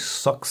actually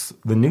sucks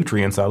the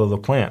nutrients out of the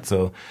plant.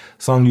 So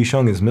Sangji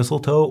Sheng is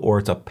mistletoe, or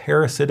it's a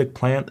parasitic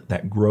plant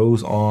that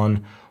grows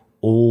on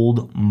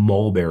old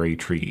mulberry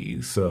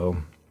trees. So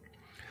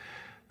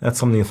that's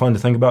something fun to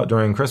think about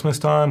during Christmas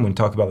time. When we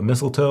talk about the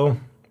mistletoe,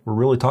 we're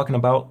really talking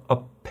about a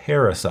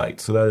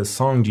parasite. So that is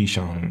Sangji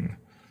Sheng,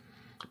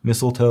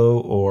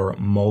 mistletoe or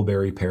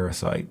mulberry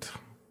parasite.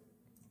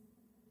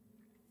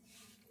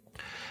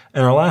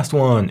 And our last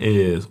one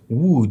is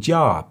Wu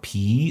Jia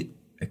Pi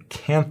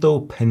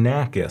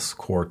Acanthopanacus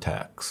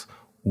cortex.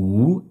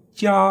 Wu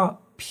Jia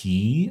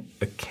Pi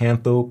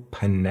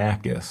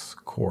Acanthopanacus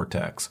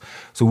cortex.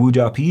 So Wu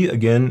Jia Pi,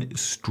 again,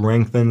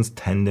 strengthens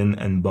tendon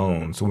and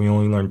bone. So we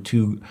only learned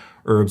 2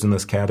 herbs in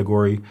this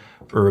category.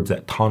 Herbs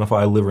that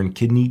tonify liver and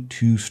kidney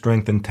to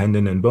strengthen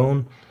tendon and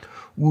bone.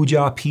 Wu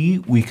Jia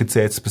Pi, we could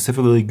say it's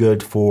specifically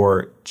good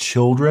for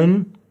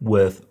children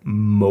with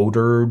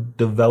motor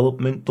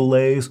development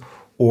delays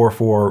or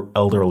for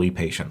elderly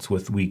patients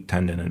with weak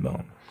tendon and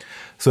bone.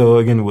 So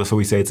again, so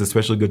we say it's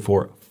especially good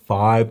for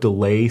 5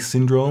 delay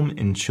syndrome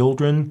in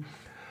children.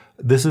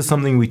 This is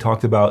something we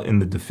talked about in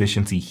the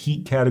deficiency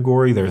heat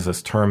category. There's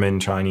this term in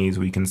Chinese,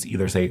 we can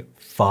either say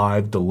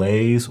 5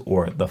 delays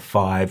or the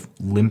 5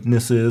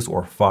 limpnesses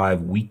or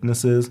 5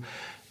 weaknesses.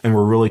 And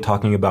we're really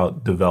talking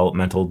about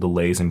developmental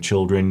delays in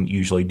children,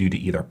 usually due to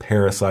either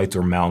parasites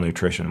or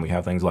malnutrition. We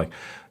have things like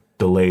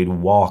delayed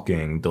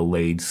walking,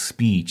 delayed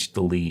speech,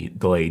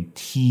 delayed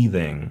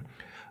teething,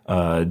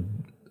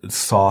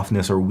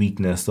 softness or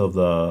weakness of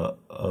the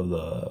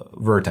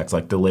vertex,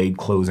 like delayed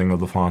closing of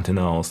the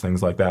fontanelles,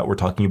 things like that. We're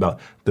talking about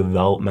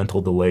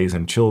developmental delays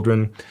in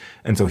children.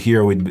 And so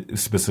here we'd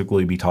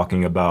specifically be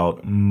talking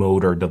about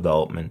motor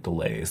development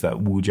delays,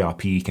 that Wu Jia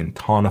Pi can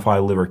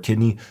tonify liver,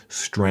 kidney,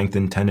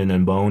 strengthen tendon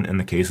and bone in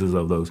the cases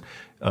of those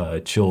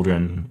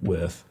children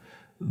with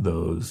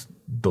those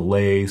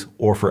delays,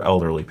 or for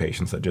elderly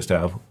patients that just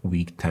have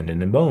weak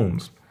tendon and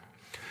bones.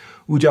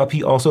 Wu Jia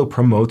Pi also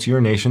promotes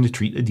urination to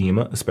treat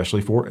edema,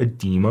 especially for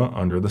edema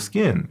under the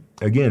skin.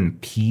 Again,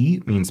 Pi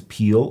means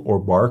peel or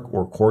bark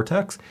or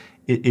cortex.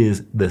 It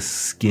is the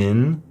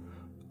skin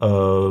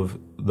of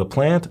the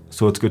plant,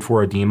 so it's good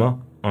for edema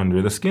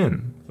under the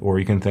skin. Or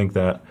you can think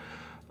that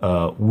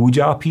Wu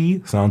Jia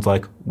Pi sounds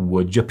like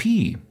would ya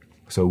pee.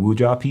 So Wu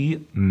Jia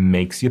Pi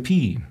makes you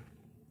pee.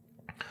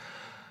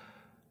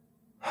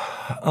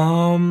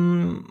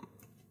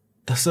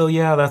 So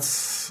yeah,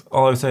 that's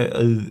all I would say.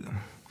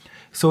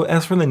 So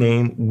as for the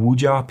name, Wu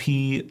Jia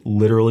Pi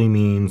literally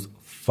means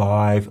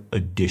 5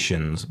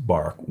 additions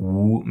bark.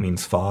 Wu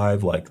means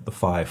 5, like the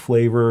 5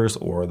 flavors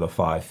or the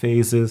 5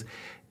 phases.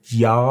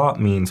 Jia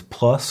means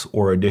plus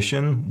or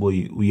addition.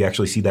 We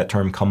actually see that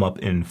term come up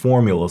in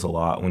formulas a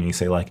lot when you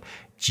say like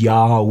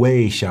Jia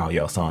Wei Xiao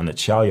Yao San,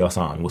 it's Xiao Yao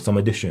San with some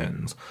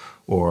additions.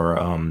 Or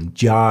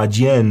Jia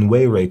Jian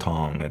Wei Rei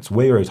Tong, it's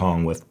Wei Rei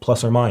Tong with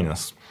plus or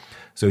minus.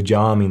 So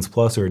Jia means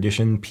plus or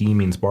addition, Pi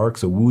means bark.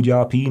 So Wu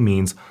Jia Pi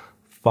means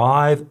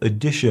 5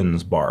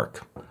 additions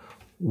bark.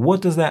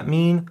 What does that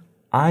mean?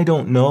 I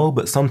don't know,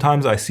 but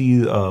sometimes I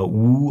see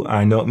Wu,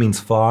 I know it means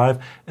 5,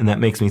 and that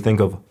makes me think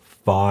of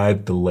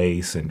 5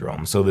 delay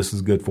syndrome. So this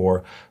is good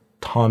for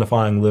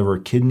tonifying liver,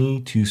 kidney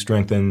to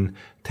strengthen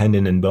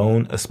tendon and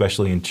bone,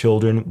 especially in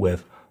children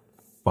with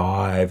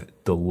 5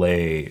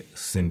 delay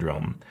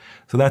syndrome.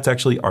 So that's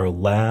actually our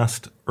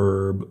last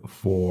herb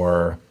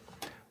for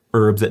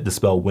herbs that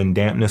dispel wind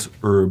dampness,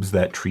 herbs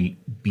that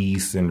treat bee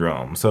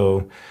syndrome.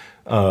 So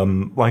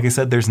like I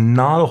said, there's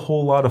not a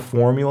whole lot of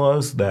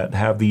formulas that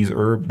have these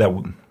herbs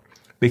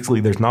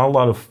there's not a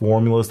lot of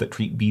formulas that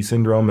treat bee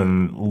syndrome,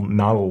 and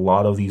not a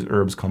lot of these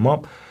herbs come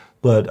up.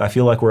 But I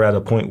feel like we're at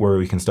a point where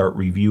we can start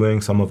reviewing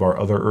some of our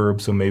other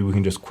herbs. So maybe we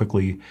can just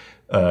quickly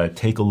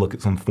take a look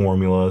at some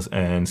formulas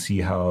and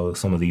see how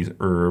some of these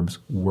herbs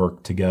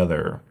work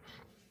together.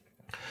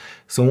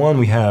 So one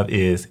we have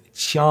is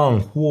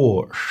Qiang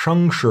Huo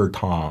Sheng Shi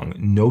Tang,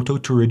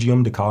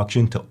 Notopterygium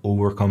decoction to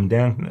overcome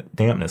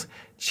dampness.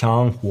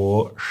 Qiang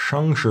Huo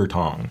Sheng Shi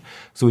Tang.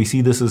 So we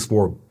see this is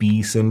for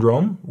bee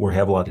syndrome, where we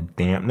have a lot of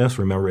dampness.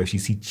 Remember, if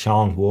you see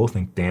Qiang Huo,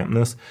 think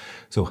dampness.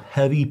 So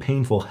heavy,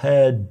 painful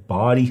head,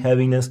 body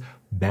heaviness,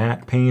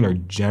 back pain or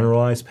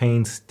generalized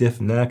pain, stiff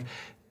neck,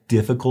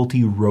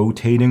 difficulty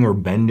rotating or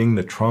bending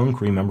the trunk.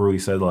 Remember we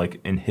said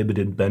like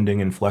inhibited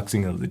bending and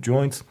flexing of the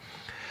joints.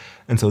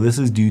 And so this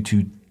is due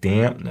to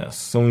dampness.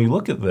 So when you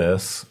look at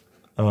this,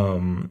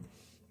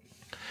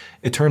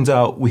 it turns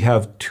out we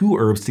have 2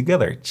 herbs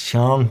together,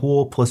 Qiang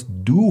Huo plus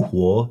Du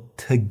Huo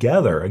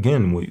together.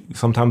 Again,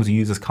 sometimes we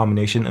use this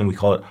combination and we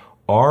call it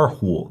R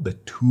Huo, the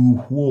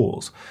 2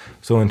 huos.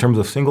 So in terms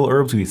of single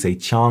herbs, we say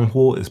Qiang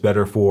Huo is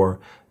better for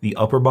the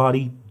upper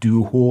body,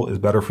 Du Huo is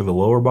better for the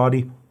lower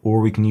body, or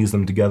we can use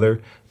them together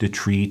to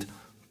treat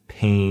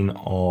pain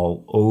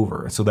all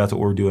over. So that's what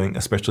we're doing,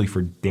 especially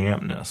for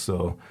dampness.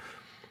 So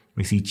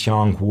we see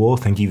Qiang Huo,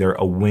 think either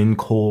a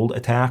wind-cold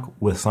attack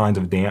with signs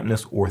of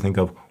dampness, or think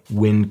of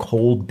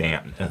wind-cold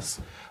dampness,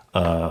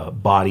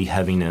 body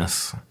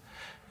heaviness,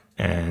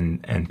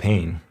 and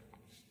pain.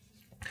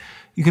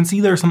 You can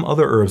see there are some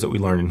other herbs that we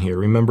learned in here.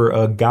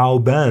 Remember, Gao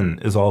Ben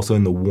is also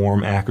in the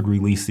warm, acrid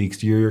release the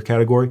exterior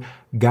category.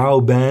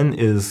 Gao Ben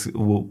is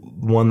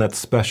one that's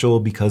special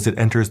because it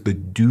enters the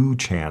Du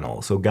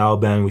channel. So Gao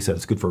Ben, we said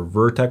it's good for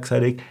vertex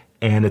headache,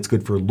 and it's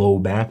good for low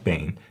back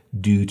pain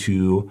due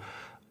to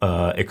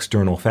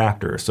external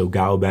factors. So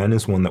Gao Ben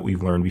is one that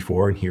we've learned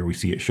before, and here we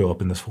see it show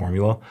up in this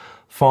formula.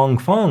 Fang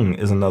Feng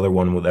is another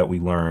one that we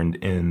learned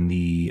in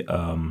the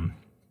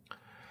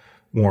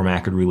warm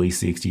acid release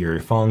the exterior.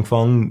 Fang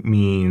feng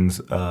means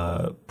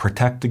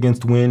protect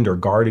against wind or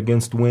guard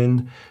against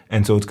wind.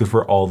 And so it's good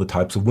for all the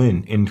types of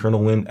wind: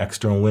 internal wind,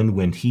 external wind,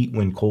 wind heat,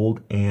 wind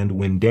cold, and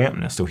wind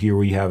dampness. So here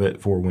we have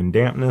it for wind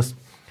dampness.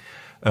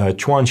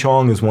 Chuan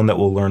Chong is one that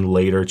we'll learn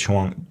later.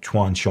 Chuan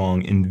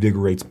Chong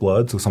invigorates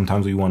blood. So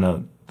sometimes we want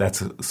to,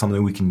 that's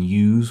something we can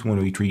use when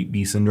we treat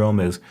B syndrome,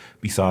 is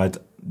besides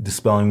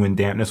dispelling wind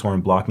dampness or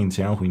blocking the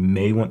channels, we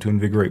may want to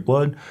invigorate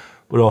blood.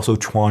 But also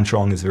Chuan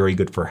Chong is very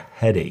good for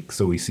headache.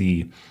 So we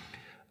see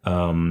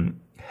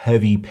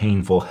heavy,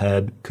 painful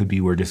head. Could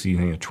be we're just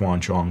using a Chuan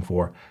Chong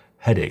for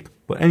headache.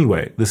 But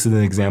anyway, this is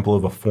an example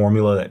of a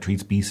formula that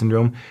treats B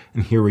syndrome.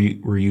 And here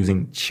we're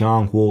using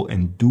Qiang Huo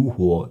and Du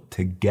Huo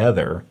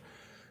together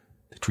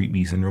to treat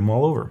B syndrome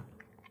all over.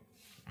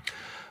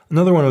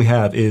 Another one we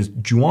have is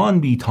Juan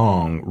Bi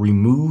Tong,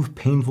 remove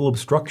painful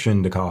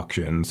obstruction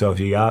decoction. So if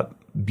you got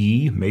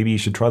B, maybe you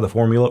should try the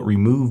formula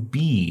remove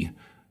B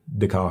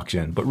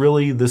decoction. But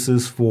really, this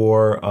is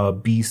for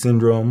B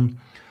syndrome,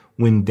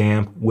 wind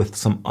damp with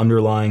some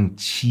underlying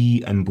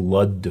qi and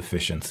blood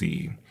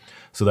deficiency.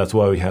 So that's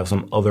why we have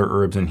some other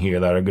herbs in here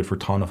that are good for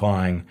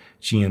tonifying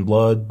qi and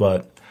blood.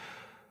 But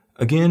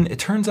again, it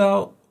turns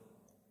out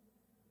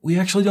we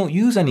actually don't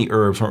use any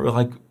herbs.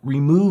 Like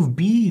remove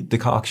B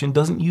decoction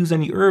doesn't use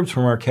any herbs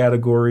from our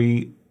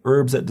category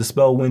herbs that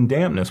dispel wind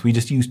dampness. We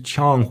just use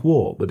Qiang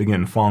Huo. But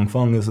again, Fang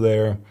Feng is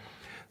there.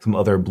 Some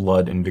other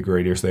blood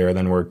invigorators there.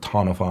 Then we're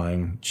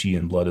tonifying qi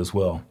and blood as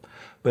well.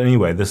 But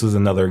anyway, this is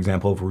another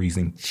example of we're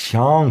using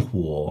Qiang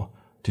Huo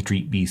to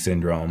treat B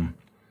syndrome.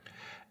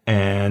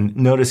 And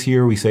notice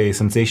here we say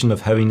sensation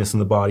of heaviness in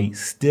the body,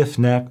 stiff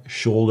neck,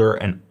 shoulder,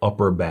 and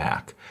upper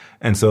back.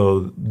 And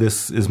so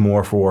this is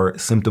more for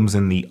symptoms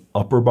in the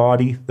upper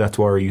body. That's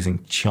why we're using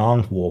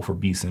Qiang Huo for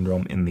B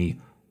syndrome in the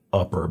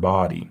upper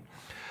body.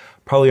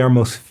 Probably our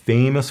most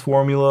famous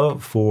formula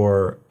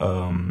for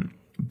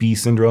B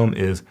syndrome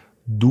is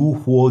Du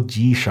Huo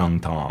Ji Shang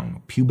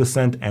Tong,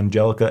 pubescent,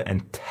 angelica,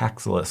 and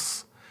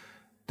taxalis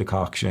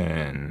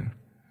decoction.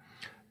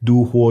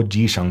 Du Huo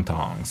Ji Shang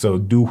Tong. So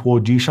Du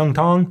Huo Ji Shang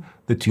Tong,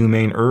 the two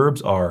main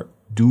herbs are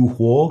Du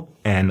Huo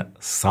and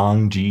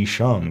Sang Ji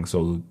Sheng.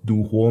 So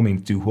Du Huo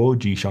means Du Huo,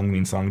 Ji Sheng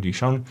means Sang Ji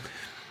Sheng.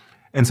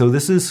 And so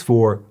this is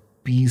for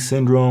B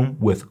syndrome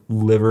with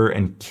liver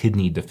and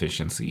kidney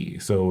deficiency.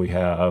 So we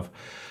have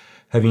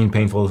heavy and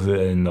painful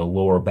in the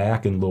lower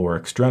back and lower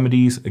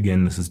extremities.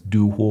 Again, this is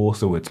Du Huo,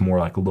 so it's more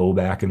like low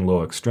back and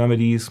low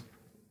extremities.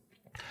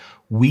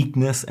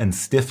 Weakness and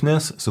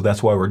stiffness, so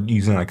that's why we're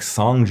using like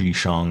Sangji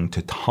Sheng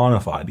to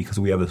tonify, because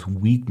we have this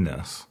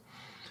weakness.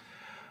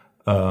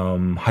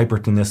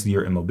 Hypertonicity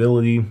or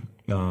immobility,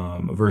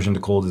 aversion to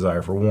cold,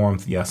 desire for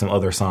warmth. Yeah, some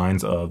other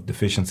signs of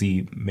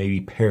deficiency,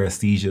 maybe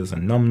paresthesias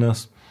and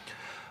numbness.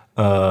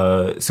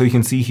 So you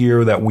can see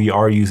here that we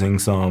are using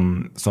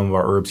some of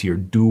our herbs here.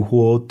 Du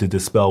Huo to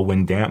dispel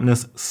wind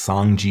dampness.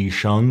 Sangji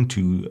Sheng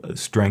to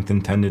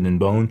strengthen tendon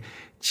and bone.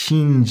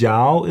 Qin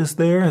Jiao is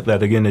there.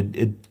 That again,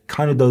 it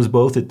kind of does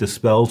both. It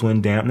dispels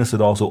wind dampness.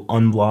 It also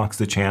unblocks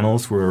the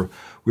channels for,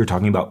 we were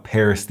talking about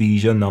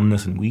paresthesia,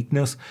 numbness, and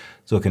weakness.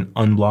 So it can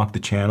unblock the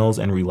channels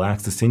and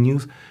relax the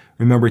sinews.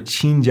 Remember,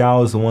 Qin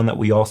Jiao is the one that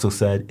we also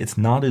said it's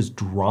not as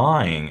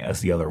drying as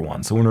the other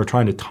one. So when we're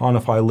trying to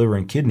tonify liver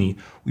and kidney,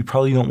 we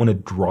probably don't want to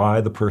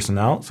dry the person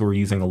out. So we're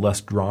using a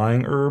less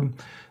drying herb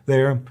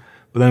there.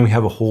 But then we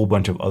have a whole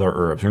bunch of other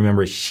herbs.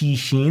 Remember, Xi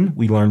Xin,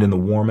 we learned in the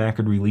warm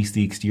acrid release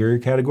the exterior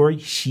category.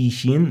 Xi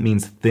Xin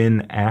means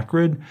thin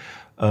acrid.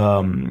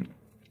 It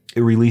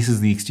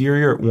releases the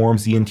exterior, it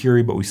warms the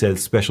interior, but we said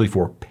especially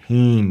for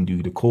pain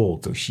due to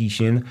cold. So Xi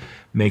Xin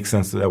makes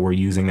sense that we're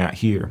using that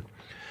here.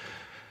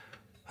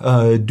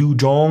 Du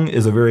Zhong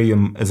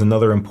is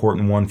another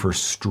important one for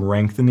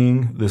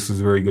strengthening. This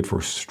is very good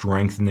for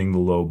strengthening the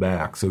low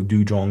back. So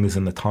Du Zhong is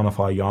in the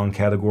Tonify Yang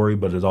category,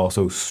 but it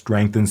also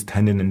strengthens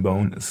tendon and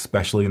bone,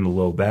 especially in the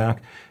low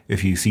back.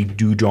 If you see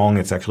Du Zhong,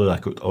 it's actually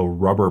like a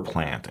rubber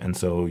plant, and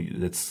so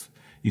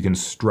you can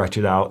stretch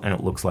it out and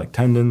it looks like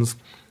tendons.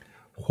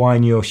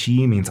 Huai Niu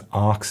Shi means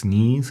ox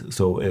knees,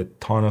 so it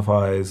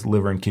tonifies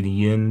liver and kidney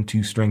yin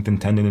to strengthen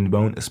tendon and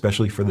bone,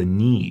 especially for the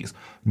knees.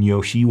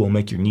 Niu Shi will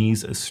make your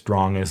knees as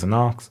strong as an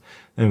ox.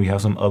 And we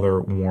have some other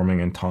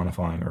warming and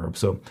tonifying herbs.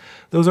 So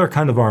those are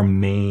kind of our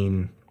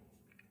main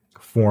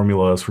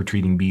formulas for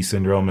treating B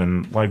syndrome.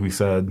 And like we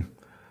said,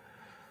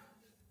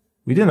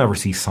 we didn't ever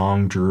see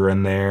Song Zhi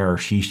in there or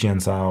Shi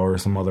Xian Sao or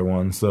some other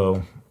ones.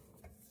 So,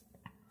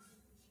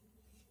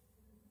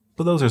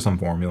 but those are some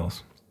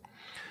formulas.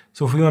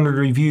 So if we wanted to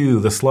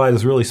review, the slide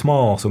is really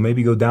small, so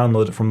maybe go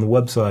download it from the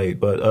website.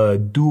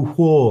 But Du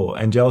Huo,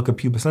 Angelica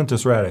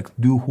pubescentis radix.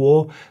 Du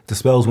Huo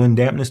dispels wind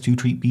dampness to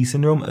treat B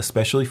syndrome,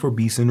 especially for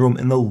B syndrome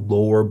in the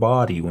lower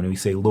body. When we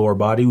say lower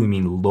body, we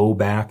mean low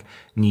back,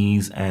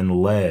 knees,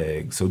 and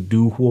legs. So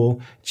Du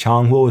Huo,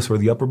 Qiang Huo is for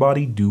the upper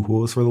body, Du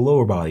Huo is for the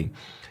lower body.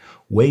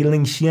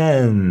 Weiling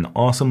Xian,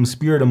 awesome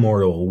spirit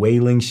immortal.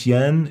 Weiling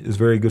Xian is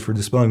very good for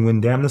dispelling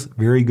wind dampness,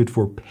 very good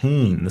for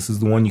pain. This is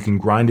the one you can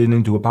grind it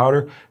into a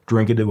powder,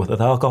 drink it with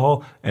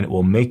alcohol, and it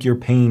will make your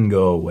pain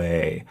go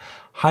away.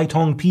 Hai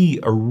Tong Pi,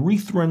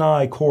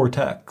 Erythrini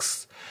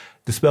Cortex,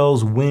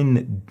 dispels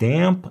wind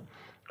damp.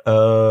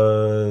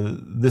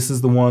 This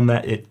is the one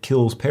that it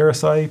kills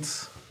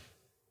parasites.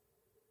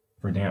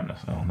 For dampness.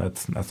 Oh,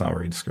 that's not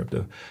very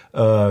descriptive.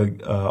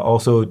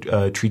 Also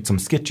treats some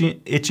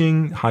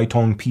itching. Hai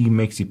Tong Pi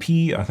makes you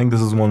pee. I think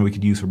this is one we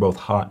could use for both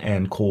hot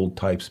and cold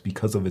types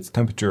because of its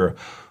temperature.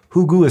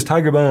 Hugu is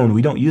tiger bone.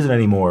 We don't use it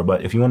anymore,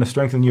 but if you want to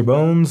strengthen your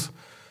bones,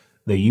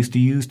 they used to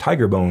use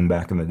tiger bone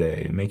back in the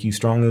day. Make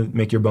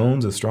your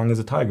bones as strong as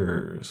a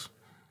tiger's.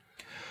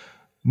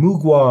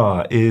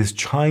 Mugua is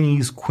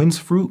Chinese quince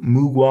fruit.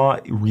 Mugua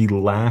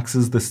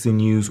relaxes the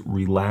sinews,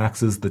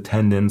 relaxes the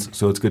tendons,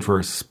 so it's good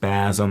for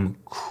spasm,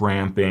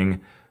 cramping,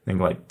 think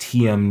like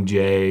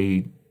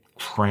TMJ,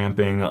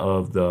 cramping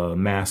of the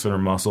masseter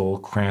muscle,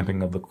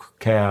 cramping of the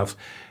calves.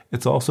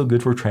 It's also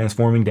good for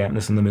transforming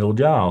dampness in the middle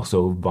jiao,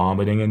 so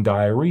vomiting and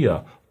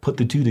diarrhea. Put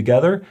the two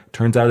together,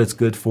 turns out it's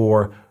good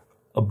for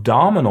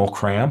abdominal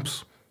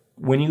cramps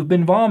when you've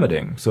been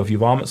vomiting. So if you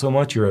vomit so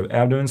much your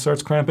abdomen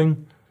starts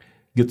cramping,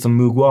 get some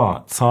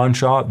Mugua.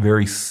 Cansha,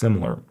 very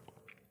similar.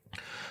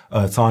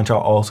 Cansha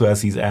also has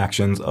these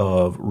actions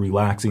of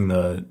relaxing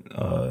the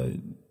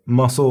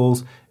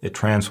muscles. It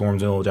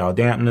transforms middle jiao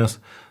dampness,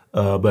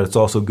 but it's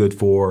also good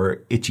for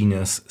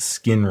itchiness,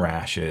 skin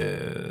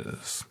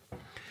rashes.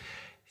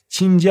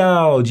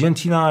 Qinjiao,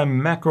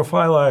 Gentianine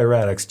macrophylla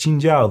radix.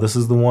 Qinjiao, this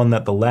is the one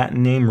that the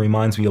Latin name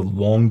reminds me of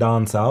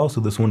Longdan Sao. So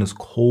this one is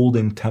cold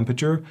in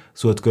temperature.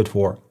 So it's good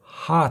for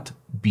hot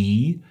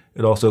bee.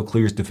 It also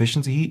clears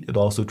deficiency heat. It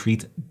also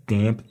treats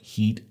damp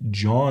heat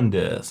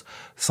jaundice.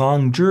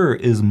 Sangzhi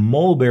is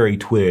mulberry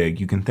twig.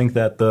 You can think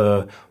that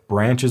the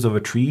branches of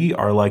a tree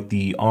are like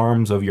the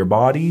arms of your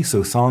body.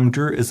 So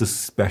Sangzhi is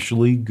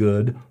especially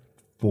good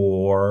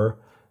for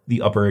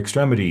the upper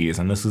extremities.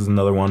 And this is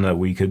another one that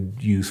we could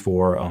use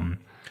for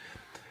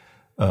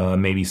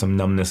maybe some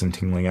numbness and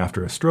tingling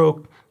after a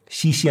stroke.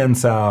 Xixian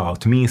Sao,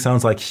 to me,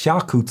 sounds like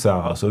Xiaku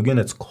Cao. So again,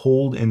 it's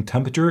cold in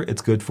temperature.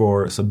 It's good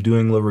for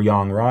subduing liver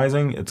yang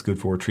rising. It's good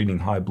for treating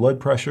high blood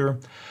pressure.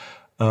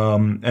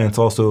 And it's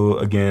also,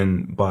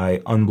 again, by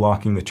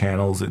unblocking the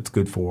channels, it's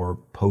good for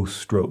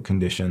post-stroke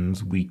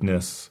conditions,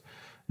 weakness,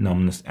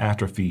 numbness,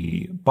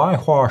 atrophy. Bai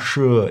Hua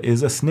Shi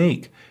is a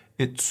snake.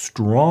 It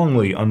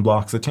strongly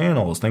unblocks the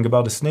channels. Think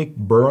about a snake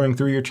burrowing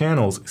through your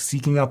channels,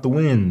 seeking out the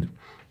wind.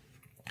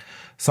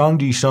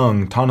 Sangji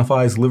Sheng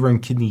tonifies liver and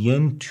kidney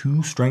yin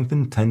to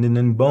strengthen tendon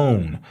and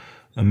bone.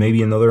 And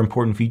maybe another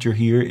important feature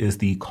here is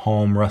the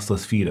calm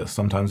restless fetus.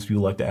 Sometimes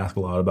people like to ask a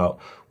lot about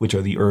which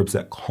are the herbs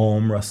that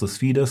calm restless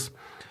fetus.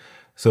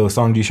 So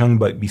Sangji Sheng,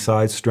 but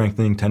besides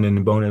strengthening tendon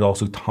and bone, it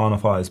also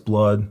tonifies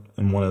blood.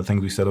 And one of the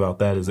things we said about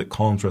that is it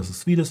calms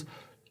restless fetus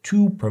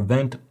to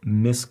prevent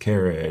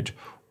miscarriage.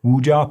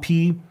 Wujia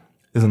Pi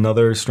is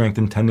another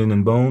strengthen tendon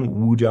and bone.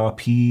 Wujia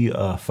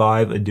Pi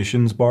 5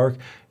 additions bark.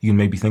 You can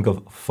maybe think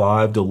of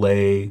 5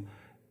 delay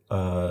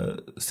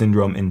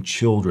syndrome in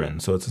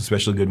children. So it's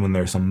especially good when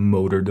there's some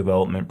motor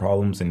development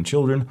problems in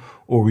children,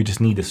 or we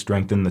just need to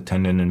strengthen the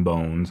tendon and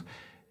bones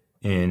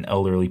in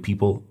elderly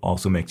people.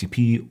 Also makes you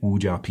pee.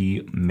 Wujia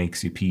Pi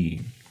makes you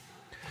pee.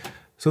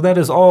 So that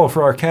is all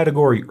for our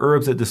category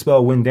herbs that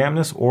dispel wind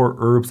dampness or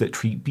herbs that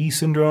treat bee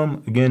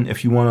syndrome. Again,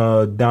 if you want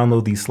to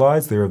download these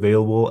slides, they're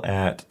available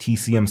at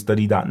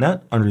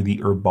tcmstudy.net under the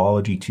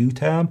Herbology 2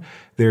 tab.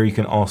 There you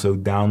can also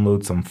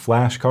download some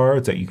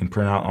flashcards that you can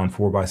print out on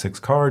 4x6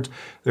 cards.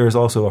 There's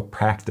also a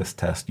practice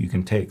test you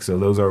can take. So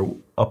those are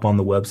up on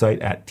the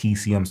website at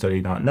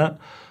tcmstudy.net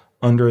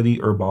under the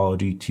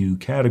Herbology 2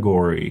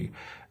 category.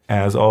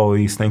 As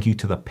always, thank you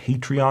to the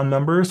Patreon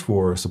members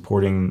for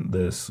supporting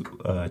this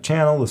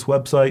channel, this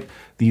website.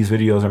 These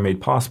videos are made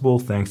possible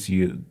thanks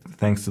to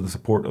the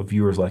support of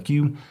viewers like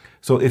you.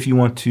 So if you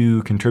want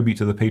to contribute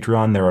to the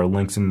Patreon, there are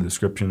links in the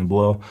description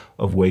below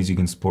of ways you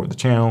can support the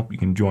channel. You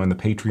can join the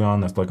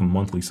Patreon, that's like a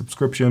monthly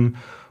subscription,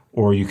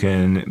 or you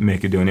can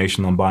make a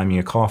donation on Buy Me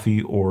a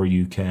Coffee, or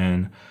you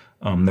can,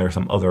 there are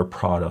some other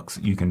products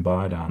you can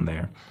buy down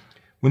there.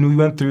 When we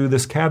went through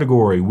this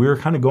category, we were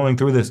kind of going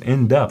through this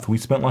in depth. We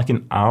spent like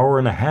an hour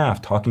and a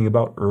half talking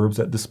about herbs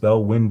that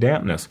dispel wind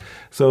dampness.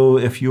 So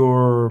if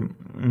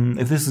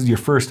this is your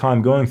first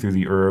time going through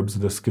the herbs,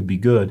 this could be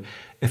good.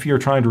 If you're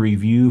trying to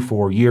review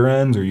for year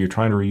ends or you're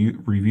trying to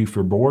review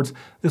for boards,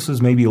 this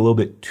was maybe a little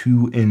bit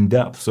too in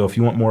depth. So if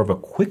you want more of a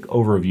quick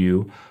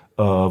overview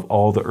of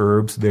all the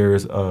herbs,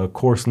 there's a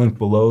course linked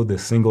below,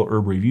 this single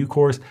herb review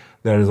course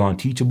that is on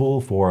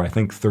Teachable for I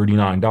think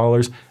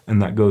 $39,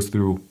 and that goes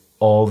through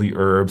all the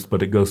herbs,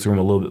 but it goes through them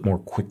a little bit more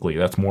quickly.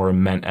 That's more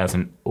meant as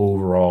an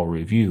overall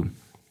review.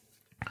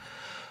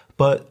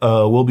 But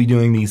we'll be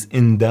doing these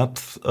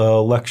in-depth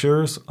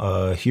lectures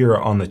here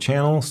on the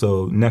channel.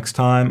 So next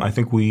time, I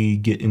think we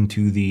get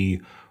into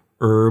the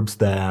herbs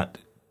that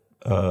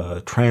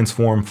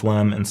transform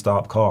phlegm and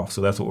stop cough. So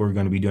that's what we're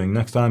going to be doing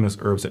next time, is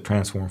herbs that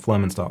transform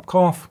phlegm and stop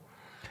cough.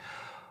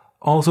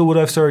 Also, what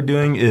I've started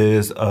doing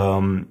is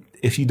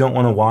if you don't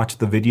want to watch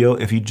the video,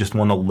 if you just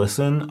want to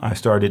listen, I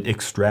started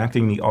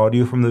extracting the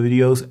audio from the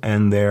videos,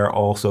 and they're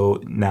also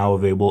now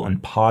available in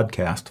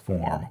podcast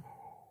form.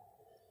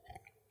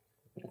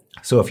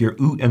 So if you're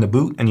oot and a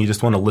boot and you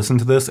just want to listen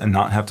to this and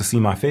not have to see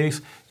my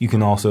face, you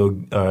can also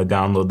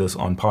download this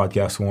on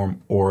podcast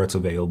form, or it's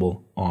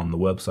available on the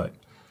website.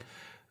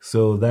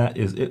 So that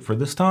is it for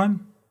this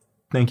time.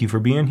 Thank you for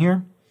being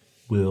here.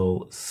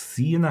 We'll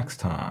see you next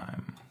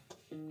time.